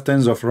going to have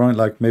tens of ring,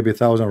 like maybe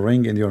 1,000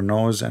 ring in your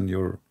nose and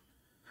your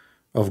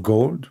of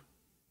gold?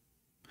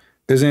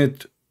 Isn't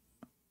it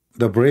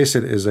the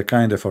bracelet is a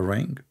kind of a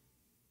ring?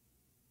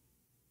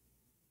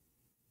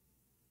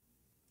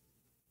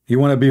 You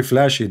want to be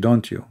flashy,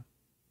 don't you?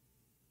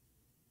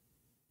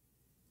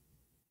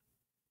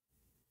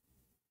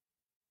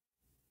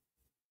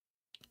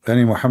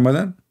 Any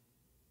Muhammadan?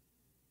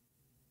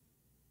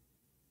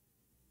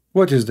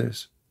 What is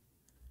this?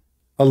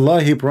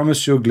 Allah, he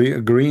promised you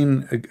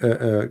green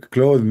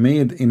clothes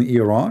made in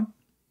Iran,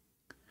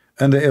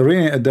 and the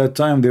Iranian at that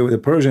time, the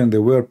Persian, they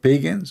were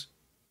pagans.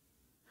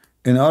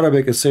 In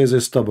Arabic it says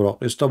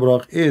istabraq.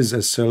 Istabraq is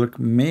a silk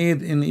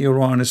made in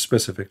Iran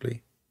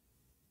specifically.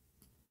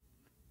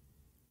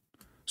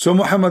 So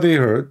Muhammad, he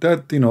heard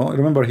that, you know,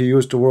 remember he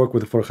used to work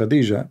for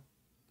Khadija,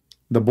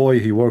 the boy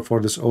he worked for,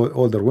 this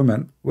older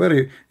woman, where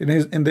he,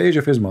 in the age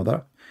of his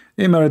mother,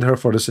 he married her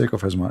for the sake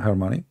of her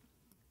money,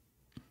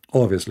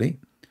 obviously.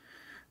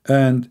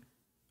 And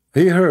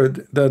he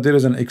heard that there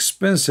is an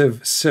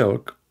expensive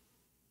silk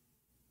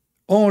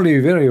only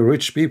very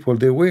rich people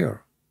they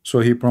wear. So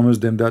he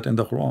promised them that in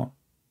the Quran.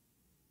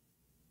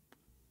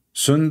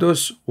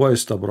 Sundus wa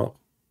istabraq.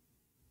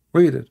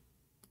 Read it.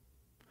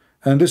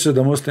 And this is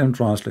the Muslim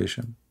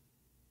translation.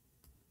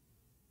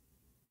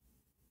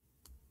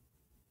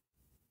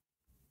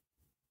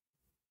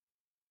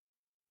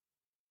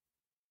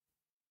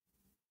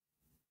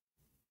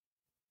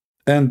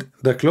 And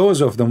the clothes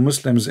of the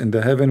Muslims in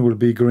the heaven will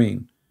be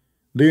green.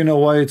 Do you know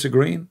why it's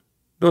green?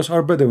 Those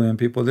are Bedouin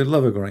people. They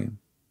love a green.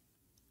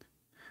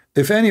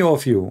 If any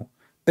of you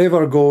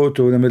ever go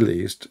to the Middle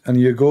East and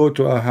you go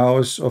to a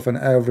house of an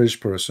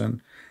average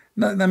person,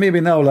 maybe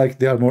now like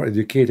they are more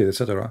educated,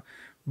 etc.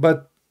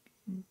 But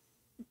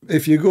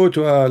if you go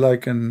to a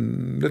like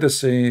an, let us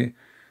say,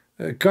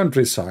 a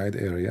countryside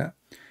area,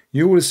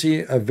 you will see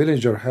a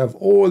villager have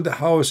all the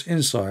house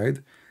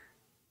inside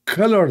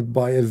colored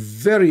by a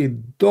very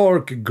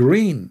dark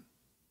green,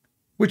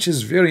 which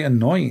is very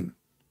annoying.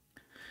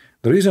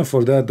 The reason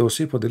for that, those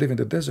people, they live in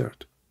the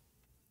desert.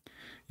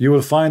 You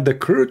will find the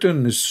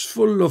curtain is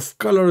full of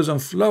colors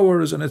and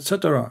flowers and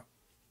etc.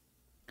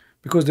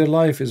 Because their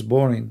life is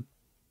boring,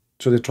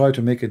 so they try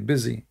to make it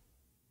busy.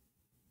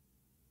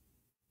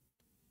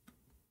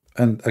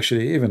 And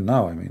actually, even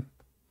now, I mean,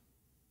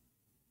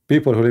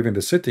 people who live in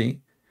the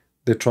city,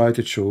 they try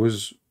to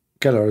choose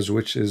colors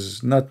which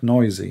is not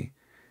noisy,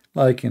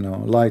 like, you know,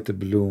 light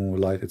blue,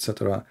 light,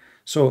 etc.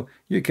 So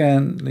you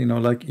can, you know,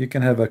 like, you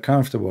can have a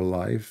comfortable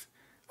life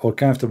or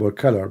comfortable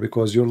color,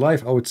 because your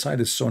life outside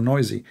is so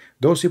noisy.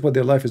 Those people,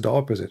 their life is the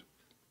opposite.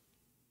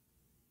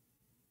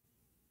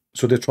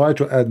 So they try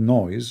to add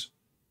noise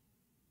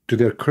to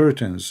their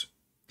curtains.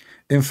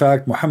 In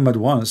fact, Muhammad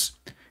once,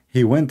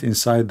 he went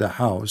inside the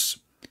house,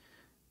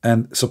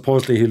 and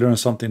supposedly he learned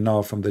something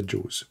now from the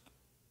Jews.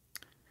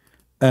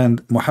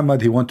 And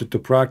Muhammad, he wanted to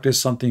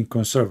practice something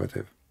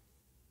conservative.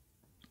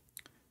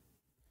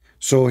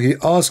 So he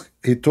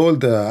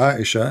told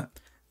Aisha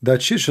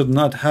that she should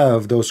not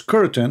have those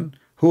curtains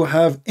who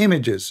have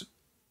images.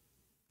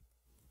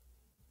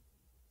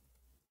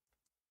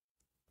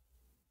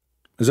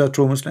 Is that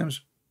true,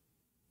 Muslims?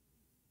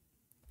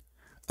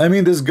 I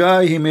mean, this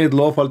guy, he made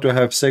lawful to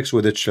have sex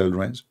with the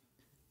children.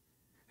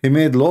 He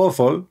made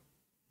lawful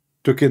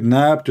to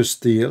kidnap, to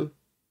steal.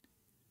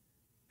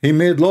 He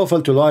made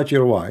lawful to lie to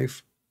your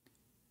wife.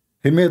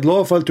 He made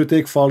lawful to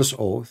take false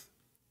oath.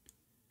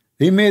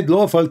 He made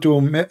lawful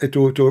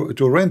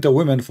to rent a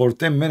woman for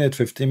 10 minutes,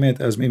 15 minutes,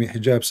 as Mimi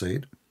Hijab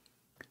said.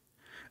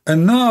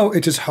 And now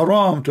it is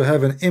haram to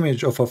have an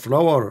image of a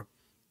flower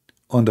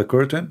on the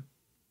curtain.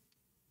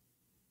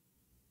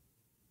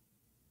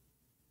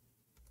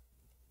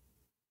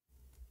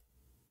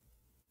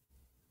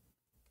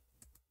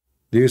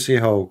 Do you see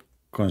how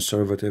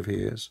conservative he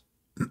is?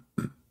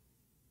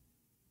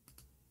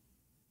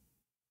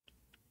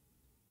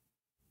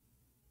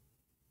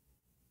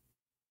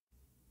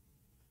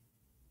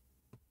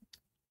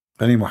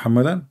 Any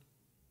Muhammadan?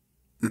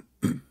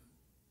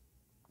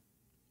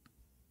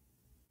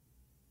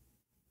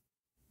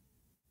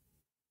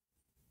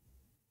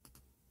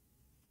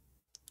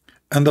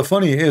 And the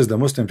funny is, the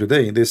Muslim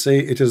today, they say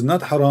it is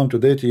not haram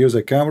today to use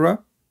a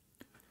camera,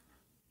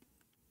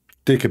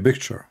 take a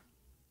picture.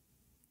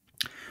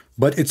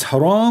 But it's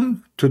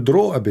haram to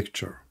draw a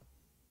picture.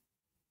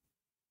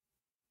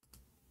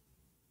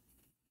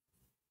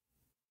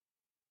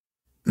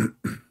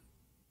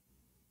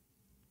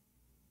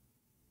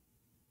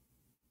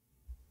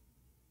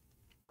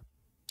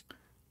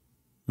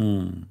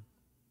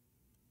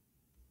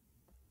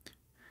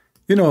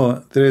 You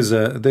know, there's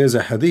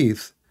a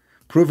hadith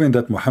proving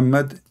that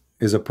Muhammad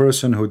is a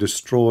person who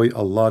destroyed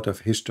a lot of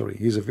history.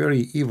 He's a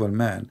very evil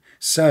man,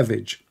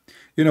 savage.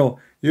 You know,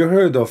 you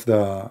heard of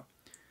the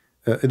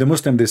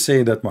Muslim, they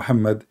say that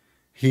Muhammad,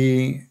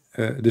 he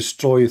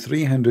destroyed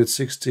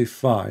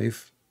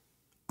 365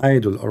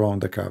 idols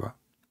around the Kaaba.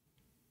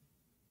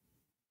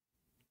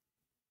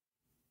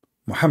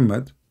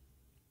 Muhammad,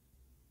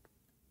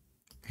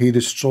 he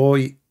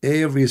destroyed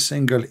every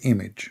single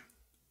image,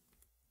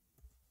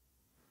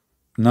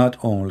 not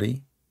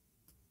only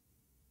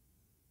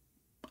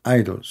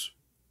idols,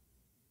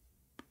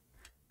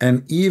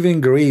 and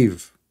even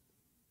grave.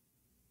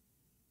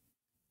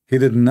 He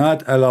did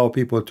not allow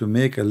people to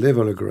make a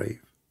level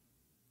grave,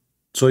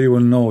 so you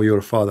will know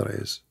your father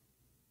is.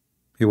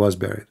 He was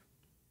buried.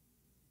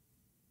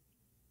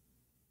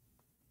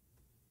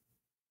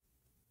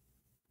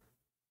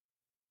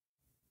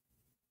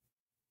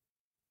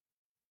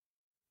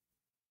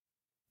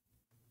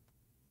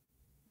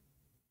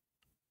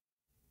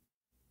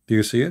 Do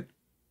you see it?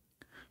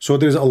 So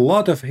there's a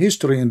lot of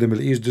history in the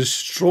Middle East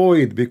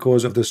destroyed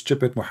because of the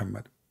stupid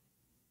Muhammad.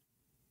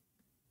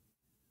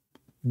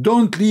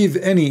 Don't leave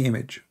any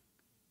image.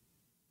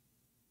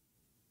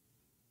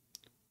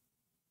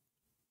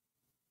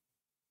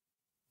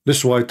 This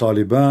is why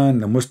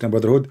Taliban, the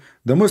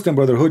Muslim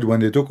Brotherhood,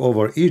 when they took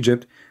over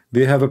Egypt,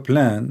 they have a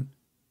plan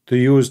to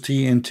use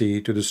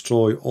TNT to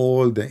destroy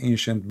all the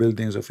ancient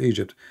buildings of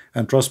Egypt.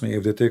 And trust me,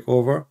 if they take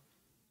over,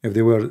 if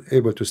they were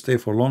able to stay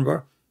for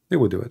longer, they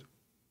would do it.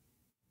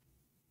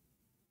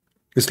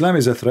 Islam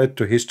is a threat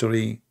to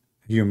history,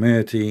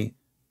 humanity,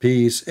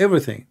 peace,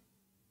 everything.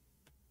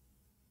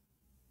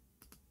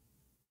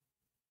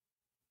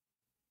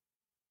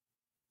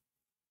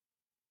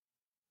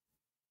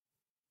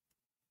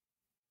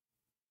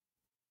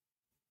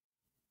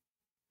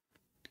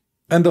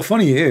 And the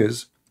funny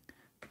is,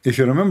 if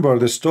you remember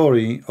the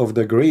story of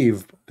the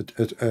grave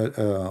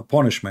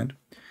punishment,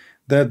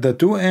 that the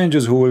two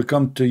angels who will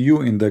come to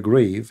you in the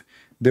grave,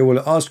 they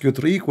will ask you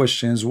 3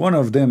 questions. One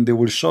of them, they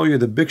will show you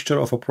the picture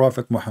of a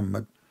Prophet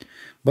Muhammad.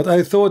 But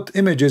I thought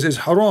images is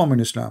haram in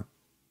Islam.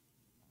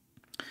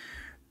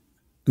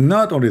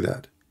 Not only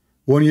that,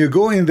 when you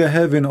go in the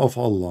heaven of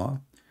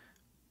Allah,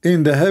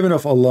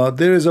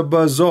 there is a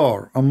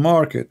bazaar, a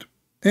market.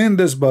 In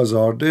this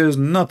bazaar, there is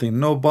nothing,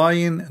 no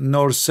buying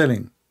nor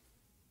selling.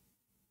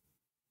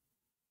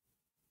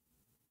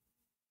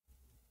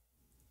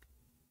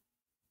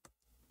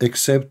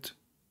 Except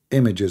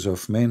images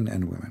of men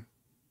and women.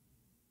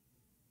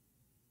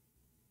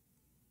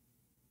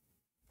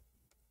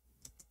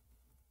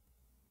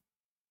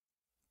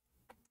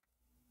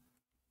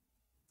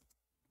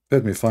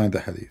 Let me find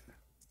the hadith.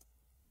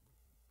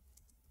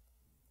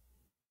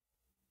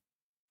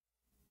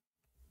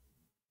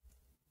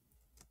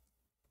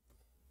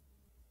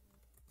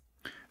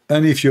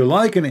 And if you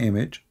like an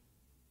image,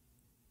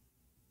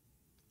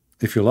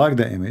 if you like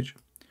the image,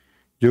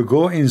 you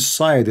go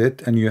inside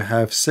it and you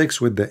have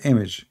sex with the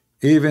image,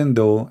 even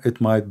though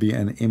it might be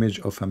an image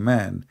of a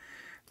man,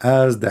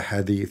 as the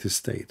hadith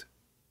state.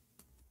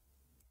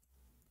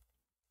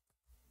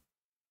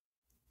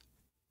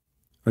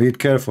 Read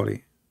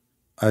carefully.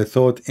 I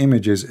thought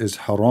images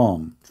is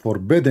haram,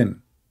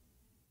 forbidden.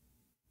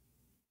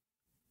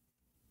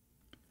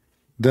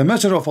 The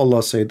Messenger of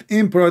Allah said,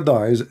 in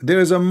paradise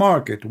there is a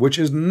market which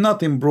is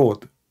nothing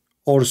brought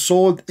or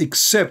sold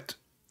except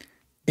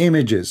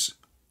images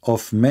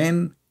of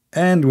men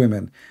and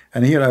women.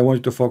 And here I want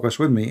you to focus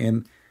with me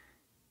in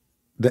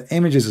the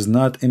images is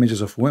not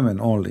images of women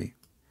only.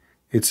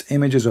 It's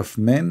images of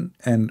men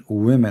and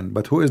women.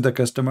 But who is the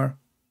customer?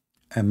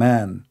 A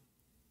man.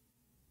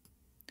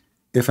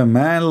 If a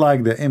man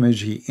like the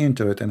image, he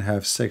enter it and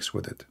have sex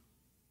with it.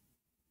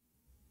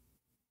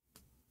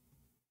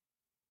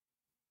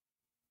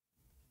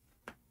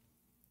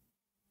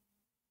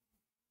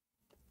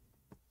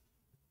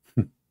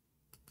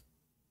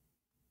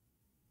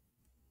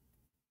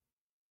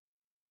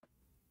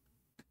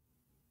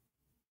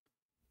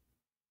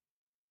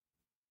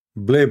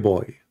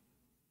 Playboy.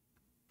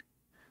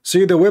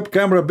 See, the web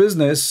camera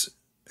business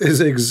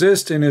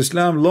exists in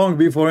Islam long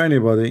before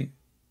anybody.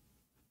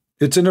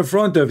 It's in the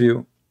front of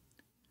you.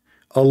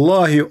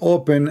 Allah, He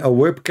opened a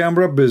web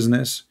camera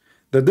business.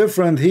 The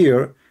difference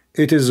here,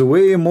 it is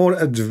way more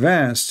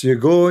advanced. You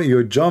go,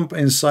 you jump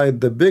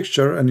inside the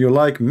picture and you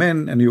like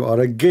men and you are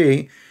a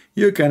gay,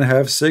 you can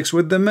have sex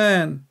with the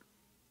man.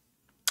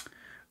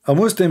 A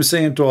Muslim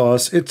saying to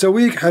us, it's a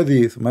weak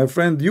hadith. My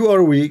friend, you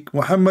are weak.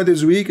 Muhammad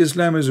is weak.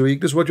 Islam is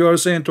weak. This is what you are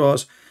saying to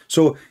us.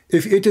 So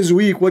if it is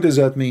weak, what does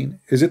that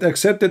mean? Is it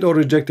accepted or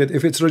rejected?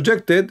 If it's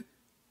rejected,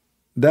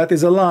 that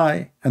is a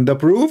lie. And the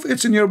proof,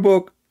 it's in your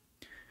book.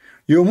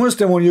 You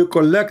Muslim, when you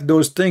collect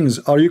those things,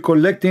 are you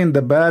collecting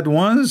the bad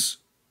ones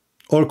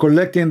or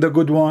collecting the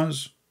good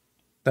ones?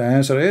 The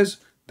answer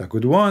is the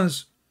good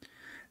ones.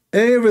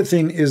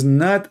 Everything is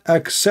not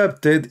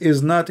accepted,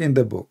 is not in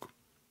the book.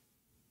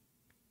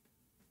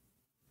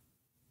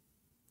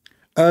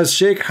 As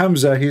Sheikh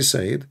Hamza, he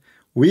said,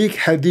 weak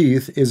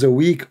hadith is a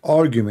weak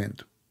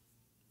argument.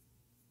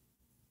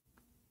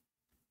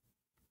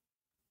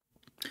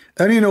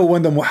 And you know,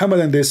 when the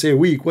Muhammadan, they say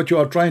weak, what you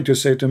are trying to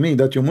say to me,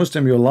 that you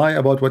Muslim, you lie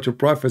about what your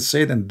prophet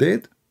said and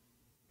did?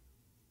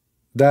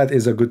 That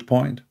is a good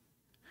point.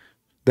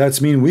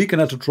 That's mean we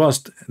cannot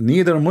trust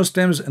neither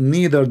Muslims,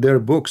 neither their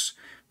books,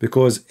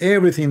 because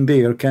everything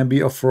there can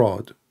be a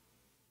fraud.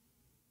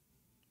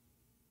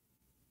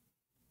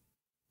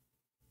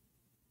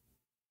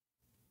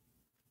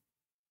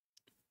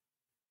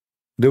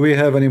 Do we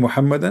have any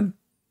Muhammadan?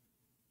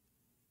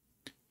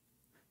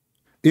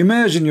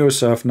 Imagine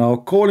yourself now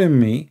calling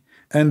me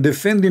and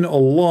defending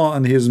Allah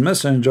and His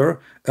Messenger,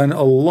 and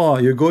Allah,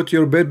 you go to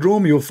your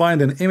bedroom, you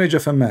find an image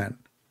of a man.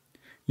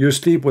 You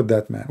sleep with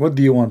that man. What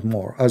do you want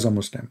more as a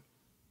Muslim?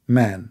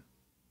 Man.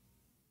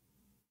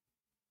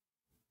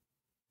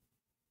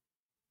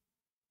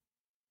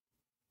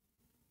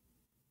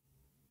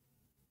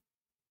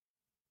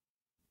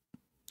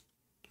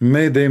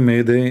 Mayday,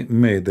 mayday,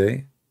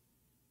 mayday.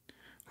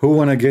 Who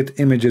wanna get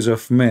images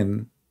of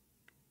men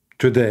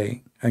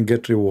today and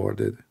get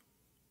rewarded?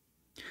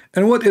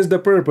 And what is the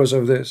purpose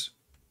of this?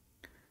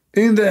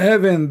 In the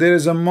heaven there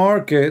is a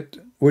market,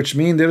 which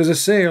means there is a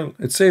sale.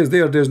 It says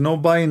there's no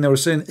buying or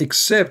selling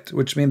except,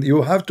 which means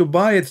you have to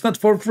buy it. It's not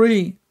for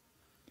free.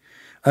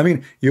 I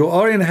mean, you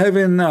are in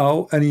heaven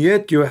now, and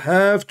yet you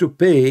have to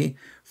pay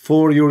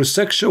for your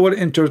sexual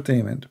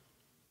entertainment.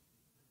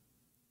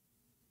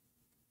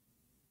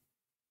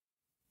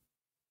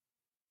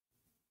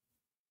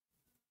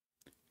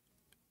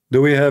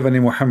 Do we have any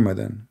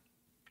Muhammadan?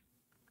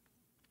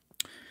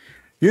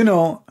 You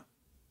know,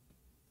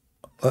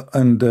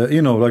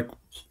 you know, like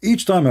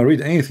each time I read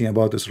anything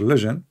about this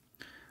religion,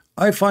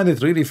 I find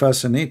it really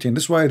fascinating.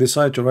 This is why I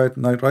decided to write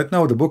right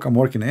now the book I'm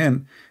working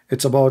in.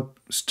 It's about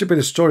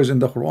stupid stories in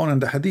the Quran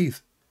and the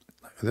Hadith.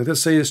 Let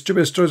us say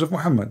stupid stories of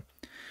Muhammad.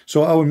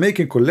 So I will make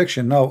a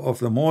collection now of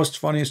the most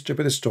funny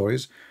stupid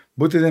stories,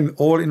 putting them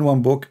all in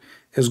one book.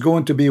 Is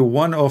going to be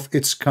one of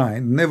its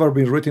kind, never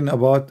been written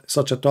about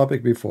such a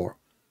topic before.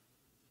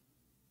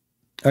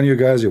 And you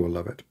guys, you will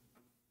love it.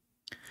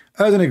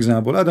 As an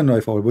example, I don't know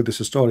if I will put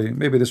this story.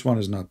 Maybe this one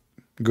is not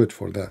good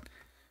for that,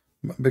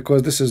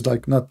 because this is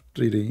like not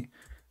really.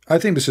 I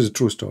think this is a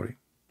true story.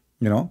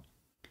 You know,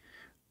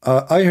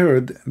 I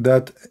heard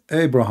that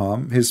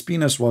Abraham, his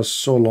penis was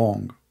so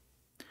long.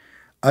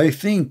 I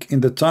think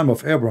in the time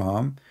of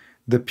Abraham,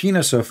 the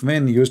penis of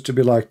men used to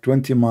be like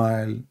 20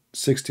 mile,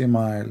 60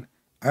 mile.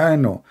 I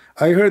don't know.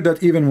 I heard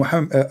that even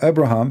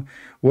Abraham,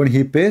 when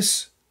he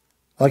piss,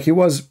 like he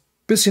was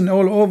pissing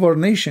all over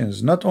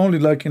nations, not only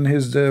like in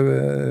his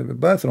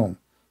bathroom.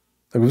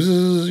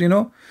 You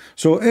know,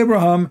 so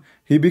Abraham,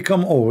 he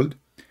become old,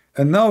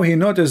 and now he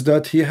noticed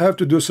that he have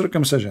to do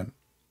circumcision.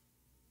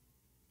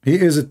 He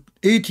is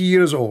 80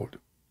 years old,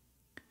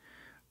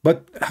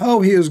 but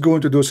how he is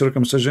going to do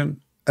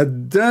circumcision?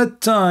 At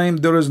that time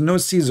there is no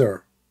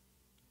Caesar.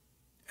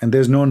 and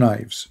there's no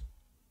knives,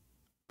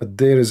 but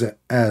there is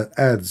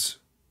ads.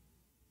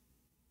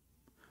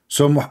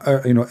 So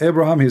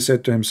Abraham, he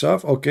said to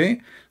himself,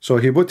 okay, so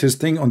he put his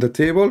thing on the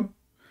table,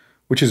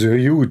 which is a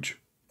huge,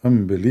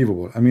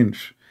 unbelievable. I mean,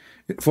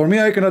 for me,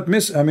 I cannot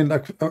miss. I mean,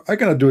 like, I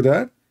cannot do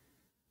that.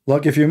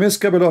 Like, if you miss a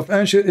couple of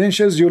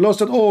inches, you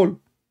lost it all.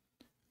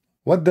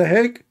 What the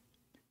heck?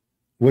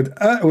 With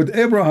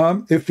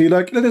Abraham, if he,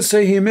 like, let us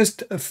say he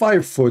missed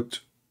 5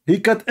 foot,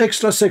 he cut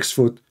extra 6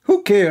 foot.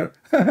 Who care?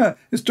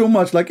 It's too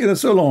much. Like,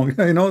 it's so long,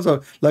 you know.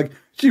 So, like,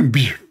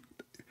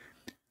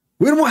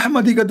 where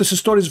Muhammad he got these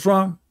stories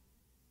from?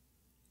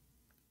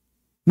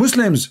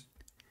 Muslims.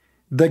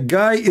 The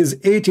guy is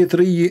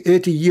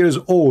 80 years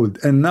old,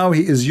 and now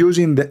he is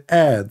using the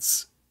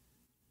ads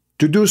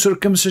to do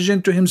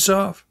circumcision to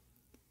himself.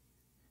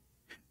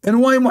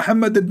 And why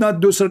Muhammad did not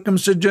do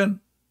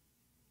circumcision?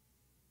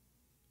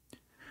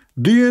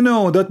 Do you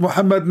know that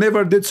Muhammad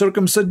never did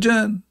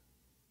circumcision?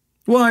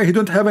 Why? He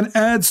don't have an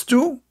ads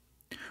too?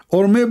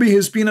 Or maybe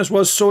his penis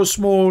was so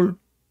small,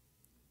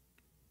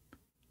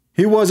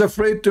 he was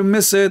afraid to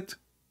miss it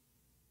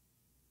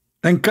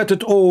and cut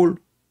it all.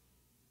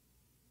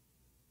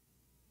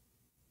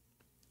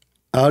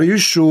 Are you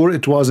sure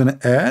it was an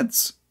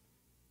ads?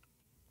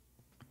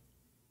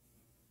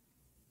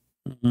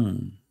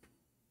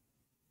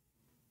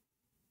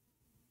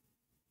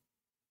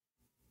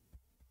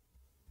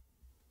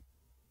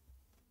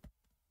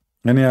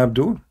 Any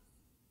Abdul?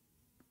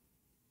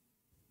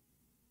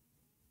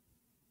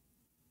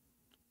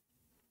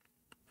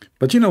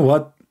 But you know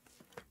what?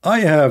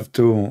 I have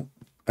to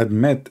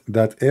admit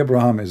that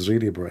Abraham is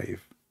really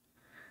brave.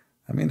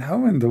 I mean,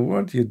 how in the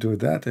world you do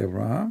that,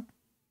 Abraham?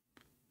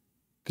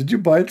 Did you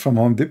buy it from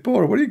Home Depot,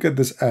 or where do you get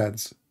this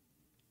ads?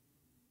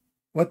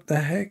 What the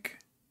heck?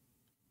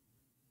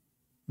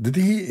 Did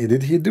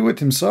he do it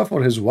himself,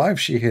 or his wife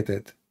she hit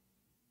it?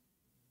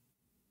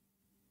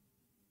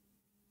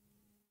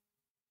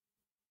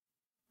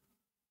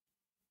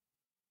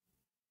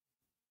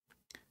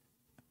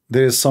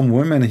 There is some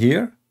women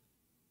here.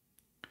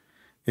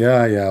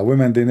 Yeah,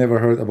 women, they never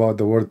heard about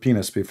the word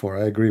penis before.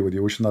 I agree with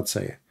you. We should not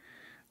say it.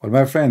 Well,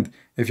 my friend,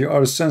 if you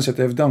are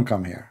sensitive, don't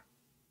come here.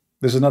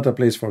 This is not a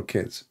place for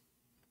kids.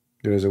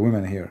 There is a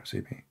woman here,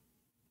 CP.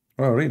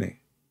 Oh,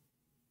 really?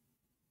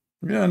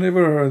 Yeah, I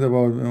never heard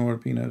about the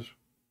word penis.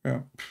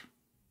 Yeah.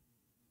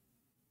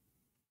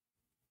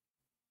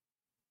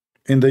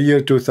 In the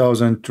year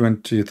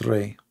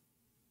 2023.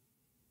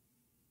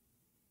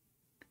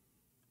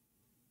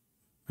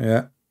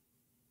 Yeah.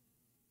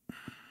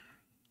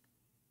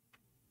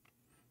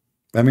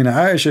 I mean,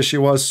 Aisha, she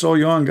was so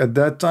young at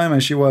that time,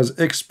 and she was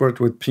expert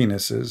with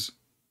penises.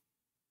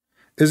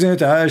 Isn't it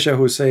Aisha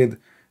who said,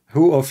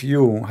 who of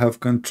you have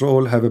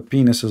control, have a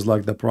penises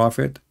like the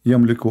Prophet?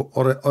 Yamliku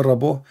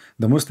Arabo.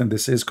 The Muslim, they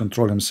says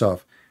control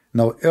himself.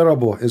 Now,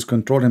 Arabo is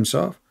control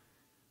himself.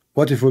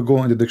 What if we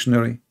go in the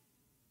dictionary?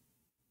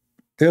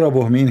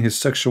 Arabo mean his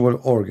sexual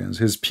organs,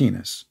 his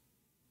penis.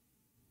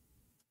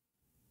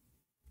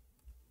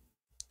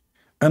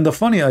 And the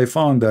funny, I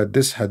found that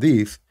this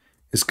hadith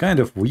is kind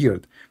of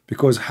weird,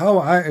 because how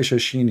Aisha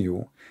she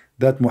knew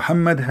that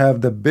Muhammad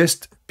have the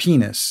best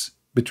penis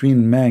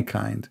between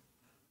mankind,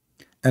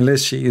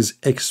 unless she is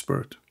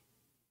expert.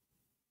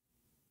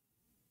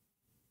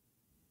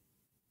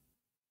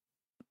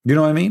 You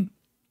know what I mean?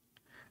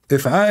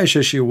 If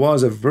Aisha she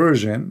was a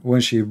virgin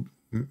when she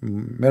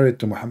married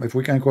to Muhammad, if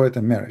we can call it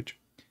a marriage,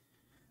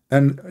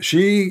 and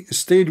she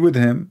stayed with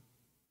him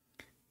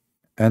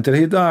until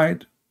he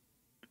died,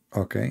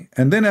 okay,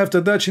 and then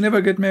after that she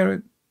never get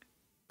married.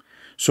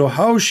 So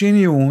how she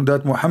knew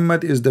that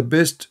Muhammad is the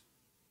best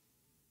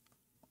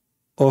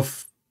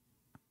of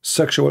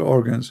sexual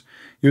organs?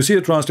 You see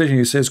a translation,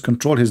 he says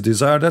control his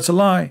desire. That's a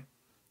lie.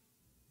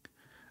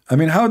 I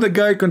mean, how the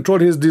guy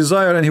controlled his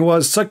desire and he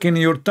was sucking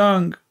your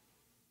tongue?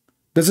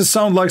 Does it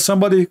sound like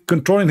somebody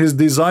controlling his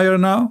desire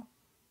now?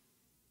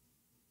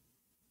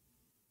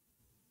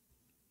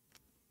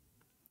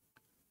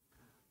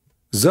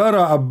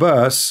 Zara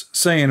Abbas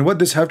saying, what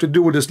does have to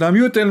do with Islam?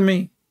 You tell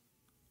me.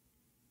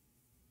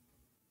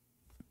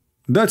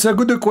 That's a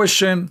good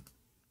question.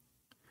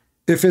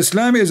 If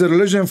Islam is a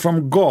religion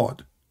from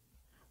God,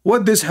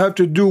 what does have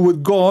to do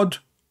with God?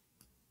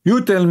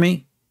 You tell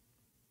me.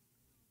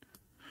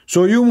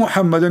 So you,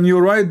 Muhammad, and you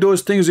write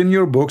those things in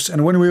your books,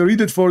 and when we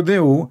read it for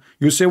you,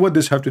 you say, what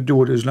does have to do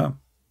with Islam?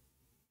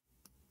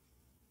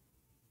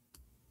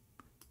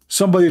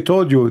 Somebody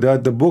told you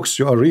that the books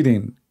you are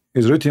reading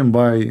is written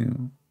by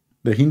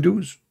the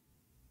Hindus?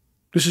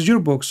 This is your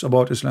books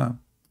about Islam.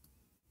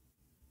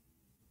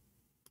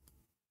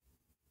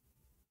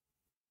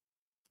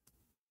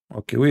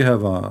 Okay, we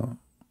have a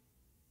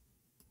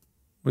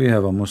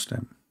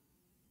Muslim.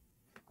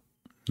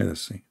 Let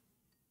us see.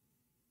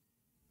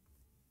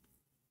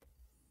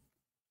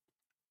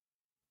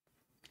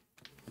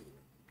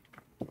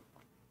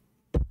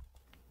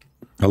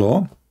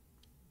 Hello?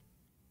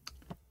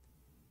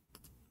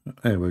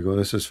 There we go.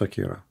 This is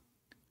Fakira.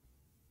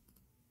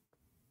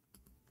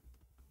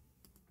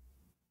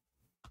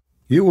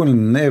 You will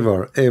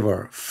never,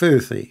 ever,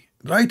 filthy,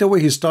 Right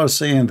away he starts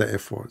saying the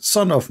F word,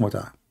 son of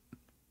Muta.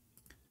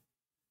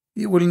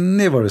 You will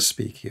never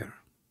speak here.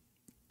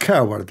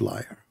 Coward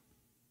liar.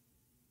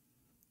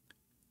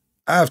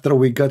 After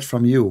we got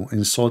from you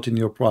insulting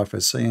your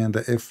prophet, saying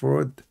the F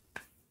word,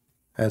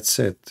 that's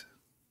it.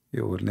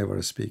 You will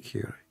never speak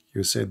here.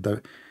 You said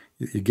that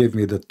you gave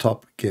me the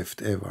top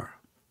gift ever.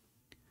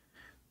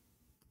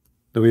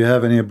 Do we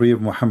have any brief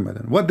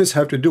Muhammadan? What does this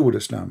have to do with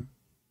Islam?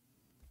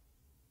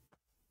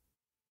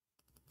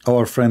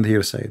 Our friend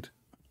here said.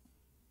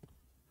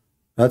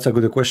 That's a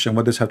good question.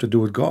 What does this have to do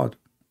with God?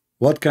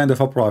 What kind of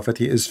a prophet?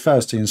 He is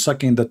fasting,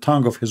 sucking the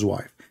tongue of his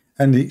wife.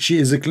 And she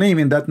is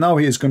claiming that now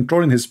he is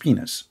controlling his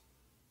penis.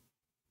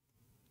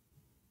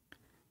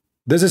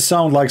 Does it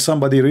sound like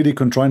somebody really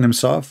controlling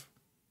himself?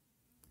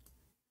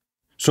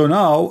 So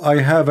now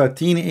I have a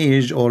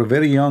teenage or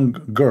very young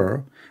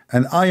girl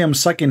and I am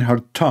sucking her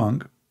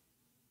tongue.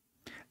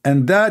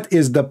 And that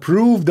is the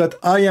proof that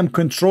I am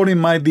controlling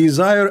my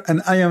desire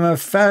and I am a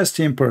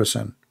fasting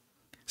person.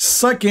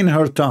 Sucking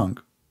her tongue.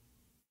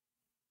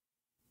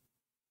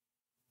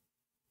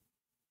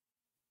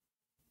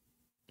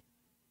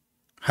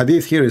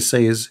 Hadith here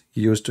says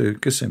he used to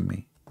kiss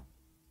me.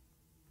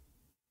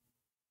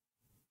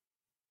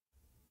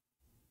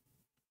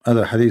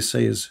 Other hadith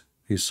says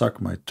he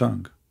sucked my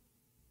tongue.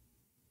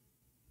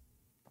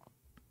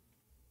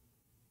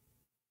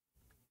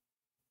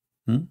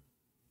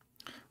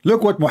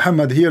 Look what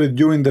Muhammad here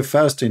during the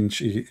fasting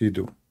he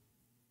do.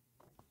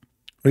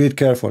 Read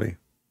carefully.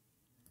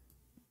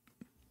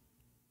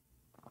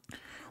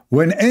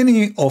 When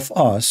any of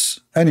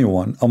us,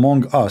 anyone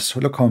among us,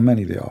 look how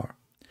many they are,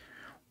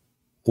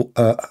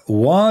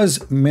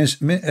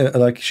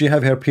 like she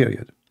have her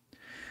period,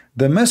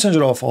 the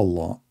messenger of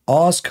Allah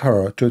asked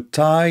her to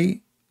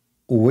tie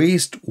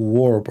waist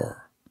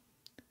warmer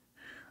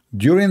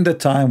during the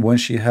time when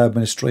she had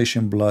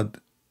menstruation blood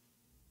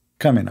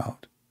coming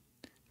out,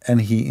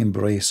 and he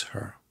embraced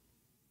her.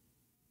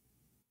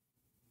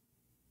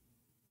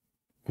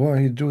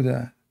 Why he do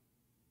that?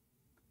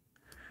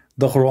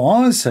 The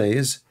Quran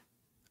says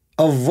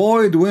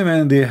avoid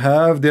women, they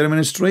have their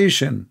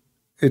menstruation,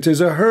 it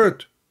is a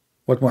hurt.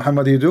 What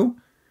Muhammad he do?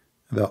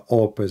 The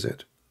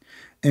opposite.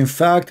 In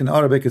fact, in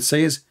Arabic it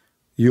says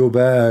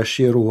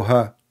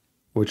yubashiruha,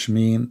 which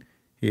mean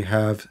he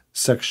have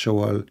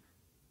sexual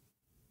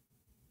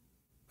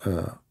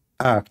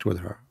act with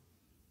her.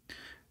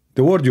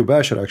 The word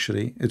yubashir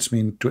actually, it's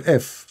mean to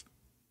F.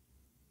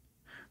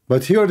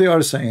 But here they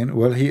are saying,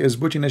 well, he is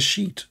putting a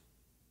sheet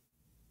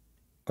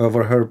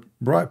over her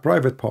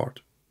private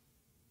part.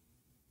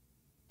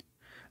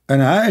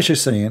 And Aisha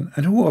is saying,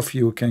 and who of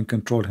you can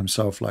control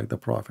himself like the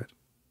Prophet?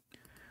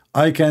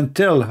 I can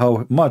tell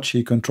how much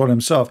he control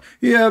himself.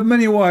 He have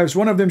many wives.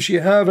 One of them she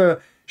have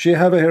a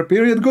her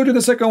period. Go to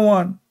the second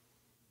one.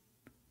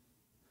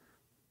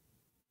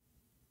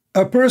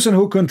 A person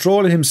who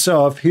control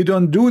himself, he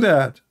don't do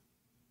that.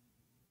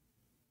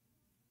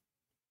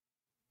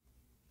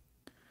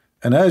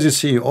 And as you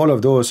see, all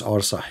of those are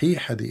Sahih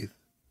Hadith.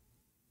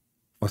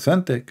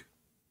 Authentic.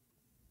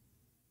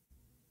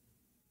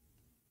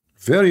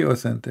 Very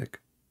authentic.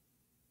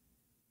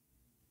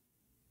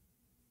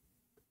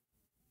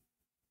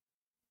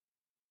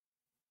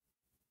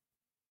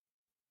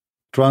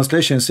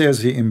 Translation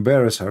says he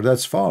embarrassed her.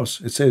 That's false.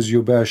 It says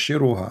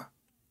yubashiruha.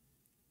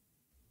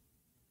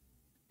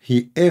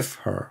 He F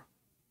her.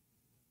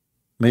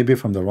 Maybe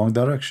from the wrong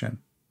direction.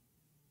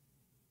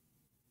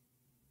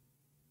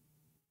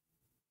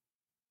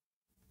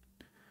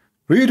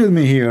 Read with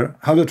me here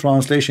how the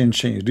translation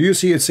changed. Do you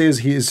see it says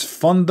he is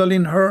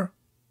fondling her?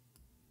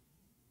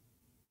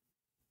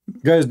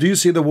 Guys, do you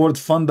see the word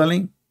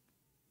fondling?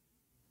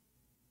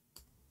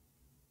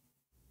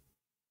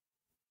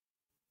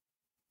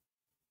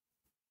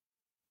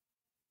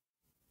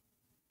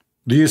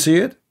 Do you see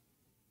it?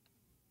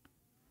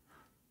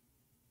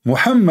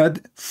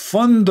 Muhammad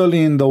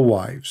fondling the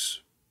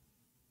wives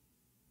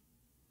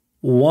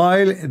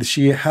while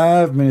she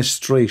have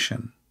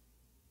menstruation.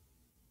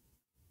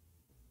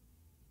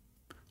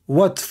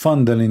 What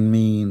fondling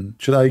mean?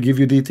 Should I give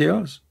you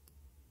details?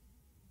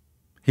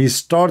 He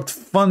start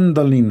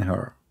fondling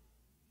her.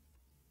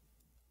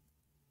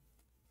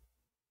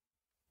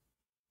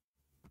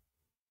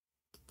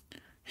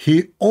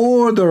 He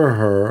order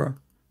her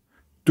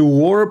to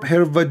warp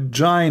her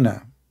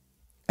vagina,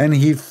 and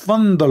he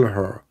fondle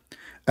her.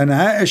 And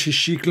Aisha,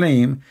 she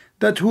claimed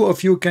that who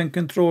of you can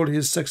control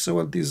his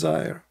sexual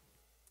desire?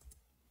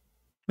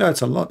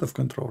 That's a lot of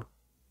control.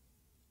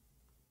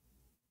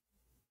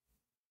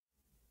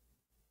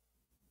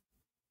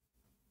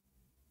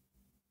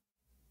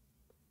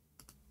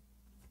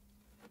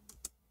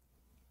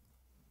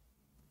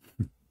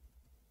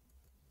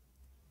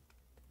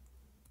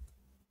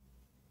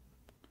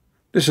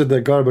 This is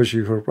the garbage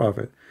for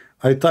Prophet.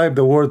 I typed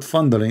the word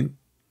fondling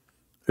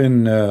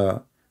in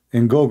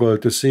Google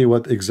to see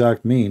what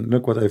exact mean.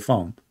 Look what I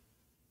found.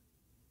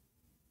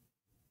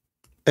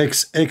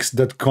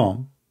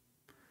 xx.com,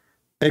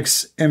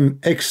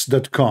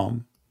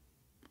 xmx.com,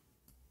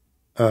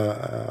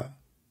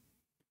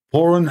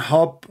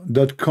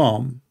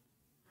 pornhub.com,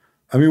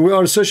 I mean, we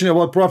are searching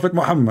about Prophet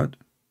Muhammad.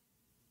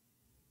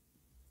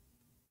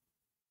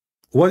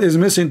 What is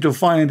missing to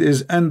find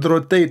is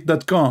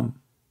androtate.com.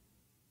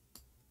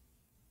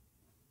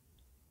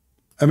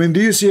 I mean,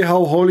 do you see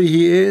how holy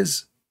he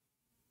is?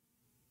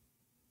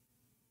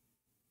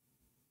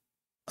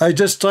 I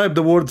just typed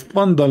the word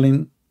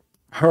fondling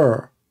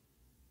her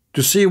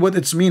to see what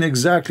it's mean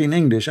exactly in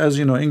English. As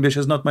you know, English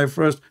is not my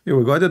first. Here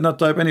we go. I did not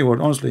type any word,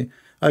 honestly.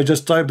 I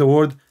just typed the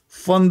word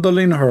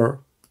fondling her.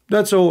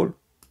 That's all.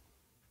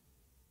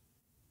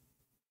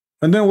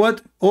 And then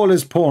what? All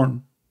is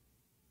porn.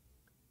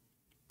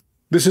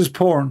 This is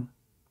porn.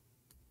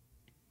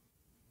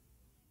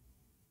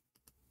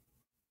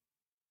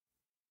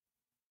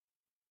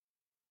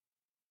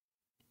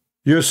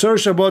 You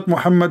search about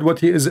Muhammad,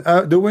 what he is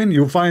doing,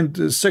 you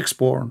find sex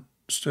porn,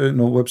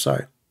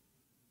 website.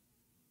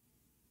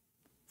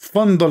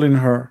 Fondling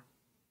her.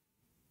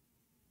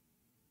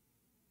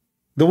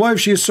 The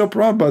wife, she is so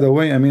proud, by the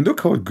way. I mean,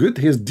 look how good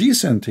he is,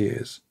 decent he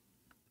is.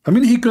 I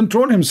mean, he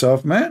controlled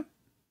himself, man.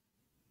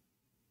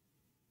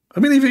 I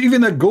mean,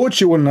 even a goat,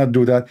 she will not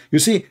do that. You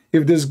see,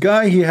 if this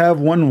guy, he have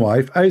one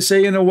wife, I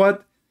say, you know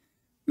what?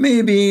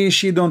 Maybe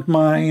she don't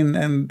mind,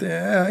 and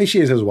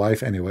she is his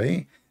wife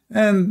anyway.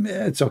 And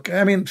it's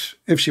okay. I mean,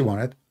 if she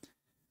wanted.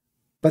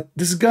 But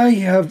this guy, he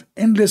have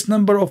endless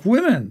number of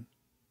women.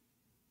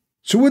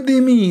 So what do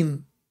you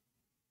mean?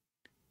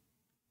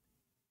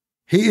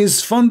 He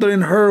is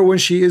fondling her when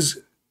she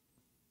is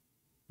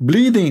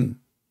bleeding,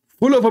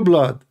 full of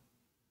blood.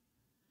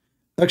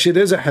 Actually,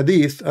 there's a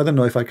hadith, I don't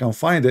know if I can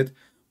find it,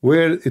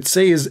 where it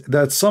says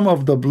that some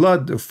of the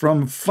blood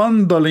from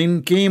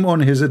fondling came on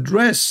his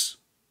dress.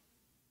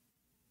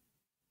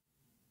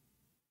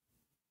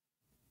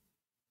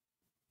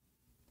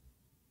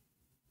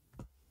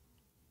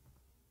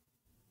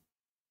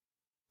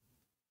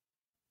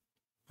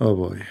 Oh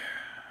boy.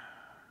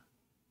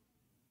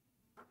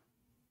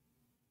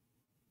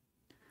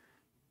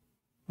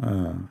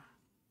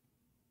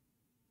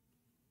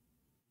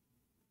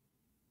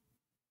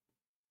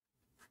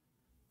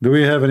 Do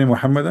we have any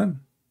Muhammadan?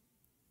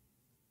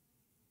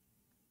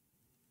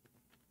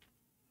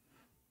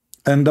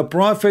 And the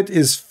Prophet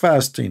is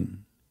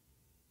fasting.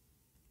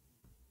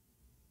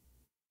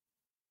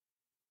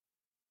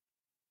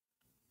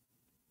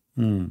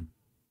 Do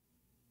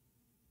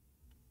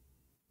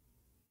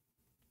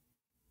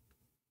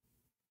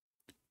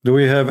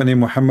we have any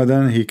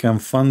Muhammadan? He can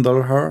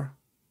fondle her.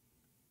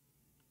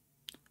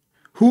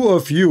 Who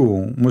of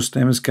you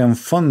Muslims can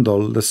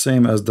fondle the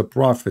same as the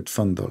Prophet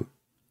fondle?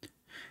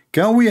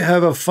 Can we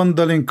have a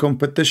fondling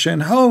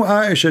competition? How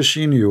Aisha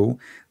she knew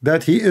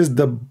that he is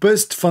the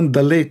best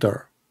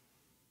fondulator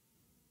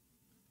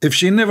if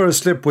she never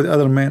slept with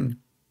other men?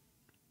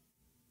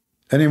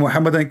 Any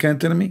Muhammadan can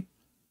tell me?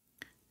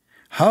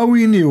 How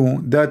we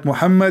knew that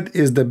Muhammad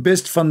is the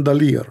best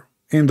fondalier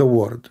in the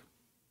world?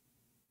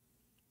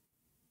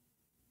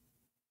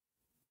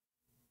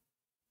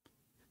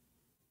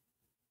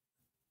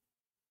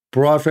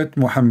 Prophet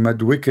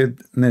Muhammad,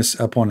 wickedness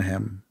upon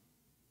him.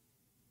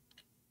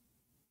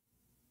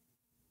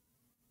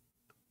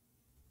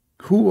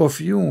 Who of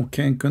you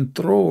can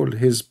control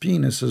his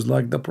penises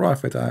like the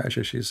Prophet?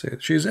 Aisha, she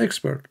said. She's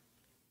expert.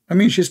 I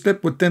mean, she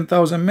slept with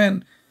 10,000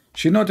 men.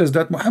 She noticed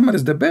that Muhammad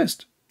is the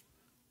best.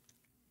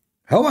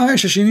 How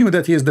Aisha, she knew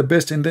that he is the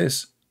best in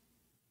this?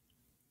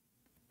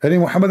 Any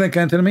Muhammadan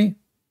can tell me?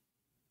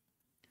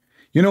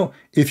 You know,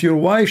 if your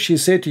wife, she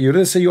said to you,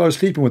 let's say you are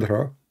sleeping with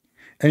her,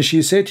 and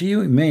she said to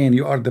you, man,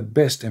 you are the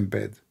best in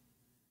bed.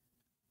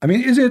 I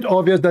mean, is it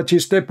obvious that she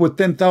slept with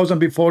 10,000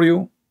 before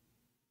you?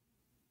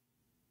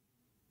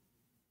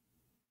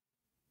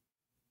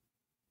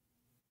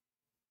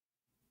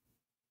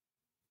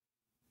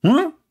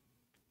 Huh?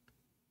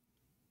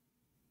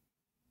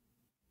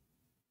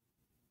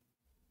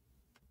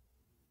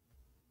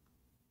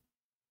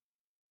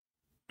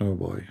 Oh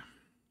boy.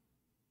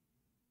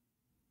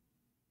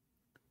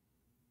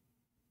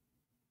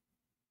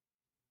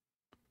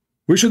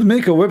 We should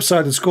make a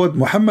website. It's called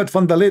Muhammad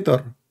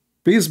Fondulator.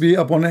 Peace be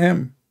upon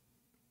him.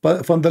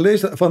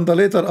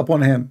 Fondulator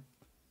upon him.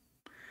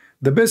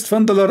 The best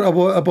fondler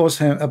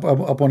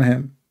upon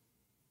him.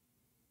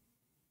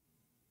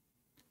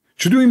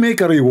 Should we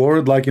make a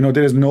reward, like, you know,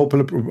 there is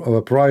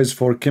Nobel Prize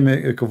for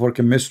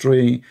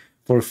chemistry,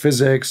 for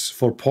physics,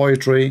 for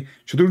poetry?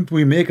 Shouldn't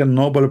we make a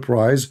Nobel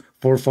Prize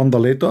for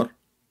fondulator?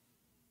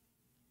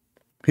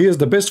 He is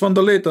the best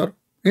fondulator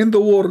in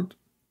the world.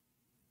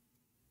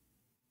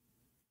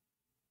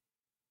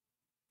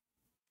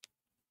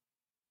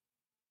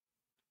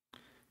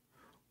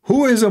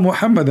 Who is a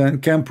Muhammadan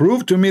can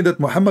prove to me that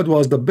Muhammad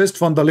was the best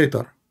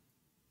fondulator?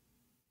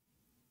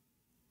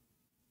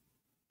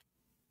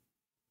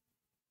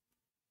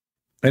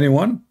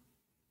 Anyone?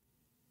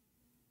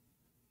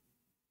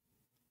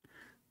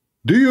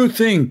 Do you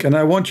think, and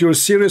I want your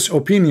serious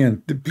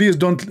opinion, please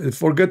don't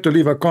forget to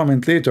leave a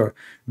comment later,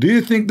 do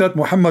you think that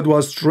Muhammad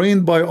was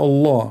trained by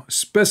Allah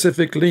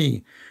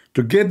specifically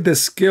to get the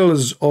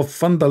skills of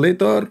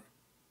fondulator?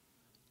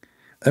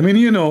 I mean,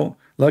 you know,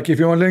 like if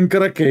you want to learn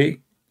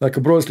karate, like a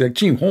Bruce, like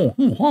team,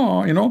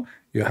 you know,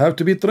 you have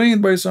to be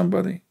trained by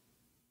somebody.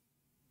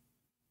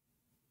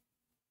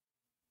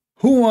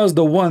 Who was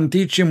the one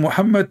teaching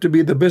Muhammad to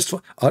be the best?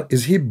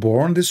 Is he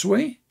born this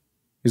way?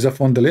 Is a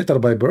fundalator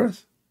by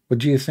birth? What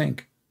do you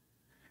think?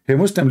 Hey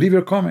Muslim, leave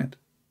your comment.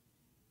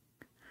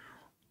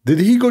 Did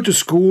he go to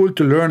school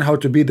to learn how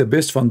to be the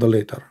best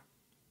fundalator?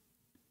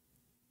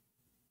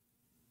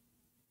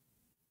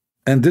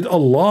 And did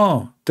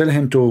Allah tell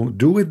him to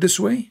do it this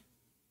way?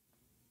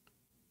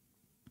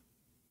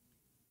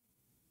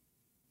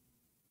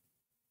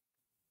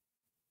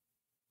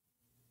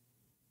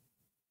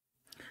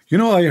 You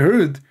know, I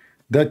heard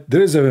that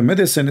there is a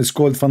medicine, it's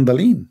called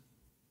Fandaline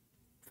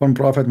from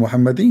Prophet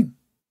Muhammadin.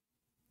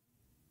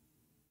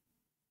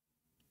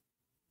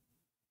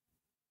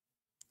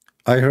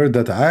 I heard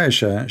that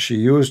Aisha, she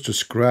used to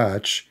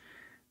scratch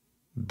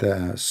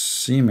the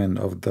semen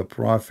of the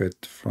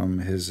Prophet from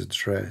his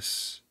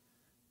dress.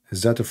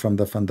 Is that from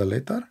the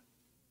Fandalator?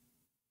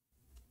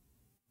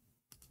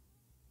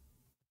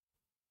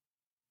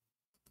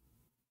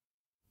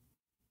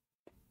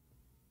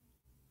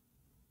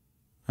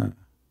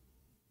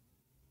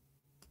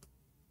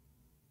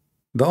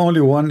 The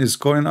only one is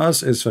calling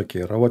us is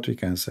Fakira. What we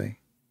can say?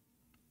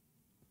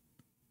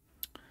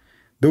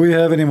 Do we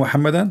have any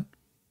Muhammadan?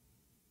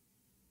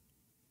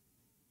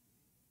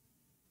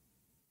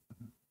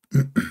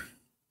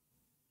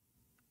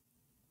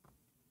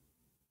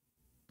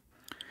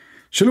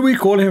 Shall we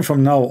call him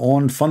from now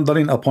on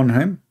thundering upon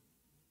him?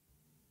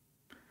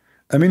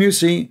 I mean, you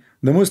see,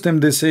 the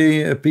Muslim, they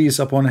say peace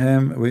upon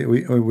him.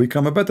 We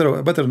come a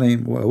better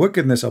name,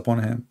 wickedness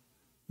upon him.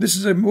 This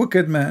is a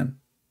wicked man.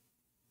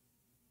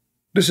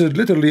 This is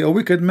literally a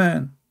wicked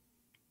man.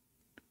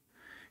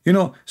 You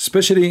know,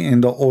 especially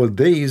in the old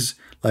days,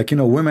 like, you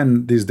know,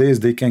 women these days,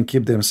 they can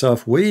keep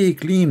themselves way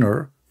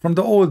cleaner from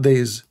the old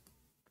days.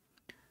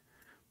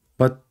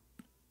 But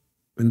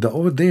in the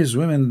old days,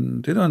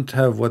 women, they don't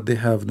have what they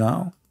have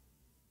now.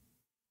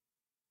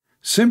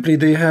 Simply,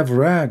 they have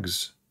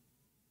rags.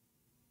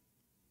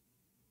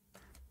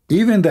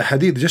 Even the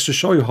hadith, just to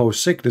show you how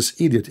sick this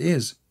idiot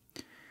is,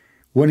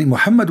 when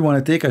Muhammad want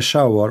to take a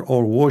shower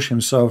or wash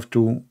himself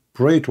to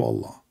pray to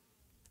Allah,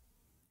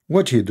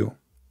 what he do?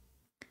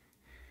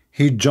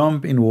 He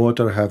jump in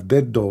water, have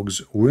dead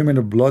dogs, women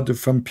of blood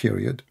from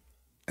period,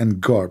 and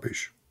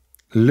garbage.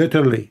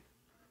 Literally.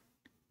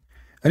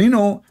 And you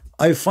know,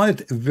 I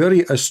find it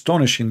very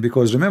astonishing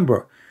because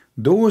remember,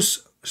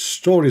 those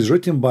stories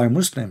written by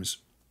Muslims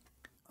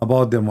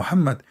about the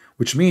Muhammad,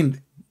 which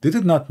mean they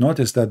did not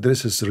notice that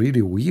this is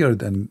really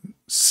weird and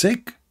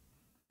sick.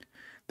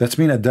 That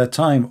mean at that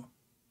time,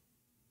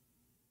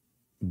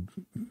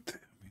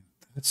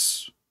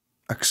 it's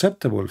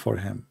acceptable for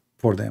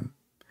them.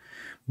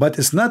 But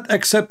it's not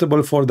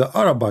acceptable for the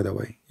Arab, by the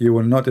way. You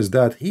will notice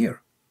that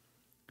here.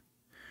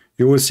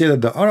 You will see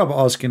that the Arab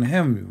asking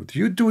him, do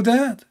you do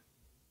that?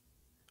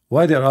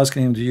 Why they're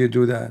asking him, do you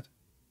do that?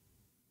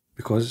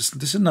 Because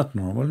this is not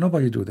normal.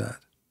 Nobody do that.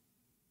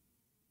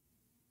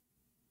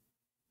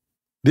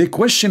 They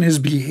question his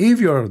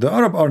behavior. The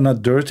Arab are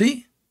not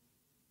dirty.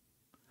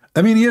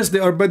 I mean, yes, they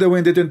are better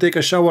when they don't take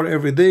a shower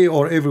every day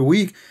or every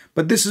week,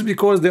 but this is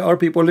because there are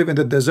people live in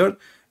the desert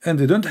and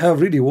they don't have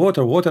really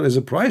water. Water is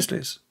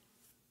priceless.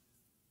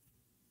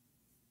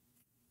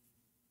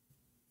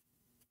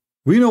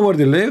 We know where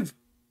they live.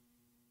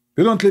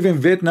 They don't live in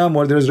Vietnam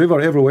where there is river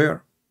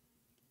everywhere.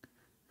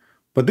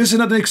 But this is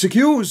not an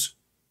excuse.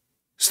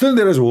 Still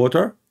there is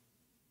water.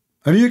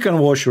 And you can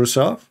wash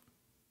yourself.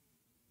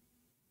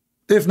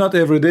 If not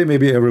every day,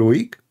 maybe every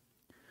week.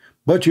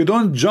 But you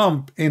don't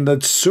jump in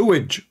that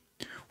sewage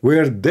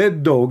where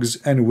dead dogs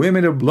and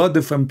women of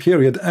blood from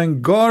period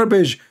and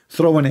garbage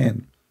thrown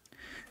in.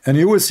 And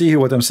you will see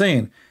what I'm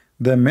saying.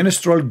 The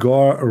menstrual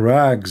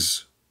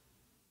rags.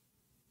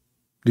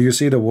 Do you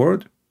see the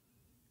word?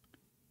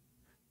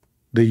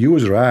 They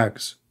use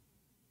rags.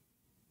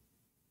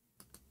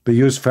 They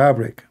use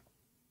fabric.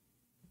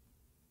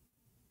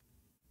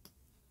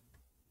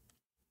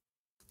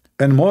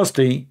 And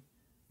mostly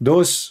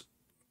those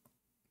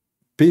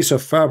piece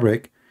of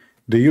fabric,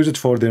 they use it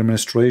for their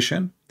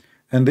menstruation,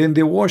 and then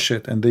they wash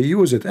it and they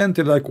use it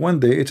until like one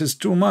day it is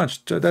too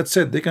much. That's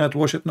it. They cannot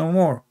wash it no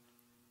more.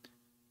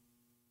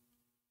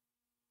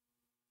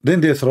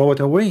 Then they throw it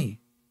away.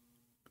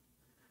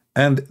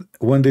 And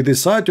when they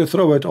decide to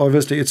throw it,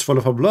 obviously it's full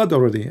of blood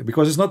already,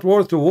 because it's not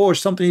worth to wash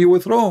something you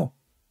will throw.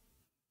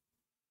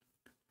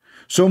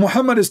 So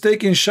Muhammad is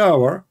taking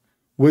shower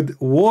with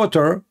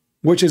water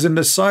which is in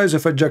the size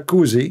of a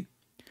jacuzzi,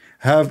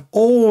 have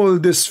all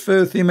this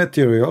filthy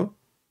material,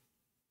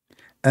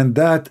 and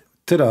that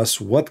tells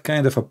us what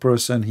kind of a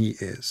person he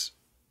is.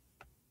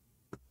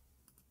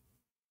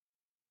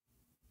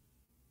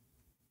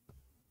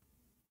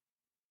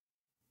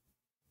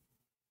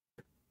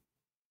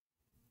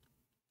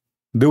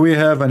 Do we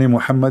have any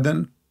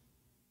Muhammadan?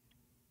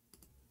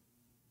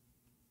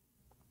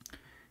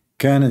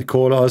 Can it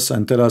call us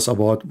and tell us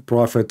about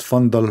Prophet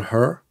Fandal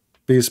her?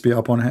 Peace be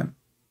upon him.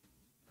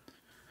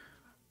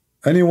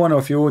 Any one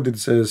of you did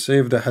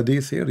save the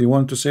hadith here? You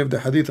want to save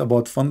the hadith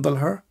about Fandal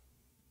her?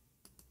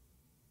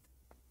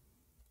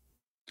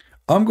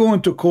 I'm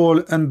going to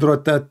call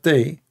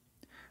Androtate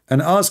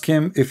and ask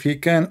him if he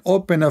can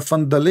open a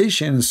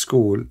foundation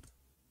school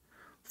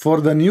for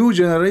the new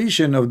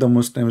generation of the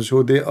Muslims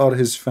who they are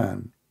his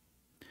fan,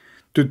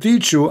 to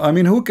teach you. I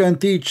mean, who can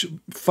teach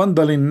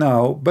fundaling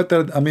now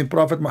better? I mean,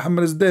 Prophet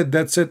Muhammad is dead.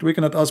 That's it. We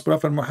cannot ask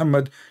Prophet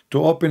Muhammad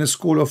to open a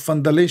school of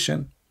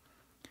fundalation.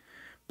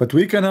 But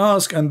we can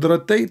ask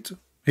Androtate.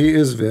 He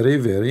is very,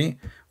 very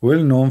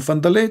well-known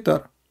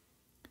fundalator.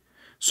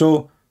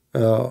 So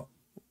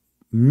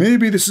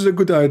maybe this is a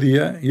good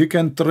idea. You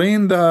can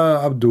train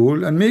the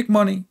Abdul and make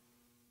money.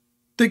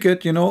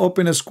 Ticket, you know,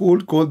 open a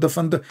school called the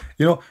Fund.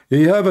 You know,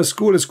 you have a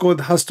school, it's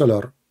called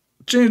Hustler.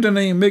 Change the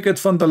name, make it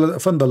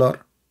Fundalar.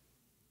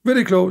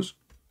 Very close.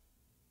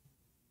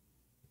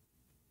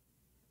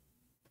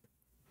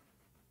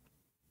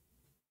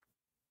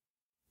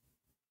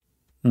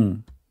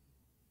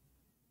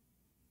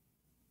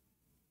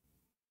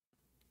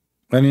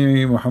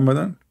 Any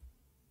Muhammadan?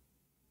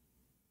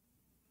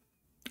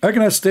 I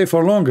cannot stay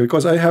for longer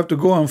because I have to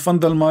go and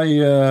fundle my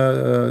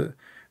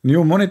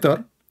new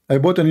monitor. I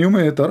bought a new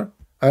monitor.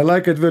 I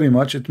like it very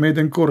much. It's made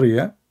in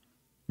Korea,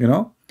 you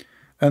know.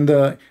 And,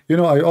 you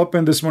know, I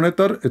opened this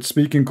monitor. It's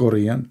speaking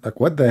Korean. Like,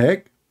 what the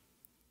heck?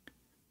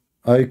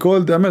 I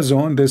called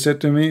Amazon. They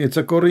said to me, it's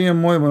a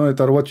Korean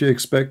monitor. What you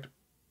expect?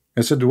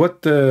 I said,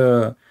 what?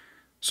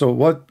 So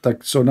what?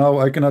 Like, so now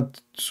I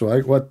cannot. So I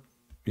what?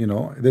 You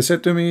know, they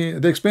said to me.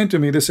 They explained to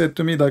me. They said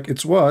to me, like,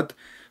 it's what?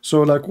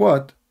 So like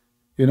what?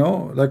 You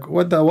know, like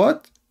what the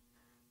what?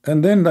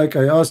 And then like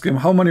I asked him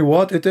how many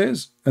watt it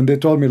is, and they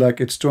told me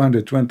like it's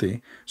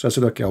 220. So I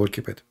said, okay, I will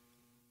keep it.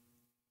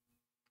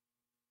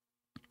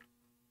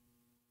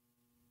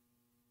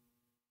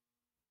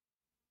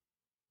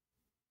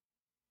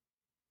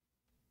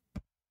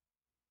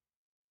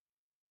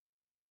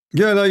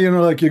 Yeah, like, you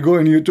know, like you go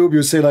on YouTube,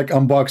 you say like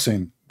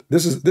unboxing.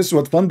 This is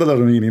what fundalar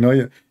mean. You know,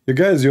 you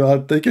guys, you are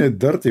taking it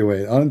dirty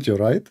way, aren't you?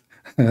 Right?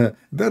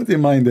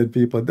 Dirty-minded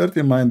people,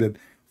 dirty-minded.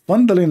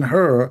 Fundaling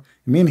her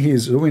mean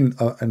he's doing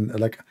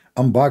like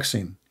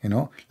unboxing. You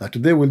know, like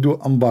today we'll do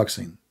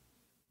unboxing.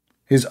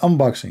 He's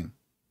unboxing.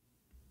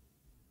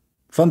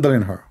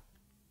 Fundaling her.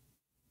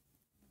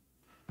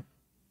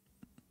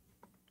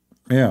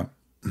 Yeah.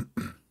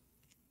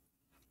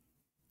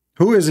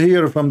 Who is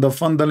here from the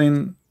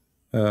fundaling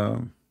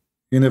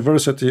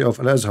University of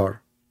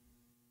Al-Azhar?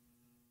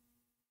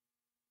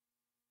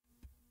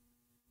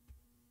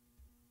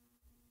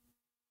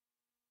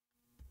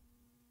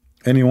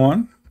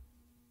 Anyone?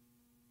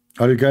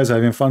 Are you guys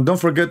having fun? Don't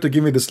forget to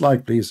give me this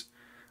like, please.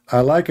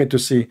 I like it to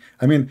see.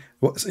 I mean,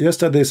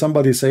 yesterday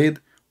somebody said,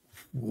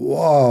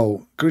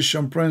 wow,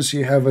 Christian Prince,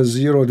 you have a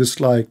 0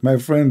 dislike. My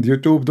friend,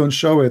 YouTube don't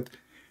show it.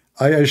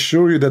 I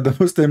assure you that the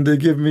Muslim, they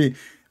give me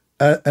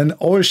an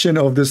ocean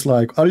of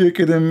dislike. Are you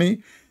kidding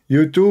me?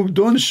 YouTube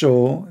don't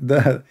show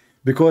that,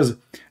 because,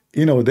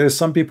 you know, there's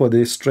some people,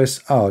 they stress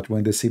out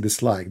when they see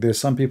dislike. There's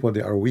some people,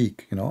 they are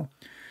weak, you know.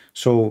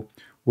 So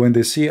when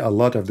they see a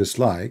lot of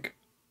dislike,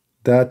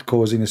 that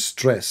causing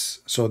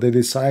stress. So they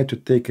decide to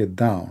take it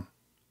down.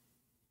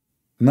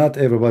 Not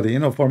everybody, you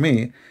know, for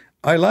me,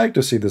 I like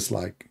to see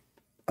dislike.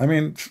 I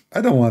mean,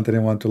 I don't want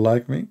anyone to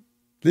like me.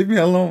 Leave me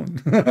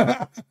alone.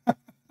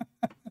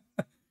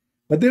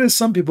 But there is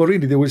some people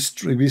really, they will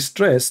be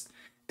stressed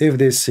if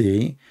they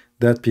see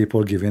that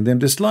people giving them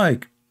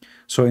dislike.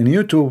 So in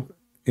YouTube,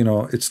 you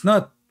know, it's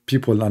not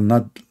people are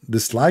not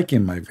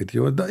disliking my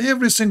video.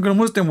 Every single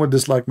Muslim would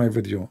dislike my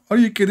video. Are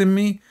you kidding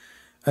me?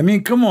 I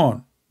mean, come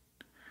on.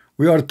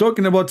 We are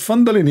talking about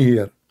fundaling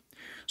here.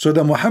 So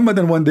the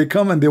Muhammadan, when they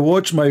come and they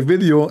watch my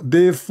video,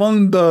 they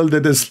fundal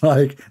the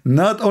dislike.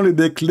 Not only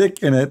they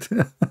click in it,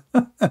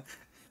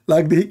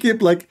 like they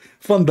keep like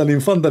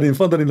fundaling,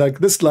 like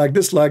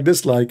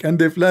dislike, and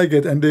they flag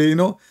it, and they, you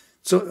know.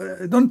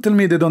 So don't tell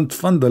me they don't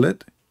fundal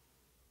it.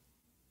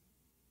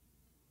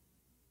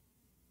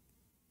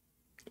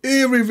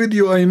 Every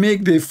video I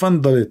make, they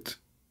fundal it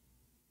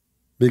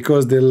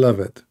because they love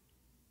it.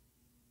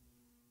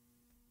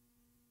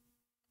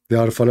 They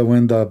are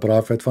following the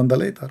Prophet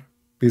fundalator.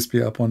 Peace be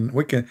upon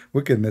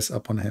wickedness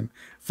upon him,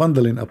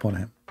 fundaling upon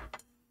him.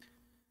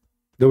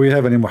 Do we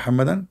have any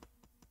Muhammadan?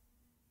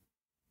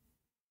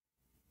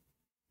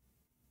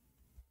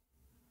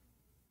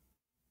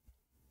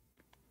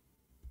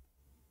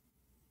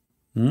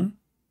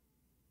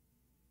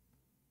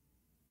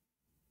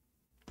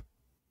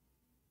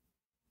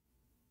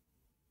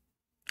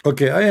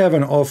 Okay, I have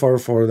an offer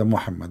for the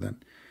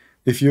Muhammadan.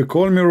 If you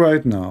call me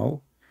right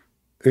now,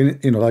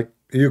 you know, like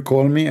you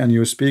call me and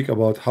you speak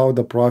about how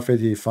the Prophet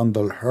he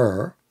fundled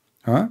her,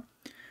 huh?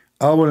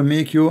 I will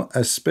make you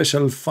a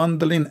special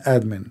fundaling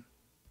admin.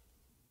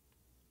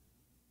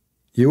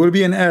 You will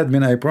be an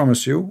admin, I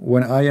promise you,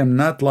 when I am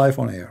not live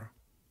on air.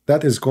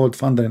 That is called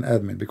fundaling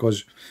admin,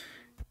 because,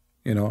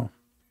 you know,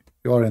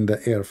 you are in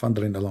the air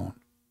fundaling alone.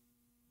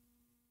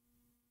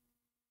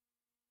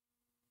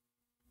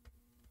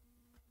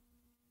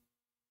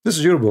 This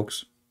is your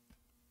books.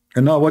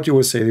 And now what you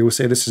will say? You will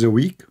say this is a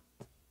weak.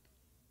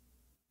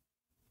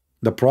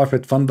 The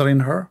Prophet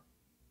fundaling her.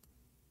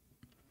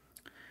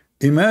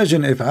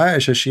 Imagine if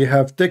Aisha, she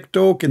have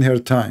TikTok in her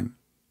time.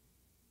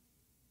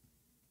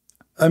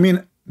 I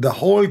mean, the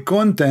whole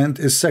content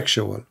is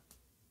sexual.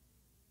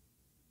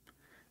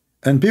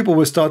 And people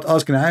will start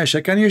asking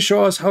Aisha, can you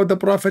show us how the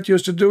Prophet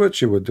used to do it?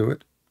 She would do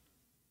it.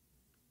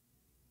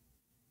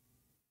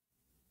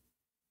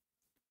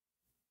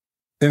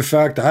 In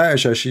fact,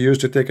 Aisha, she used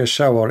to take a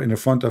shower in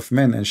front of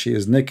men and she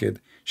is naked.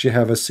 She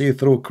have a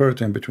see-through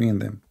curtain between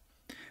them.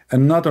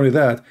 And not only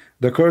that,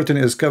 the curtain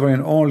is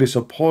covering only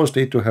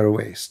supposedly to her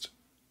waist.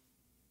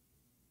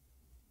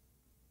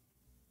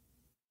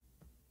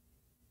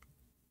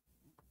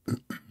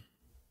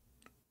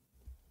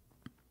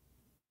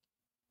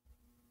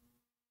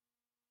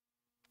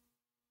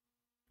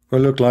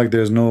 Well, look like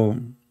there's no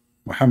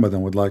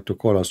Muhammadan would like to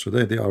call us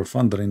today. They are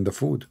fondling the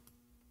food.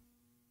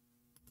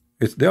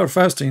 They are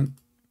fasting.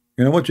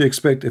 You know what you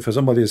expect if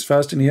somebody is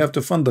fasting? You have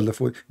to fondle the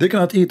food. They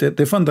cannot eat it.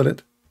 They fondle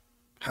it.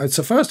 It's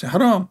a fasting.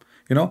 Haram.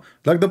 You know,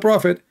 like the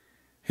Prophet.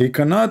 He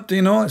cannot,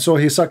 you know, so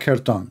he suck her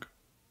tongue.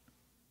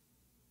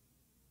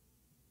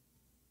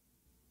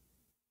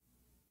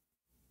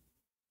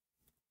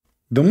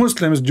 The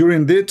Muslims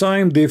during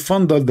daytime, they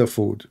fondle the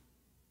food.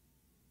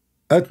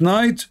 At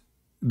night,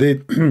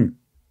 they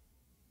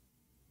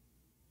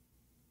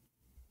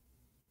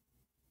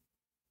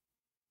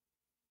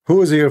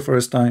who is here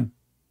first time?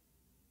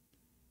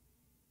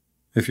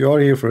 If you are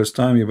here first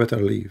time, you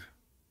better leave.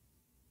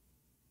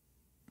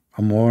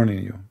 I'm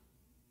warning you.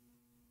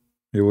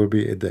 You will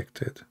be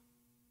addicted.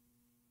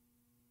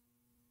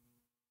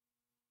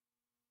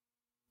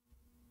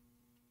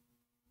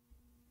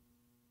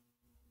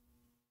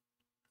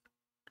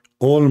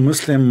 All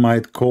Muslim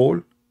might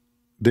call.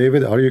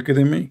 David, are you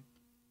kidding me?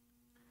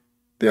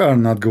 They are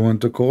not going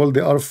to call.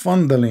 They are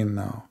fondling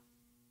now.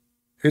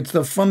 It's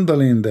the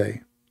fondling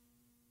day.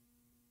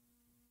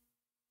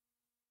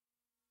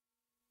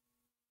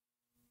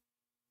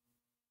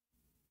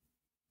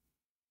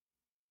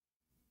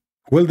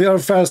 Well, they are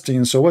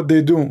fasting, so what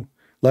they do?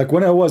 Like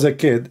when I was a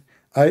kid,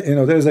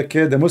 there's a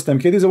kid, a Muslim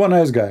kid. He's a one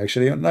nice guy,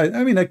 actually.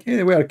 I mean,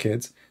 we are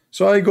kids.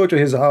 So I go to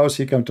his house.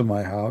 He come to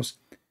my house.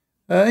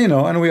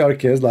 And we are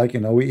kids. Like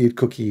we eat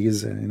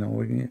cookies,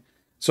 and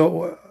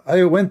So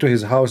I went to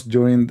his house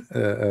during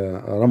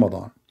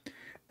Ramadan,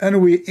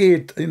 and we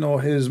ate.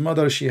 His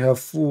mother, she have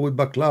food,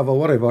 baklava,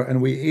 whatever,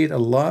 and we ate a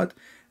lot.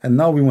 And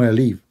now we want to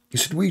leave. He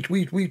said, "Wait,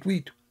 wait, wait,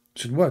 wait." I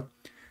said, "What?"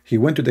 He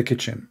went to the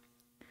kitchen.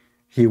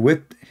 He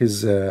wet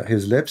his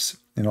lips,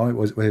 it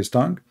was with his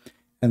tongue,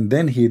 and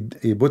then he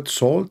put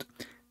salt,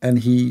 and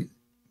he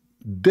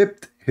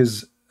dipped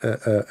his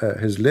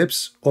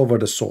lips over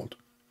the salt.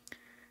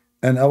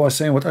 And I was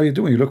saying, "What are you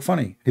doing? You look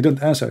funny." He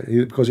didn't answer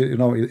because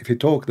if he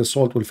talk, the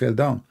salt will fall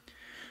down.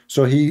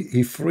 So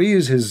he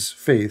freeze his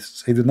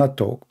face. He did not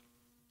talk.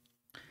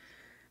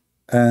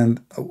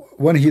 And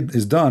when he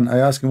is done, I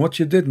asked him, "What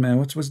you did, man?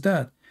 What was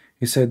that?"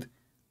 He said,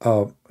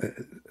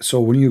 "So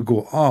when you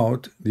go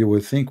out, they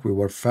will think we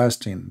were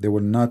fasting. They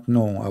will not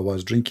know I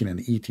was drinking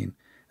and eating."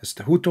 I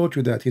said, "Who taught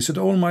you that?" He said,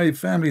 "All my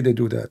family, they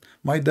do that.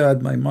 My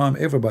dad, my mom,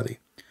 everybody."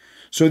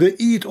 So they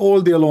eat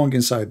all day long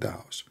inside the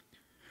house.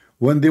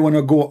 When they want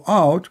to go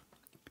out,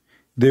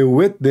 they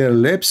wet their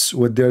lips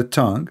with their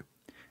tongue,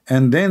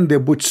 and then they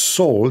put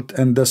salt,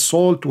 and the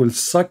salt will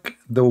suck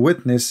the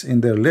wetness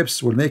in their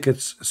lips, will make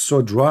it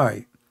so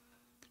dry,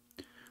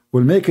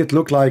 will make it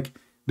look like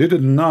they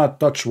did not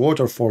touch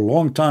water for a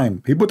long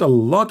time. He put a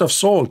lot of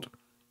salt,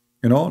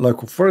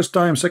 like first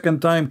time,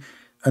 second time,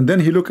 and then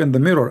he looked in the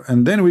mirror,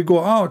 and then we go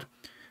out,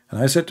 and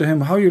I said to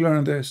him, "How you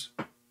learn this?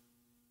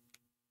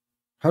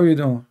 How you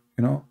do?"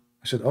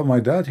 I said, "Oh, my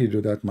dad, he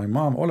do that. My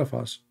mom, all of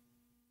us."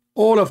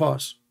 All of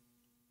us.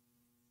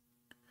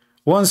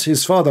 Once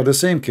his father, the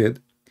same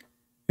kid,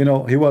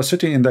 he was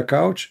sitting in the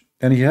couch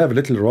and he have a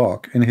little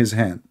rock in his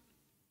hand.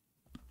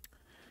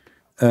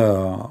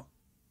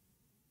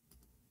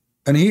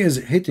 And he is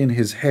hitting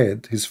his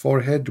head, his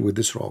forehead with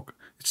this rock.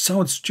 It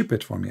sounds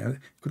stupid for me. I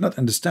could not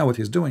understand what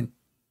he's doing.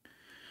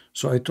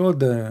 So I told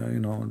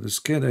this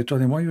kid, I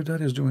told him, "Why your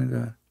dad is doing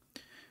that?"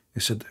 He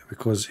said,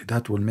 "Because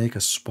that will make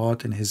a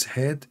spot in his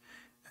head,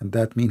 and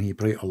that means he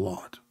pray a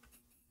lot."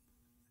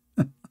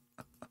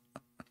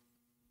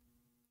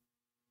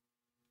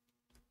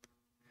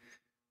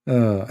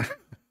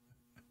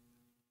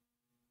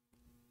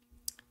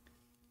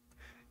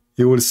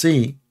 You will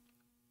see,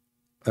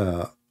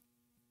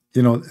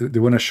 they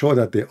want to show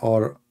that they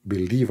are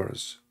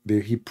believers.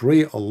 He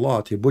pray a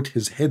lot. He put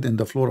his head in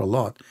the floor a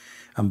lot.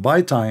 And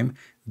by time,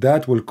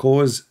 that will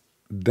cause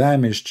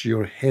damage to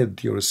your head,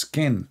 to your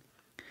skin,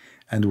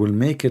 and will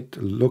make it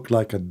look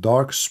like a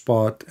dark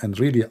spot and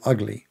really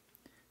ugly.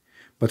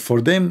 But for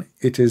them,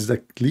 it is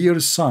a clear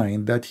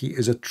sign that he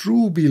is a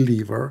true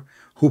believer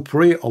who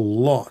pray a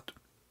lot.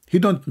 He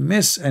don't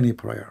miss any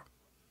prayer.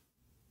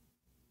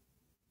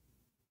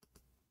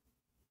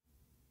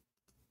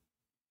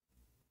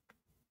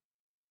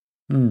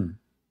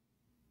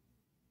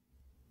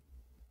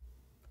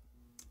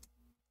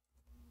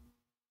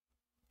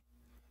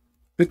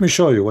 Let me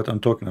show you what I'm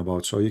talking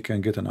about so you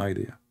can get an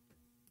idea.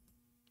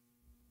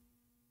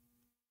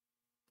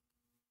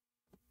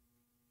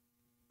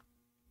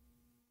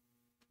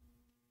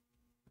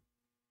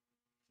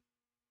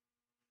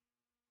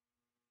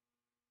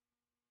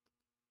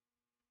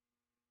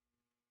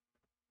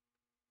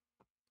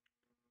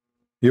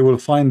 you will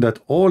find that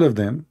all of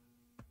them,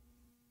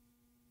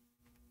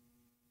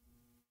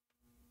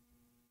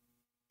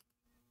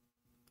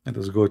 let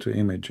us go to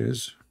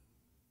images.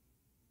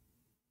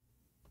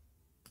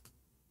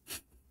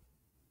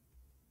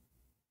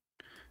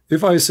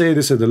 If I say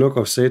this is the look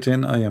of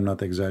Satan, I am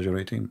not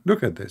exaggerating.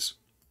 Look at this.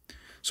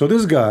 So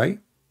this guy,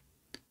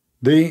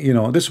 this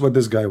is what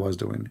this guy was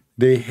doing.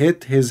 They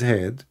hit his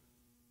head.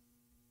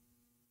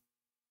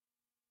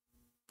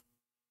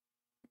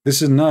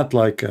 This is not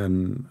like a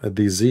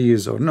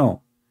disease or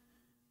no.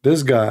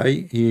 This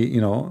guy,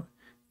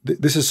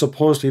 this is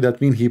supposedly that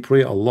means he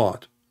pray a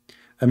lot.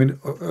 I mean,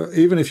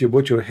 even if you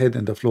put your head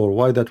in the floor,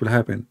 why that will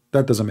happen?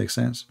 That doesn't make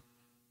sense.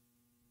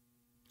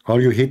 Are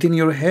you hitting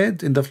your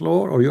head in the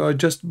floor, or you are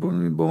just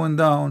bowing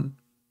down,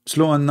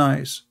 slow and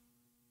nice?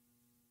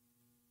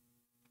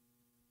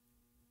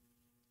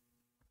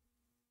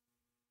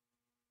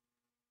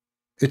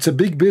 It's a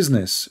big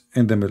business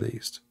in the Middle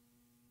East.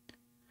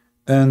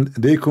 And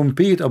they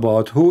compete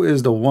about who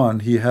is the one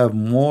he have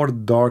more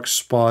dark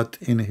spot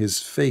in his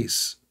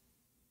face.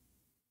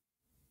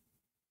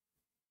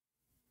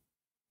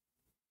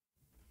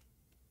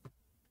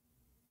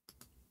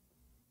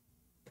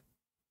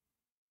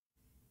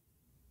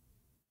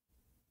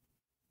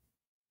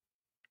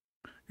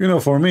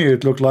 For me,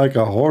 it looked like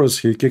a horse.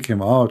 He kicked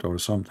him out or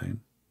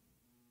something.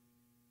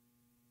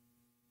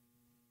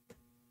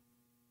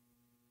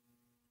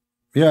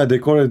 Yeah, they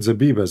call it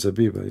Zabiba,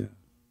 yeah.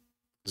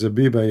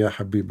 Zabiba, ya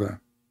Habiba.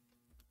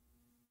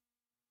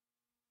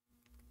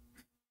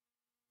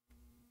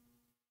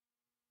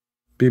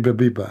 Biba,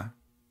 biba.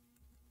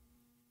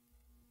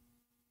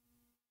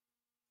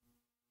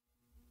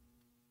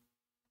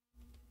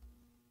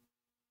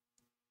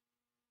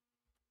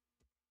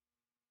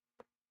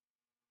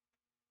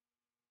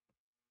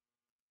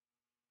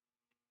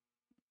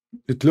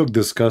 It looked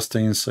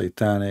disgusting,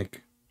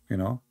 satanic,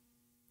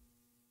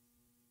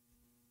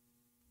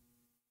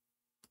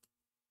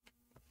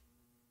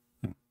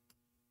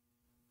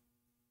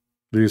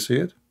 Do you see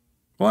it?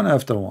 One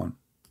after one.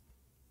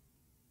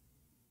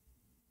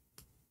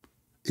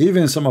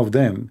 Even some of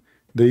them,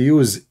 they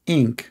use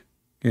ink,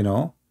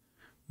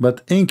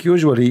 but ink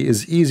usually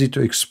is easy to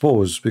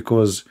expose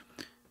because,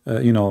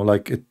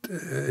 like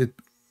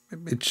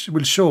it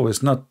will show.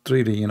 It's not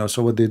really,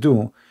 so what they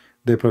do,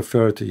 they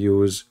prefer to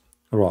use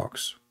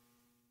rocks.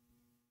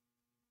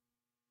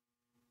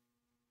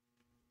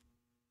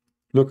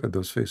 Look at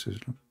those faces.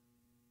 Look.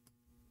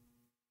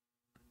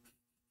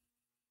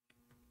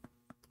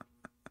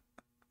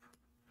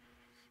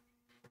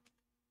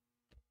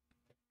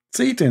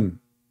 Satan.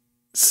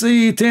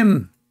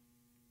 Satan.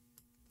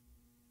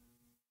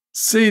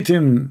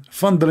 Satan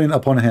thundering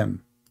upon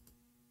him.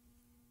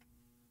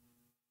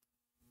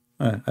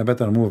 I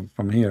better move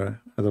from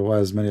here,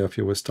 otherwise many of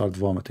you will start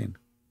vomiting.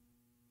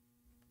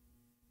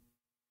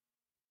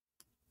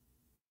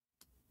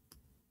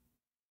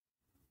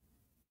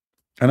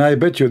 And I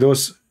bet you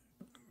those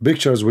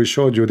pictures we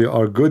showed you, they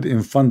are good in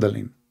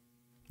funneling.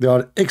 They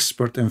are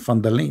expert in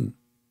funneling.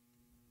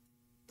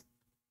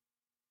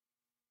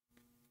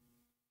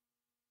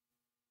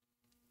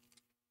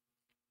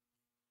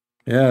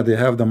 Yeah, they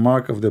have the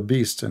mark of the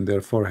beast in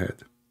their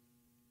forehead.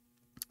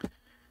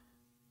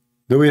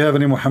 Do we have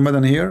any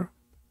Muhammadan here?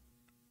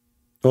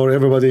 Or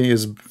everybody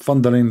is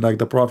funneling like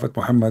the Prophet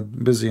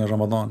Muhammad, busy in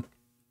Ramadan,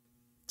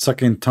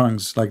 sucking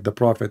tongues like the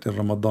Prophet in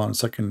Ramadan,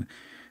 sucking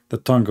the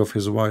tongue of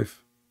his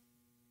wife.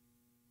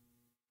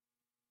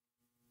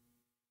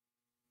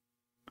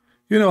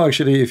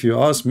 Actually, if you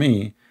ask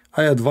me,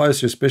 I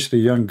advise you, especially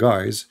young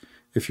guys,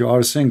 if you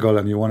are single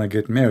and you want to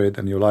get married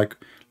and you like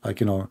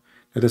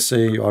let us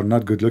say you are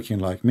not good looking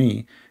like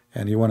me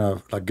and you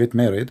want to get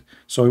married.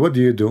 So what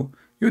do?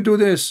 You do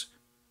this.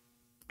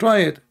 Try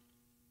it.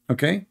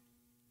 Okay?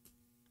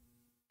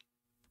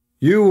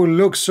 You will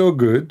look so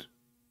good.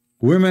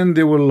 Women,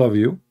 they will love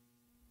you.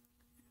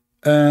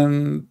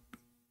 And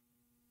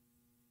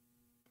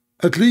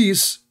at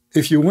least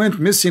if you went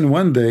missing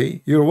one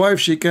day, your wife,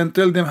 she can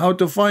tell them how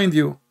to find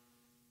you.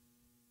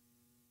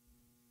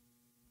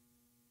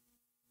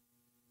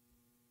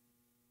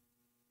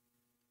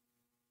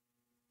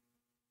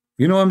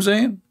 You know what I'm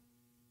saying?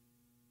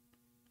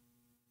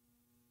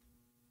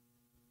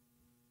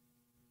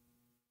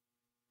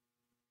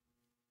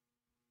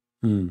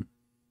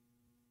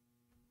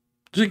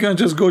 She can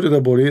just go to the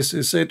police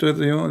and say to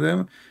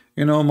them,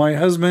 my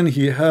husband,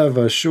 he have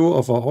a shoe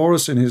of a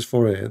horse in his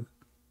forehead.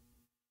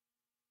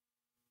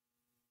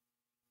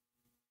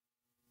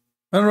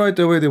 And right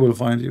away they will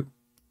find you.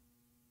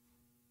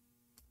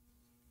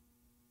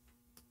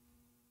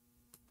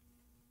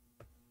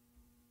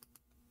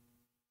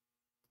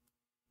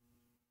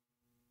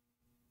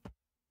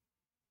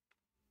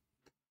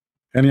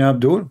 Any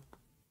Abdul?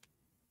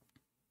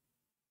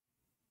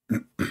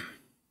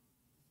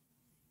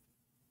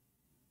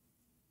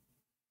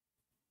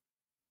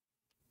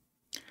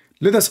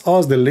 Let us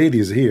ask the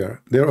ladies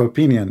here their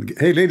opinion.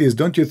 Hey, ladies,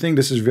 don't you think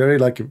this is very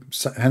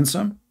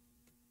handsome?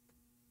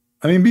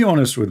 I mean, be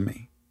honest with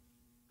me.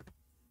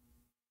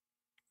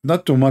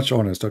 Not too much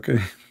honest, okay?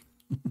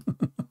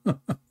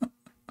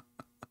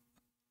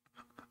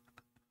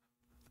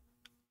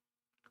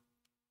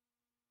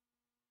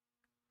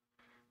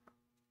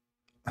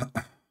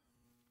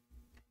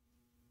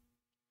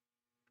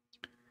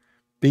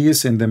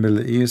 Peace in the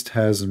Middle East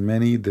has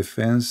many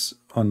defense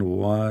on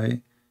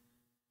why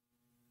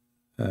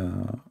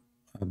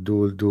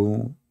Abdul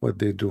do what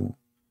they do.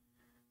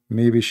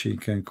 Maybe she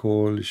can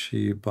call,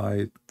 she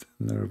bite,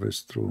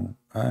 nervous through.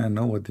 I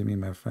know what they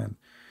mean, my friend.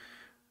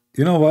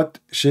 You know what,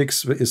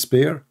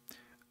 Shakespeare?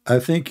 I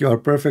think you are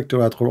perfect to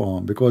write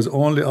Quran because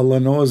only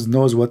Allah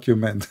knows what you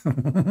meant.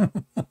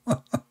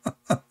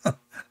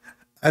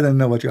 I don't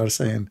know what you are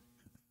saying.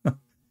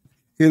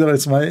 Either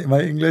it's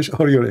my English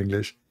or your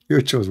English.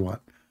 You choose one.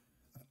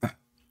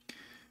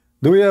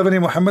 Do we have any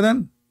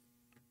Muhammadan?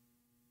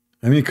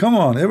 I mean, come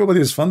on, everybody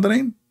is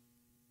thundering.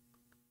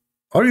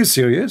 Are you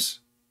serious?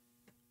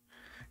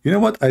 You know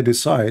what? I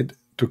decide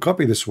to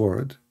copy this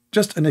word,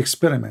 just an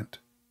experiment,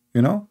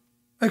 you know,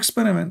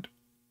 experiment.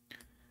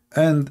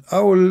 And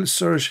I will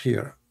search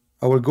here.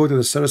 I will go to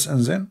the search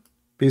engine,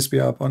 peace be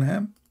upon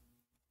him,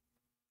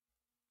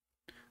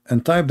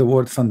 and type the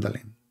word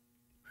thundering.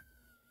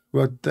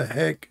 What the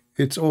heck?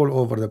 It's all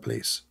over the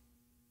place.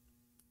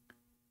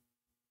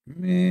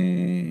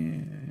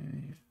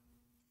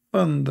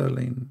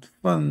 Thundering,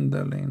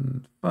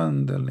 thundering,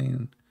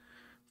 thundering,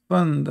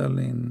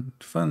 thundering,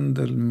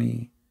 fundle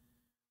me.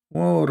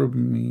 Warp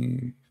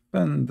me,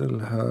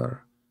 fundle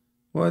her.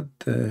 What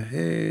the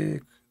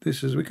heck?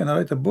 This is, we can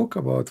write a book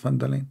about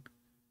fundaling.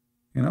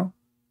 You know,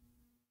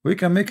 we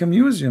can make a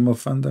museum of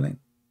fundaling.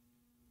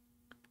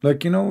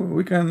 Like, you know,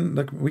 we can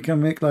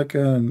make like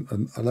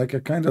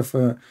a kind of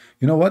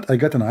you know what? I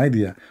got an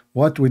idea.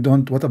 What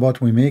about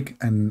we make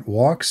an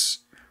walks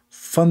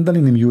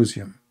fundaling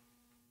museum?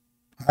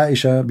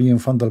 Aisha being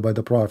fundled by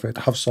the Prophet,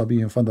 Hafsa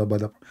being fundled by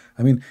the,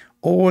 I mean,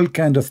 all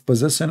kind of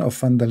possession of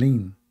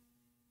fundaling.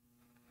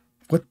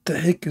 What the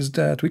heck is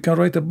that? We can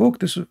write a book.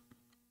 This,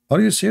 are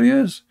you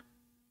serious?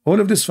 All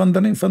of this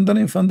fundaling,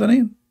 fundaling,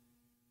 fundaling.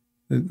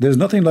 There's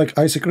nothing like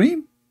ice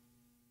cream.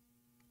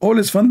 All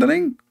is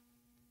fundaling.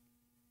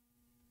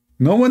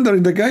 No wonder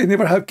the guy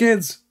never have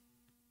kids.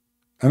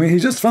 I mean, he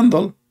just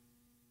fundle.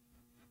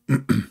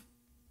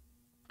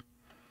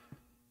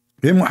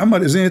 Hey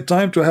Muhammad, isn't it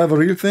time to have a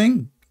real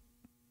thing?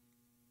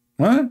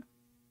 Huh?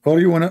 Or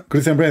you wanna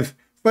Christian breath?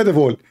 First of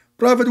all,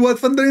 Prophet was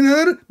fundling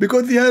her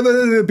because he have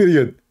a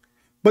period.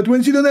 But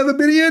when she don't have a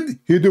period,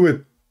 he do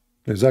it.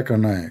 Zakir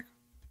Naik,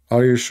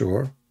 are you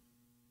sure?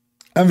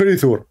 I'm very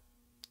sure.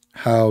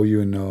 How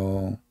you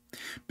know?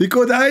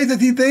 Because Aisha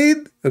he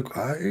said. Look,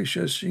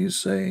 Aisha, she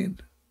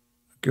said.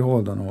 Okay,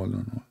 hold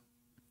on.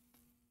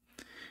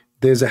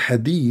 There's a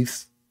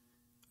hadith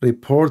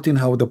reporting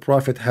how the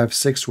Prophet have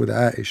sex with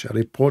Aisha,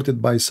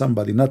 reported by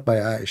somebody, not by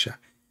Aisha.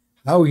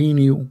 How he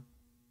knew?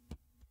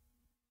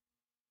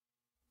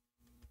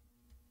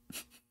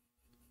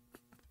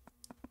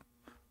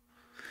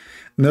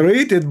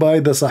 Narrated by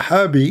the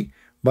Sahabi,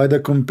 by the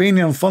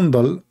companion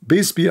Fandal,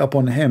 peace be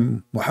upon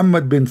him,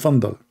 Muhammad bin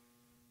Fandal.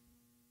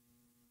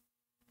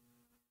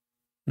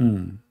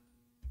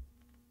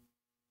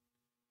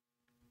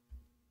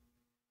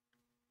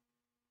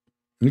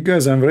 You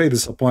guys, I'm very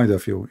disappointed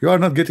of you. You are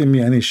not getting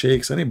me any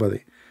shakes,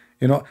 anybody.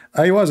 You know,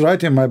 I was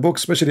writing my book,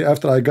 especially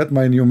after I got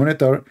my new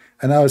monitor,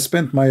 and I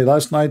spent my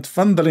last night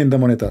fondling the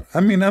monitor.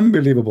 I mean,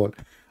 unbelievable.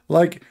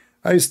 Like,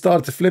 I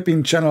start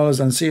flipping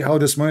channels and see how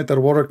this monitor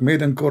work,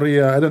 made in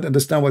Korea. I don't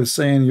understand what it's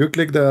saying. You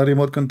click the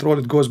remote control,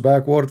 it goes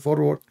backward,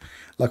 forward.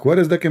 Like, where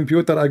is the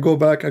computer? I go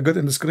back, I got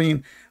in the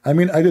screen. I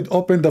mean, I did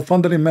open the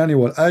fondling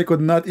manual. I could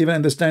not even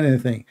understand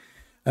anything.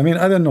 I mean,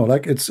 I don't know.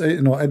 Like, it's,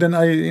 you know, and then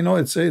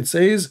it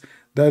says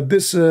that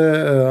this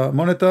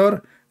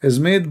monitor is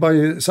made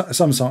by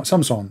someone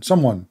from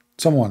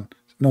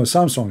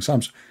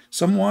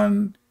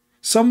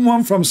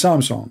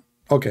Samsung.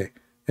 Okay,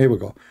 here we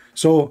go.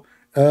 So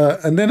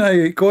and then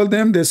I called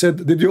them. They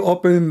said, did you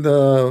open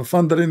the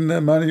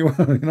fundering manual?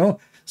 You know,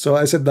 so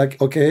I said,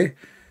 like, okay,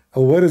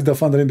 where is the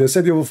fundering? They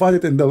said you will find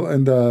it in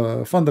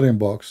the fundering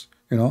box,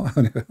 you know.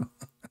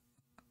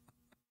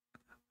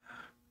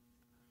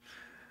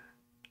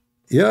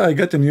 Yeah, I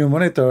got a new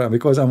monitor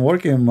because I'm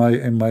working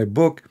in my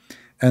book,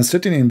 and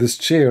sitting in this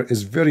chair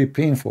is very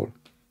painful.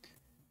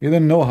 You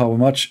don't know how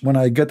much when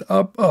I get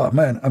up. Oh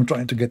man, I'm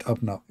trying to get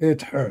up now.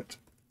 It hurt.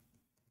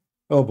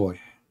 Oh boy.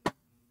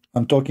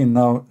 I'm talking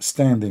now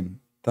standing.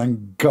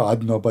 Thank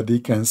God nobody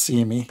can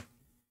see me.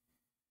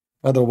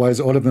 Otherwise,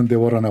 all of them, they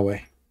will run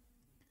away.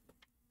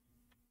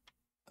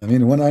 I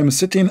mean, when I'm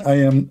sitting,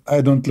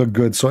 I don't look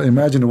good. So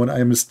imagine when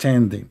I'm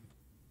standing.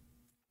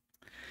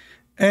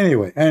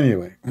 Anyway.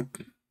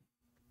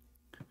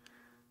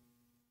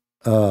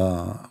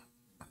 Oh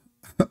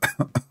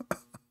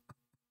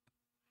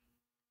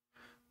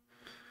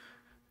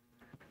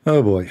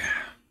boy.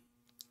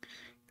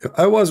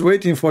 I was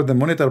waiting for the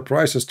monitor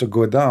prices to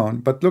go down,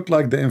 but looked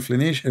like the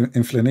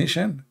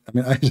inflation. I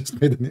mean,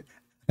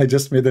 I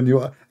just made a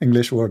new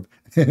English word.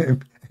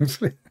 I'm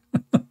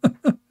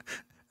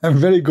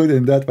very good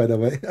in that, by the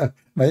way.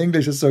 My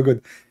English is so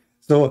good.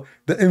 So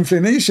the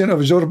inflation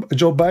of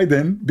Joe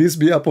Biden, peace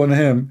be upon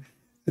him,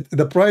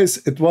 the price,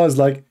 it was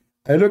like,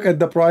 I look at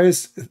the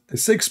price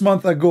 6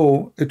 months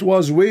ago, it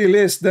was way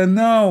less than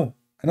now.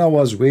 And I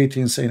was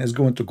waiting, saying it's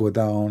going to go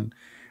down.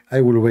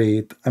 I will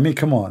wait. I mean,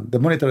 come on. The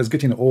monitor is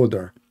getting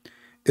older.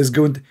 It's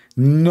going to,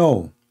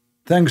 no.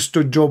 Thanks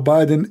to Joe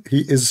Biden,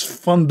 he is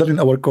funding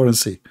our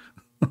currency.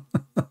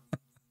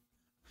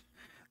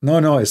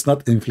 No, it's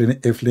not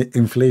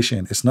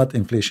inflation. It's not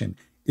inflation.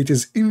 It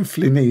is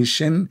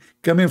inflation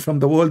coming from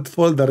the word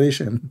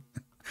federation.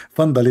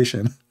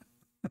 Fundation.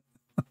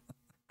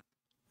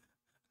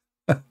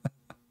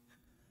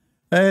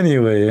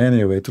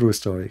 Anyway, true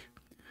story.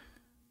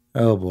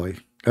 Oh boy.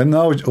 And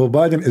now Joe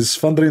Biden is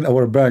funding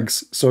our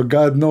banks. So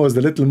God knows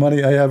the little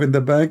money I have in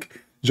the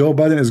bank, Joe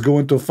Biden is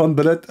going to fund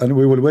it, and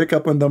we will wake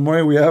up in the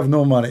morning, we have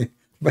no money.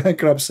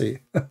 Bankruptcy.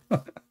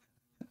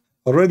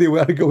 Already we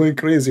are going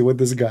crazy with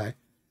this guy.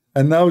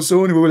 And now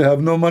soon we will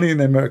have no money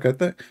in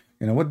America.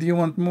 You know, what do you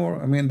want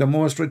more? I mean, the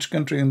most rich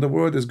country in the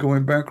world is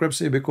going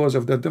bankruptcy because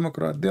of the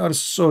Democrat. They are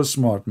so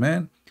smart,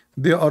 man.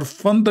 They are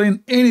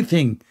funding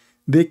anything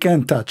they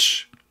can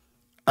touch.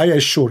 I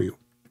assure you.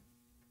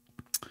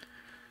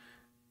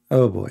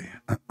 Oh boy.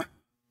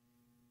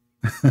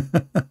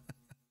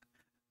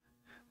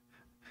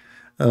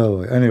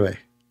 Oh, anyway.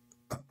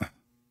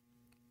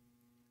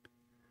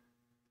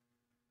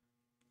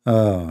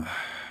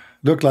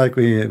 Look like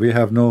we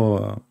have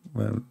no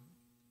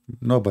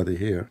nobody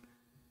here.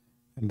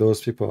 And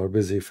those people are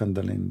busy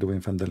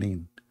doing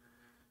fentanyl.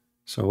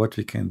 So what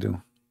we can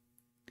do?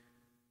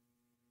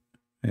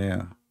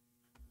 Yeah.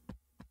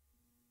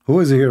 Who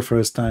is here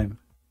first time?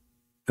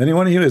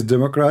 Anyone here is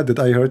Democrat? Did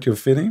I hurt your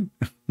feeling?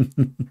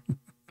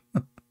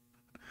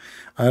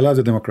 I love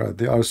the Democrat.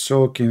 They are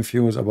so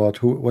confused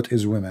about what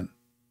is women.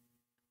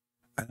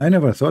 I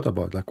never thought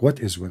about like what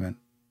is women.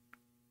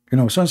 You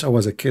know, since I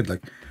was a kid,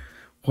 like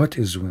what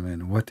is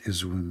women? What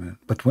is women?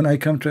 But when I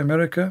come to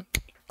America,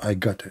 I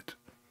got it.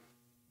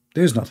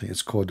 There's nothing.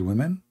 It's called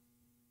women.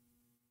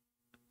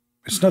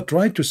 It's not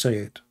right to say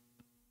it.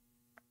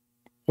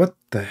 What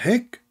the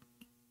heck?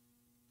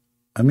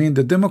 I mean,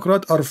 the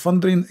Democrats are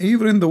funding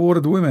even the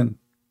word women,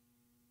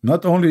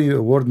 not only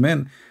the word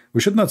men.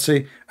 We should not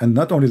say, and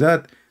not only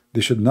that,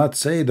 they should not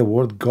say the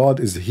word God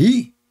is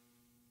he.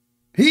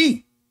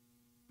 He.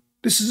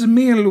 This is a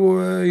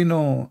male, you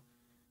know.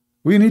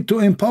 We need to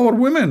empower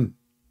women.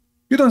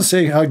 You don't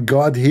say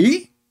God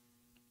he.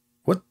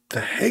 What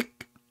the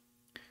heck?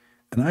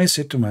 And I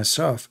said to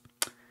myself,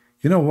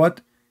 you know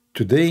what?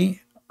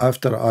 Today,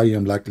 after I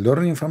am like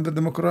learning from the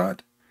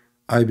Democrat,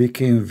 I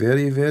became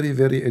very, very,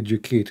 very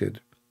educated.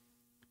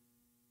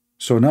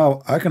 So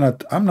now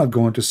I'm not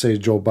going to say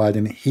Joe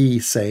Biden, he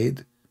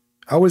said.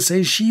 I will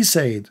say she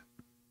said.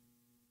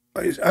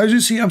 As you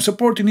see, I'm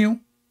supporting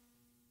you.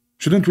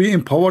 Shouldn't we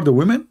empower the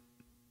women?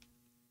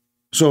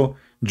 So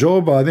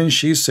Joe Biden,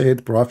 she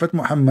said. Prophet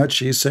Muhammad,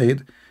 she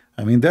said.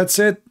 I mean, that's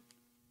it.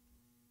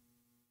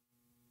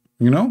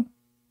 You know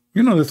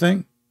the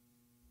thing.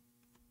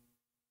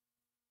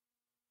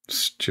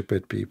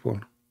 Stupid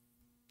people.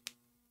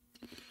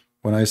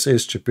 When I say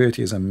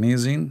stupidity is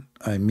amazing,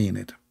 I mean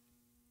it.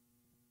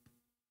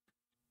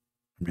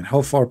 I mean,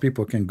 how far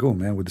people can go,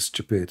 man, with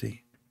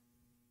stupidity.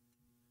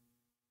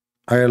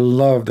 I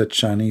love the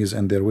Chinese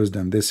and their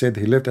wisdom. They said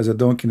he left as a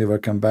donkey, never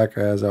come back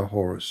as a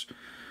horse.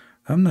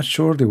 I'm not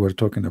sure they were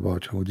talking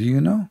about who. Do you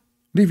know?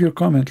 Leave your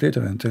comment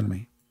later and tell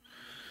me.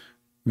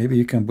 Maybe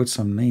you can put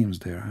some names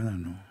there. I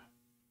don't know.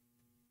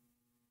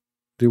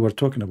 They were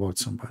talking about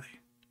somebody.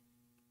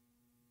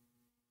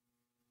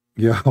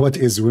 Yeah, what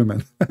is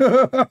women?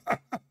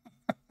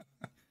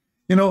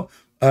 You know,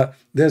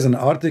 there's an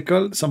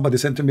article somebody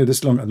sent to me a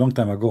long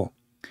time ago.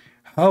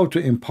 How to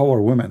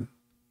empower women.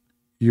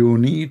 You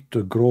need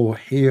to grow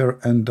hair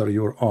under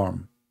your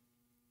arm.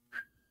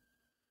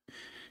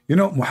 You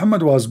know,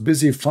 Muhammad was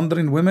busy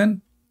funding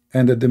women,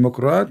 and the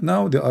Democrat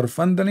now they are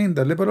funding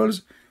the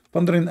liberals,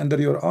 funding under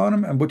your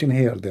arm and putting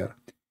hair there.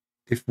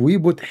 If we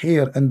put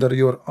hair under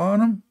your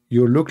arm,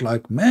 you look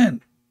like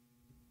man,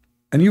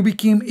 and you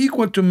became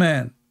equal to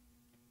man.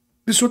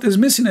 This is what is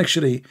missing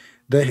actually,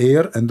 the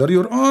hair under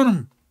your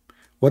arm.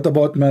 What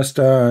about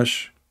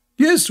mustache?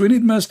 Yes, we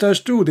need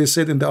mustache too, they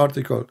said in the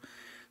article.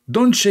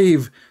 Don't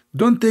shave,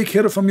 don't take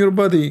hair from your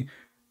body.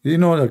 You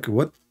know, like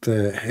what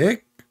the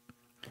heck?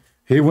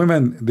 Hey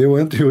women, they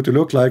want you to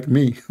look like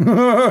me.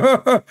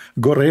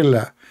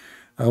 Gorilla.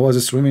 I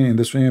was swimming in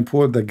the swimming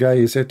pool. The guy,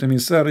 he said to me,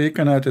 sir, you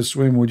cannot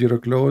swim with your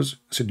clothes.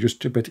 I said, you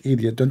stupid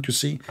idiot, don't you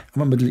see?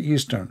 I'm a Middle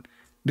Eastern.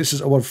 This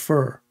is our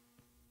fur.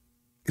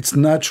 It's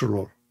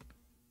natural.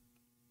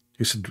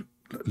 He said,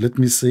 let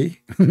me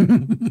see.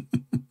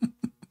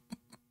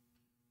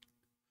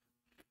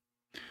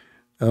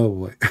 Oh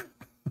boy.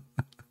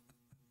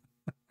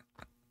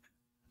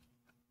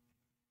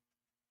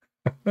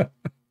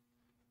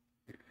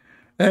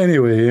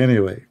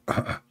 Anyway.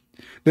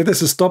 Let us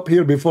stop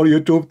here before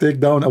YouTube take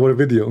down our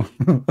video.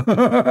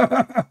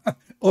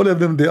 All of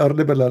them, they are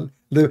liberal.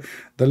 The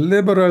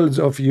liberals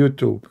of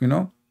YouTube, you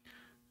know?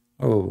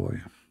 Oh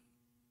boy.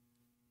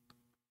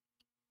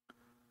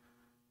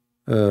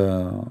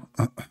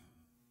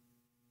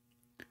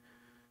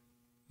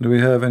 Do we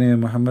have any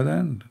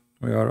Muhammadan?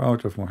 We are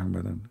out of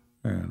Muhammadan.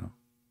 You know.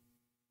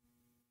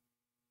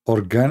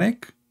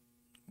 Organic?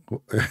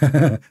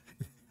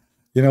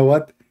 You know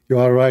what? You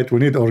are right. We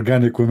need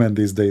organic women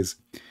these days.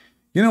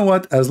 You know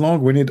what? As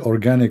long we need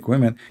organic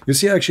women. You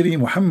see, actually,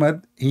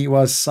 Muhammad, he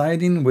was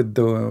siding with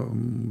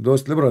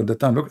those liberals at the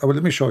time. Look,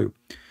 let me show you.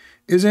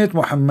 Isn't it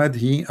Muhammad,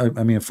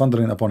 I mean,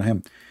 thundering upon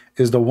him,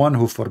 is the one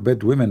who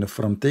forbid women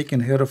from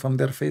taking hair from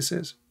their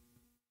faces?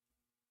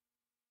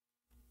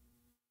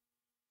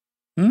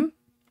 Hmm?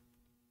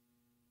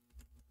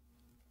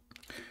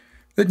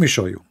 Let me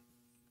show you.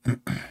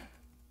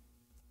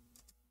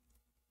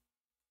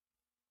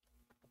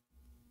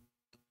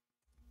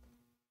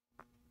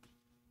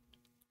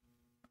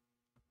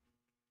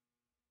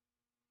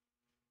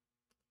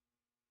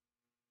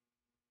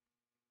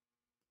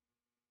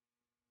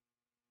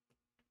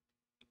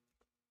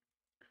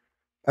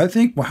 I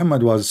think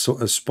Muhammad was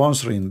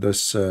sponsoring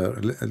this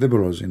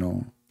liberals, you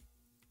know,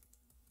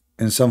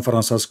 in San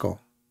Francisco.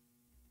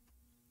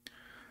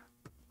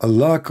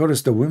 Allah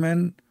cursed the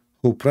women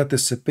who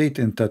participate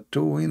in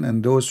tattooing,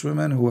 and those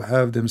women who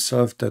have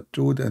themselves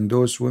tattooed, and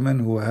those women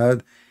who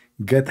had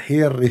get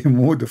hair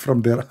removed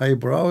from their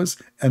eyebrows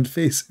and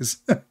faces.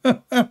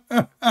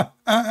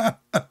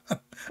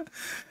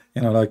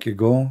 You know, like you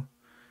go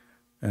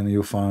and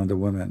you find a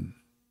woman,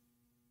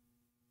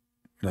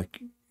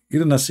 like you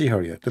did not see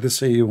her yet. Let us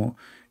say you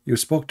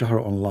spoke to her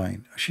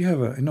online. She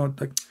have a, you know,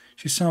 like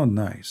she sound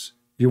nice.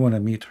 You want to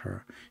meet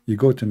her. You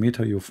go to meet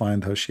her. You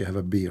find her. She have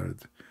a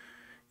beard.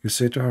 You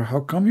say to her,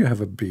 "How come you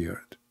have a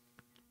beard?"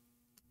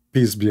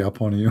 Peace be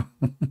upon you.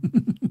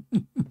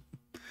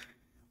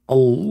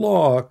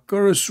 Allah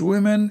curse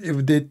women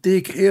if they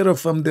take hair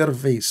from their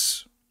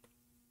face.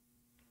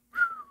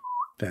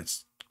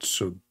 That's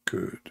so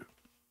good.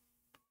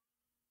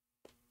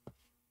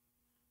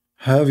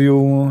 Have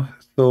you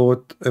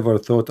ever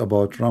thought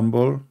about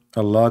Rumble?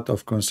 A lot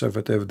of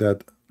conservative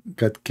that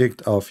got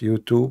kicked off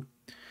YouTube.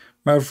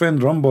 My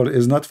friend, Rumble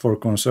is not for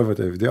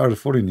conservative. They are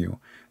fooling you.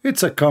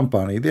 It's a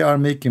company. They are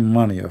making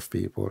money of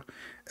people.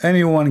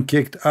 Anyone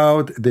kicked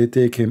out, they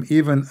take him.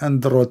 Even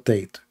Andrew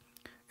Tate.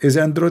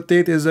 Andrew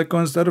Tate is a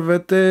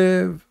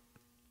conservative.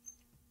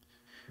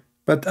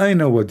 But I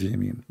know what you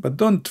mean. But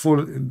don't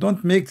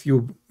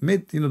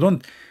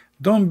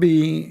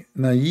be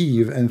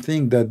naive and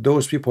think that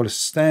those people are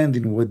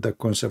standing with the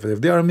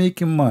conservative. They are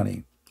making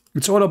money.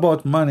 It's all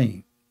about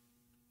money.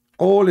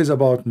 All is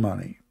about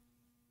money.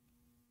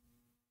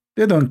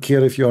 They don't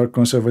care if you are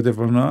conservative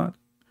or not.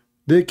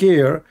 They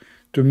care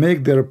to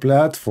make their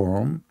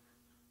platform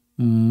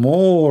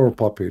more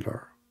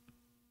popular.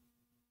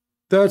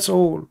 That's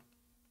all.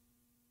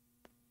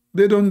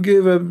 They don't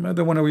give a, I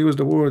don't want to use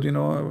the word, you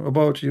know,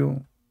 about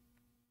you.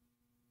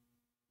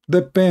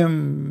 The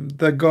pimp,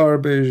 the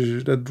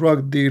garbage, the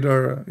drug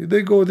dealer,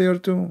 they go there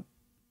too.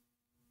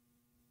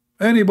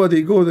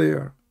 Anybody go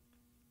there.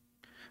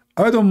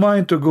 I don't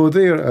mind to go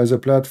there as a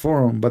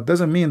platform, but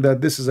doesn't mean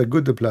that this is a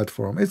good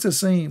platform. It's the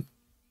same.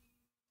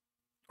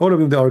 All of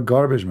them, they are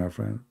garbage, my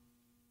friend.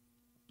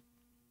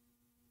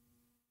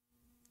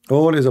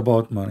 All is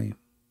about money.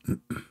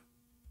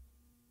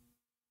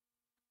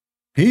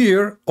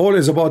 Here, all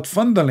is about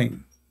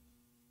funneling.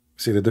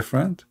 See the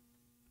difference?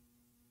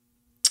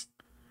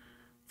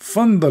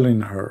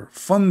 Funneling her,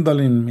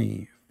 funneling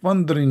me,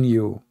 funneling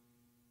you.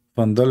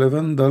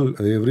 Fundle,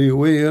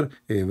 everywhere,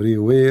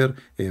 everywhere,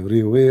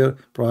 everywhere.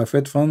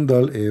 Prophet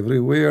fundle,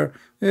 everywhere,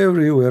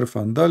 everywhere.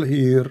 Fundle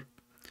here.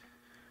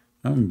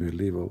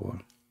 Unbelievable.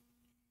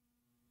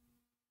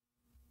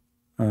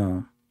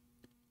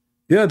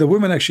 Yeah, the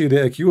women actually,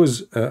 they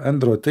accuse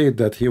Andrew Tate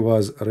that he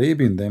was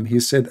raping them. He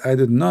said, I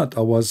did not.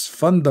 I was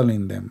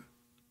funneling them.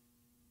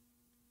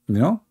 You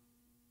know?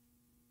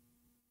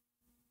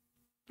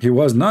 He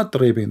was not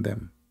raping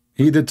them.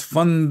 He did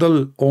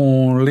fundle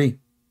only.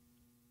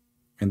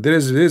 And there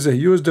is a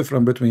huge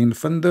difference between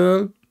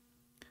fundle.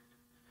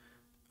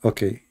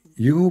 Okay,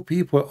 you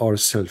people are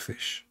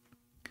selfish.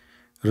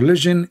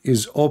 Religion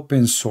is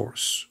open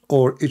source,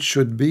 or it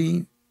should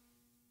be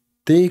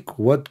take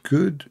what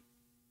good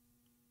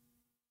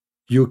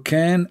you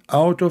can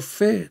out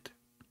of it.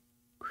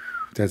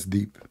 That's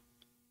deep.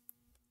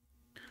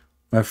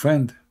 My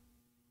friend,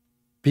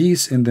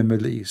 peace in the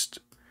Middle East.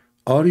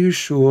 Are you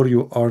sure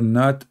you are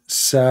not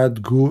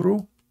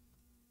Sadhguru?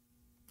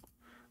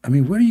 I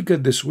mean, where do you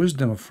get this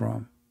wisdom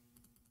from?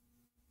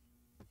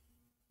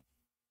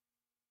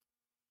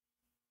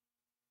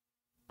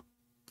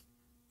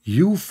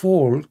 You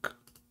folk,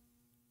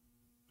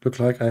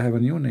 look like I have a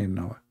new name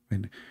now. I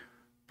mean,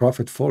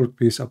 Prophet Folk,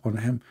 peace upon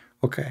him.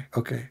 Okay,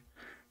 okay.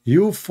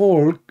 You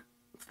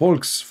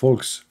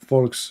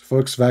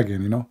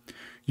Volkswagen, you know.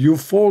 You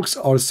folks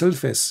are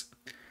selfish.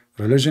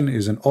 Religion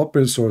is an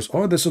open source.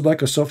 Oh, this is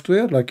like a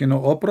software, like, you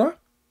know, Opera?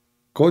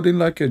 Coding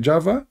like a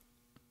Java?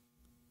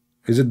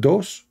 Is it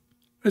DOS?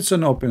 It's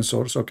an open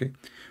source, okay.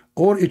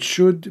 Or it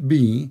should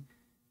be,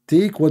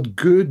 take what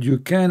good you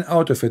can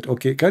out of it.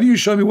 Okay, can you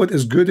show me what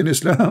is good in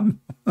Islam?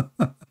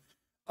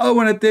 I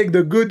want to take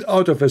the good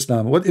out of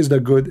Islam. What is the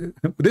good?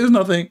 There is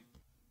nothing.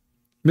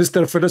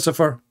 Mr.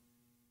 Philosopher.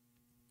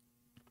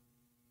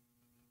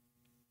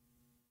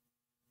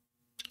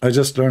 I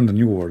just learned a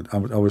new word. I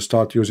will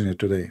start using it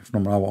today.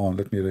 From now on,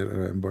 let me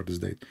remember this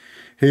date.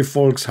 Hey,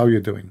 folks, how you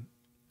doing?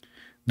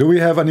 Do we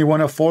have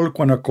anyone a folk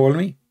wanna call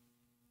me?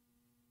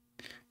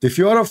 If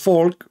you are a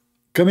folk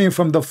coming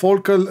from the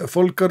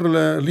Folker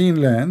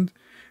lean land,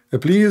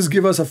 please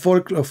give us a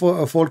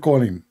folk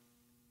calling.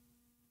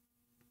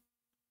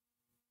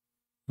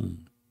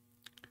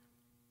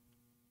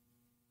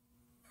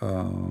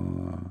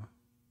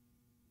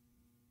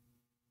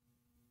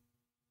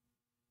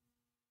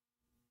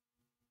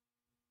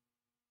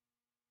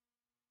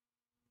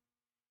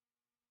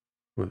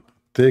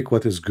 Take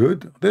what is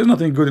good. There's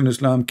nothing good in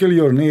Islam. Kill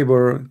your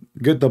neighbor,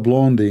 get the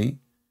blondie,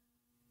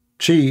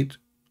 cheat,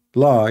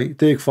 lie,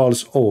 take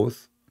false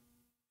oath.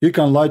 You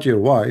can lie to your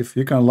wife.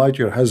 You can lie to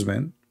your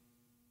husband.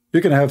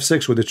 You can have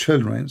sex with the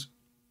children.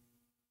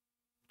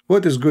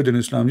 What is good in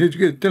Islam?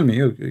 Tell me.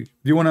 Do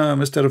you want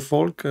Mr.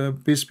 Folk,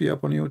 peace be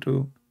upon you,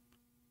 to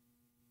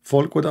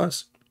folk with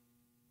us?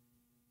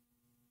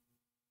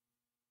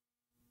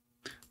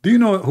 Do you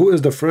know who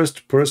is the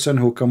first person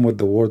who come with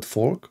the word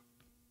folk?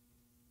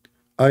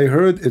 I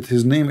heard it.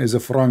 His name is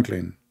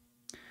Franklin,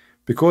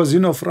 because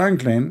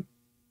Franklin.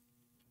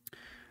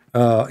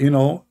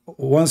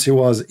 Once he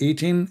was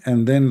eating,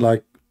 and then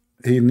like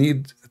he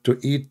need to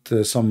eat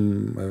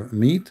some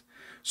meat,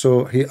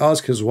 so he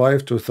asked his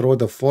wife to throw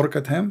the fork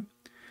at him.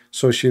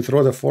 So she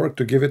threw the fork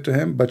to give it to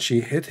him, but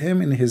she hit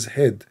him in his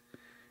head.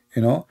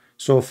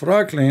 So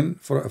Franklin,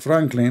 he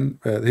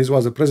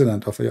was the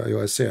president of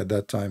USA at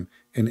that time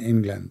in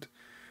England.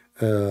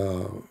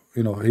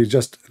 He's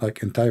just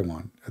like in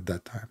Taiwan at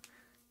that time.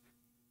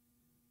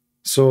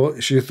 So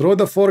she threw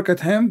the fork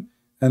at him,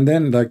 and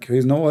then like,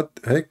 you know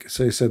what heck?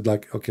 So he said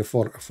like, okay,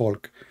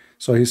 folk.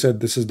 So he said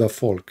this is the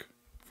folk.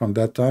 From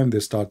that time they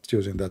start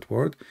using that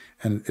word,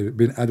 and it's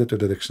been added to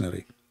the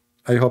dictionary.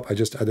 I hope I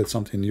just added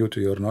something new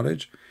to your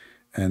knowledge,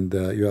 and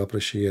you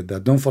appreciate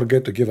that. Don't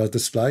forget to give us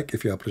dislike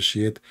if you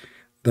appreciate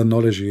the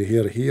knowledge you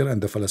hear here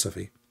and the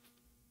philosophy.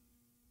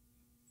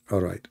 All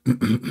right.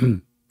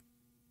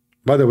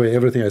 By the way,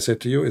 everything I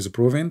said to you is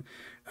proven.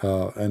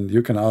 And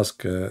you can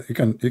ask,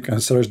 you can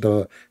search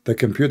the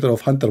computer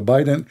of Hunter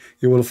Biden.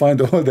 You will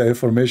find all the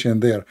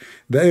information there.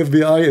 The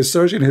FBI is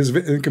searching his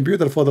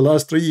computer for the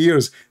last 3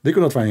 years. They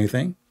could not find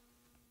anything.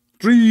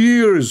 3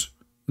 years,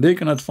 they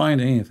cannot find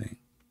anything.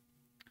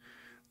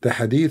 The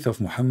hadith of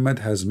Muhammad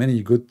has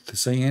many good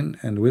saying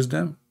and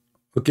wisdom.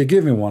 Okay,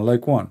 give me one,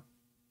 like one.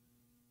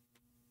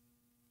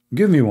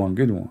 Give me one,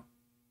 good one.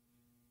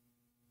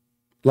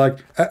 Like,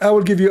 I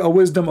will give you a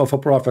wisdom of a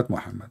Prophet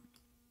Muhammad.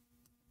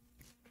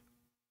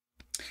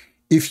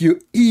 If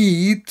you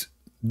eat,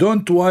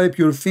 don't wipe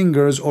your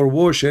fingers or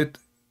wash it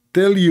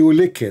till you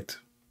lick it.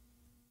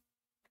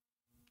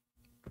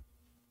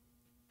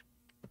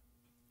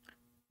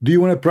 Do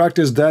you want to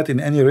practice that in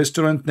any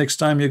restaurant next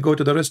time you go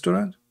to the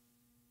restaurant?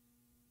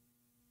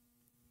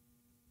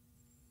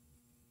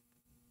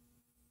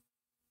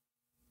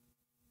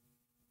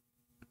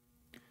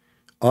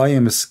 I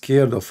am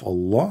scared of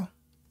Allah.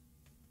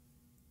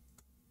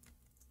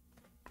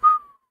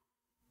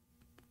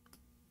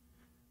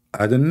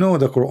 I don't know.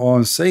 The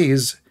Quran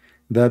says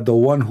that the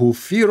one who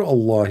fear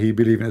Allah, he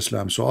believe in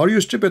Islam. So are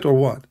you stupid or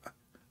what?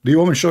 Do you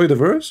want me to show you the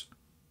verse?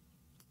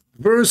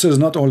 Verse is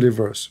not only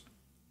verse.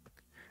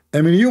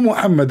 I mean, you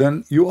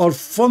Muhammadan, you are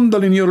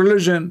fondle in your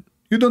religion.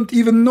 You don't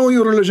even know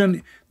your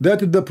religion.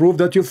 That is the proof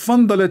that you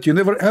fondle it. You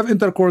never have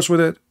intercourse with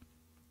it.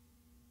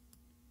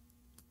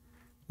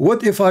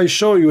 What if I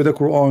show you the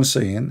Quran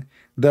saying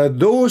that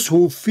those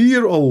who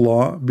fear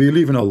Allah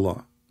believe in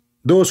Allah?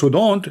 Those who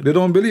don't, they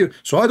don't believe.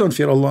 So I don't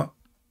fear Allah.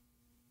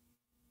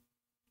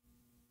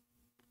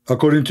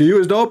 According to you,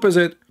 is the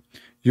opposite.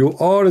 You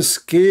are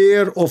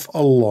scared of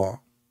Allah.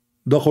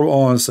 The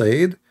Quran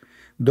said,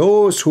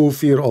 those who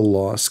fear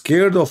Allah,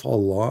 scared of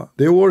Allah,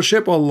 they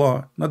worship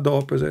Allah, not the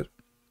opposite.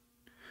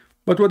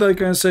 But what I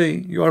can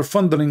say, you are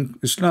fondling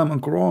Islam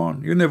and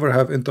Quran. You never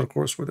have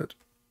intercourse with it.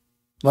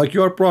 Like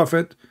your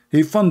prophet,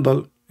 he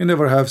fondle, he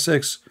never have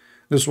sex.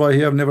 That's why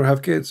he have never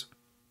have kids.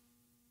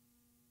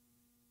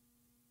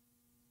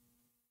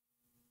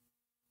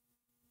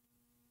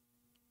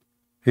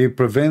 He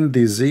prevent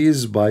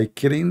disease by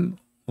killing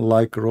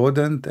like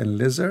rodent and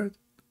lizard.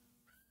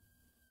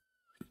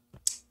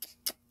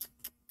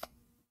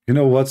 You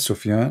know what,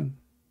 Sufyan?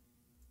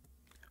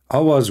 I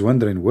was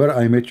wondering where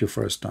I met you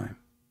first time.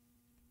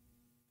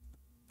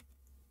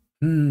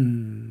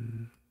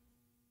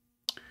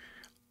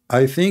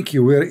 I think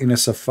you were in a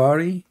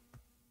safari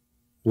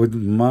with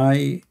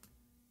my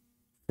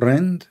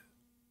friend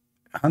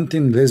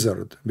hunting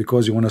lizard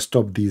because you want to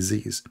stop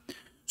disease.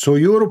 So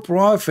your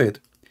prophet,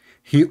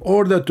 he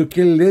ordered to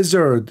kill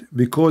lizard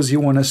because he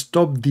want to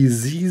stop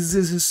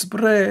diseases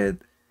spread.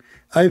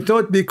 I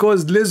thought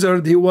because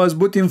lizard he was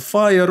putting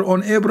fire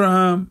on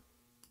Abraham.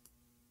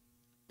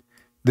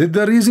 Did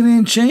the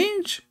reasoning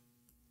change?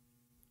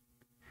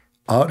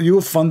 Are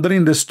you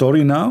funding the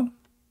story now?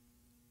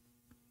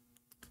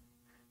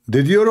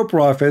 Did your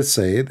prophet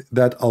say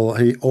that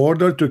he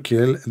ordered to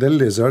kill the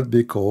lizard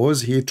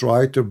because he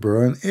tried to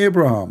burn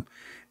Abraham?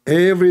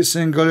 Every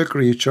single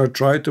creature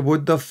tried to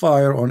put the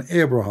fire on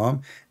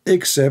Abraham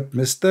except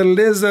Mr.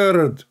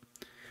 Lizard.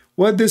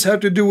 What does this have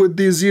to do with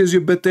disease,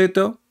 you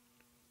potato?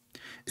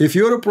 If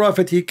you're a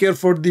prophet, he cares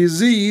for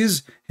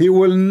disease, he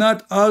will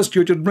not ask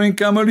you to drink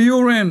camel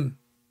urine,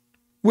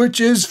 which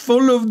is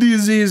full of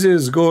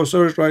diseases. Go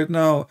search right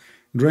now.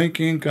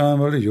 Drinking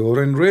camel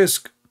urine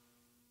risk.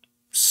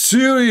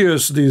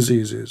 Serious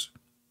diseases.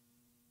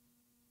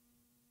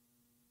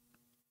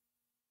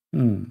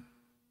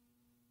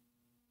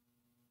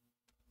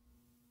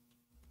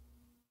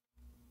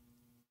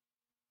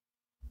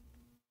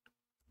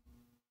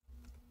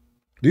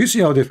 Do you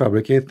see how they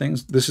fabricate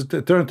things? This is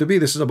turned to be,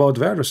 this is about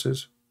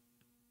viruses.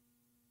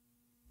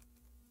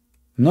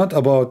 Not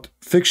about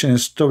fiction,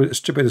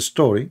 stupid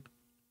story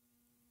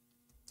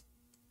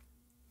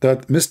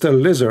that Mr.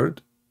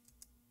 Lizard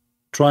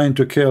trying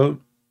to kill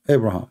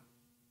Abraham.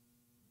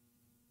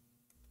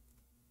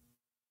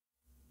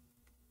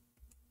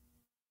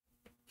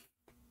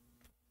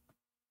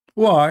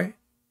 Why?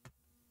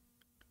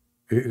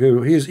 He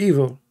is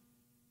evil.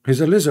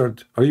 He's a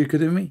lizard. Are you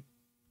kidding me?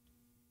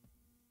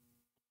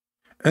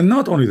 And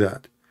not only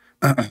that,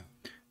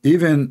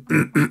 even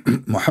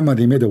Muhammad,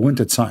 he made a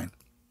wanted sign.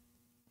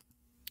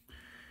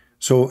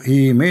 So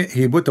he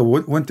put a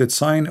wanted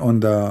sign on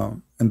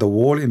the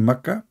wall in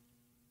Mecca,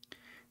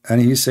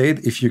 and he said,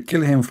 if you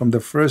kill him from the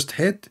first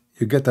hit,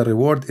 you get a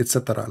reward,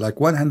 etc.,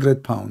 like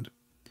 100 pounds.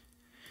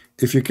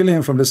 If you kill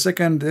him from the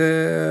second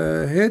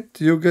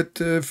hit, you get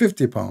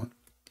 50 pounds.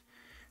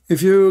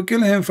 If you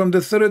kill him from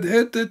the third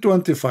hit,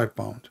 25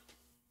 pounds.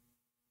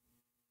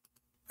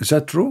 Is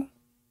that true?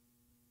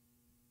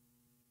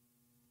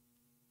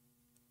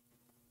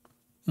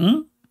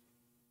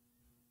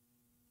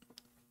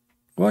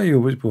 Why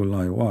you people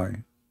lie?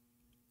 Why?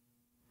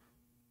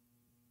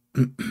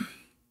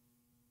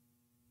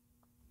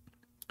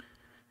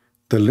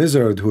 The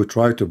lizard who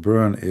tried to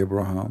burn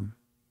Abraham,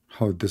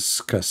 how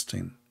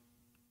disgusting.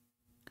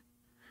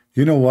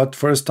 You know what?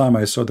 First time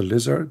I saw the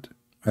lizard,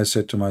 I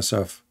said to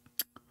myself,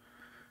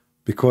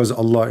 because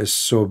Allah is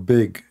so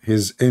big,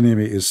 his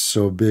enemy is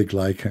so big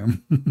like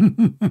him.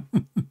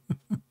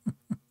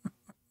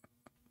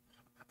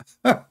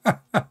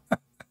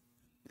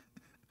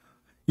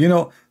 You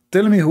know,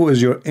 tell me who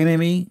is your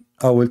enemy,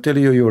 I will tell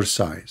you your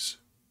size.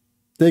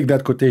 Take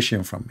that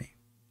quotation from me.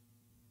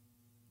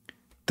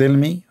 Tell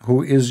me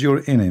who is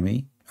your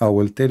enemy, I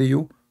will tell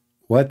you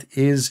what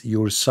is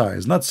your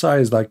size. Not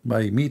size like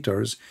by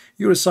meters,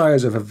 your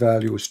size of a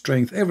value,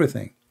 strength,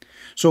 everything.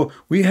 So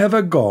we have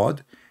a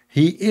God,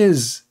 he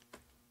is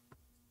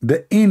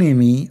the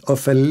enemy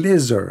of a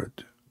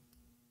lizard.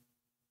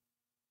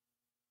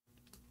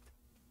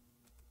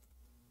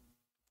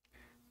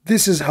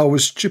 This is how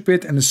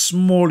stupid and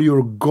small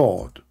your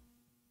God.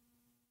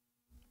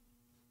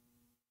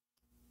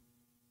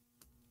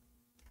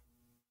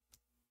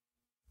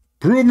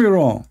 Prove me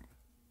wrong.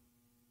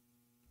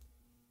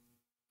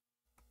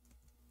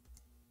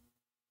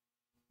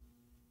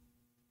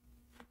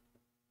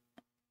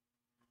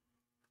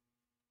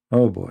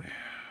 Oh boy.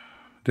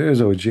 There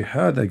is a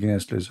jihad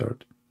against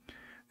lizard.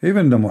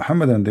 Even the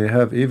Muhammadan, they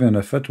have even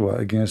a fatwa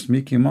against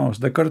Mickey Mouse,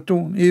 the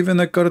cartoon, even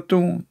a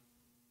cartoon.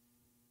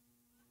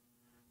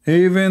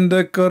 Even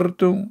the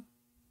cartoon.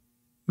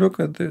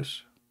 Look at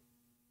this.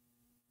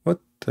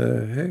 What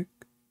the heck?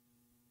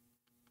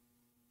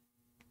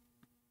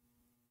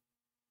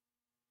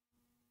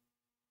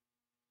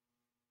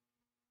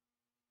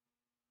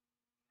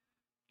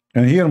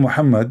 And here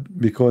Muhammad,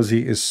 because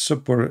he is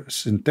super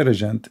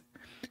intelligent,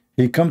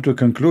 he come to a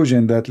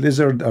conclusion that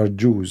lizards are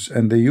Jews,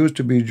 and they used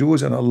to be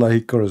Jews, and Allah,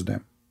 he cursed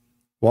them.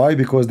 Why?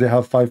 Because they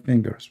have 5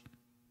 fingers.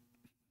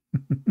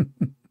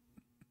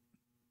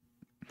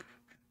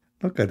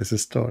 Look at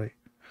this story.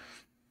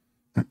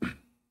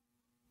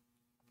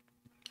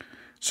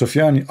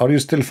 Sufyan, are you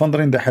still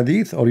funding the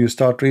hadith, or you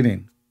start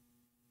reading?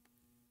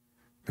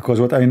 Because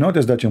what I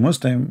noticed that you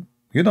Muslim,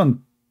 you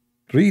don't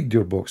read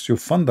your books, you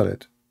fundle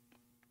it.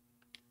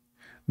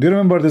 Do you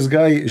remember this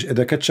guy,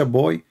 the ketchup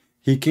boy?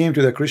 He came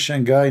to the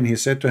Christian guy and he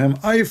said to him,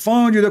 I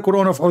found you the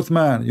Quran of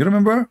Uthman. You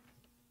remember?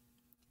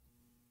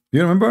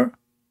 You remember?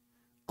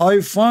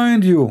 I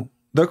found you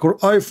the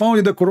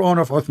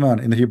Quran of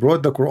Uthman. And he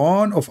brought the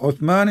Quran of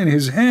Uthman in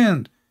his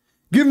hand.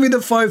 Give me the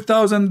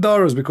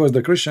 $5,000, because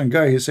the Christian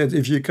guy, he said,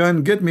 if you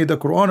can get me the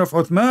Quran of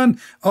Uthman,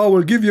 I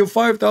will give you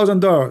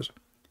 $5,000.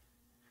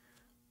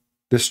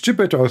 The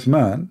stupid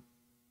Uthman,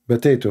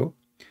 potato,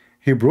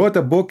 he brought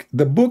a book.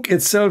 The book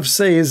itself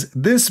says,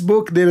 this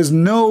book, there is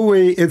no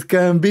way it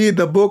can be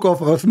the book of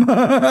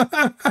Uthman.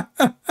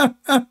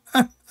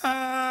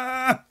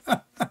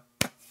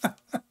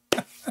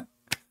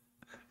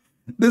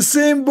 The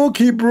same book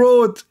he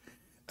brought.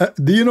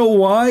 Do you know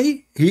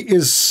why? He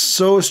is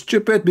so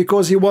stupid,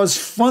 because he was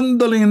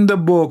fondling the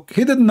book.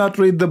 He did not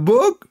read the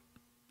book.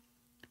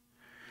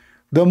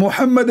 The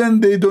Muhammadan,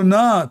 they do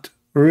not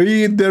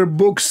read their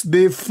books.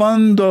 They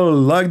fondle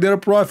like their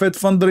prophet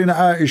fondling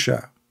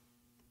Aisha.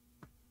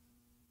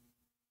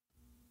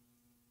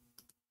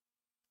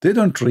 They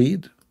don't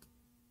read.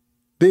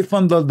 They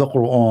fondle the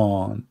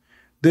Quran.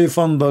 They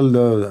fondle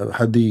the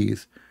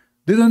hadith.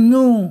 They don't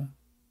know.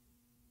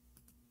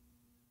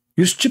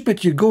 You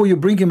stupid, you go, you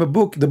bring him a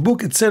book. The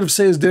book itself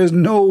says there's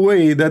no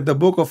way that the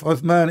book of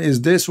Uthman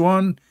is this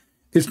one.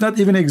 It's not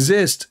even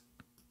exist.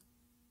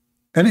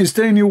 And he's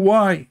telling you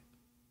why.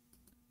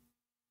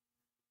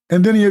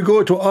 And then you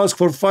go to ask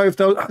for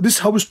 5,000. This is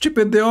how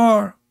stupid they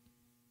are.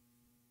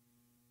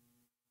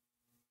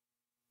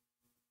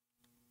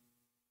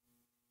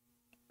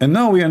 And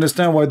now we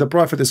understand why the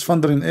Prophet is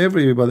fondling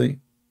everybody.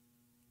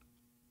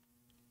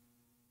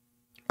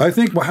 I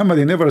think Muhammad,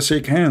 he never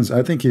shake hands.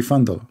 I think he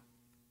fondle.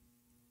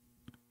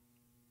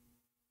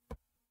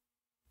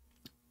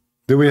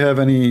 Do we have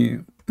any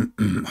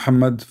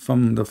Muhammad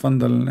from the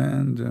fondle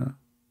land?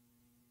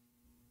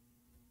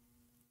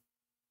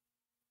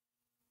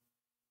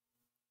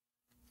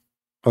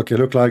 Okay,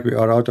 look like we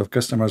are out of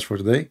customers for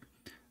today.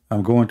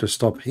 I'm going to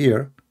stop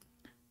here.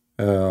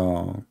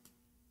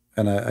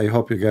 And I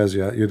hope you guys,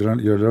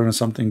 you're learning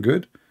something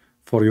good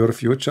for your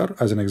future.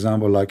 As an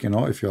example, like,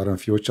 if you are in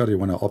future, you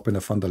want to open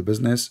a fondle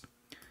business.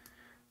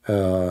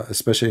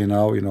 Especially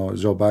now,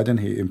 Joe Biden,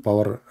 he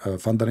empower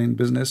funneling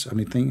business,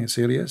 anything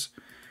serious.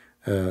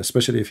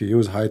 Especially if you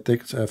use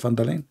high-tech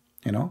funneling,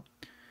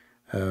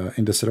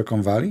 in the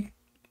Silicon Valley.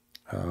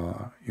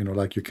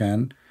 Like you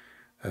can,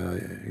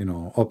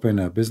 open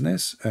a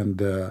business,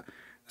 and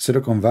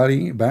Silicon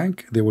Valley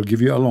Bank, they will give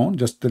you a loan.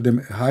 Just tell them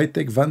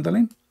high-tech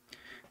funneling.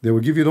 They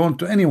will give you a loan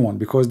to anyone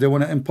because they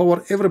want to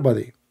empower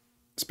everybody,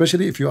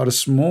 especially if you are a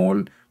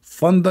small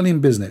funneling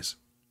business.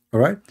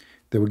 All right?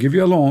 They will give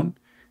you a loan.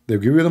 They'll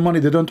give you the money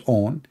they don't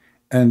own,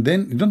 and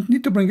then you don't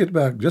need to bring it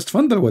back. Just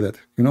fundle with it,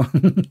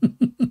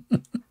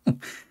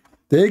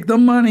 Take the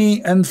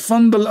money and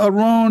fundle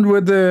around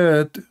with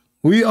it.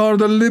 We are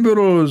the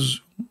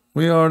liberals.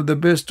 We are the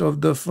best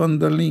of the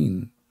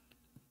funneling,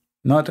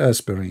 not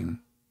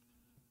aspirin.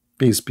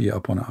 Peace be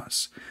upon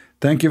us.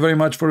 Thank you very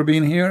much for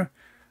being here.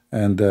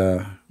 And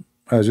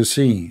as you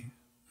see,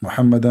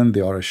 Muhammadan,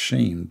 they are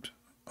ashamed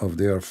of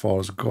their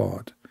false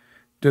God.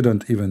 They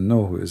don't even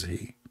know who is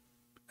he.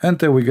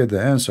 Until we get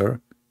the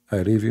answer,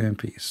 I leave you in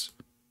peace.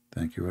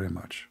 Thank you very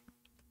much.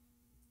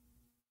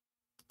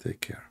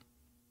 Take care.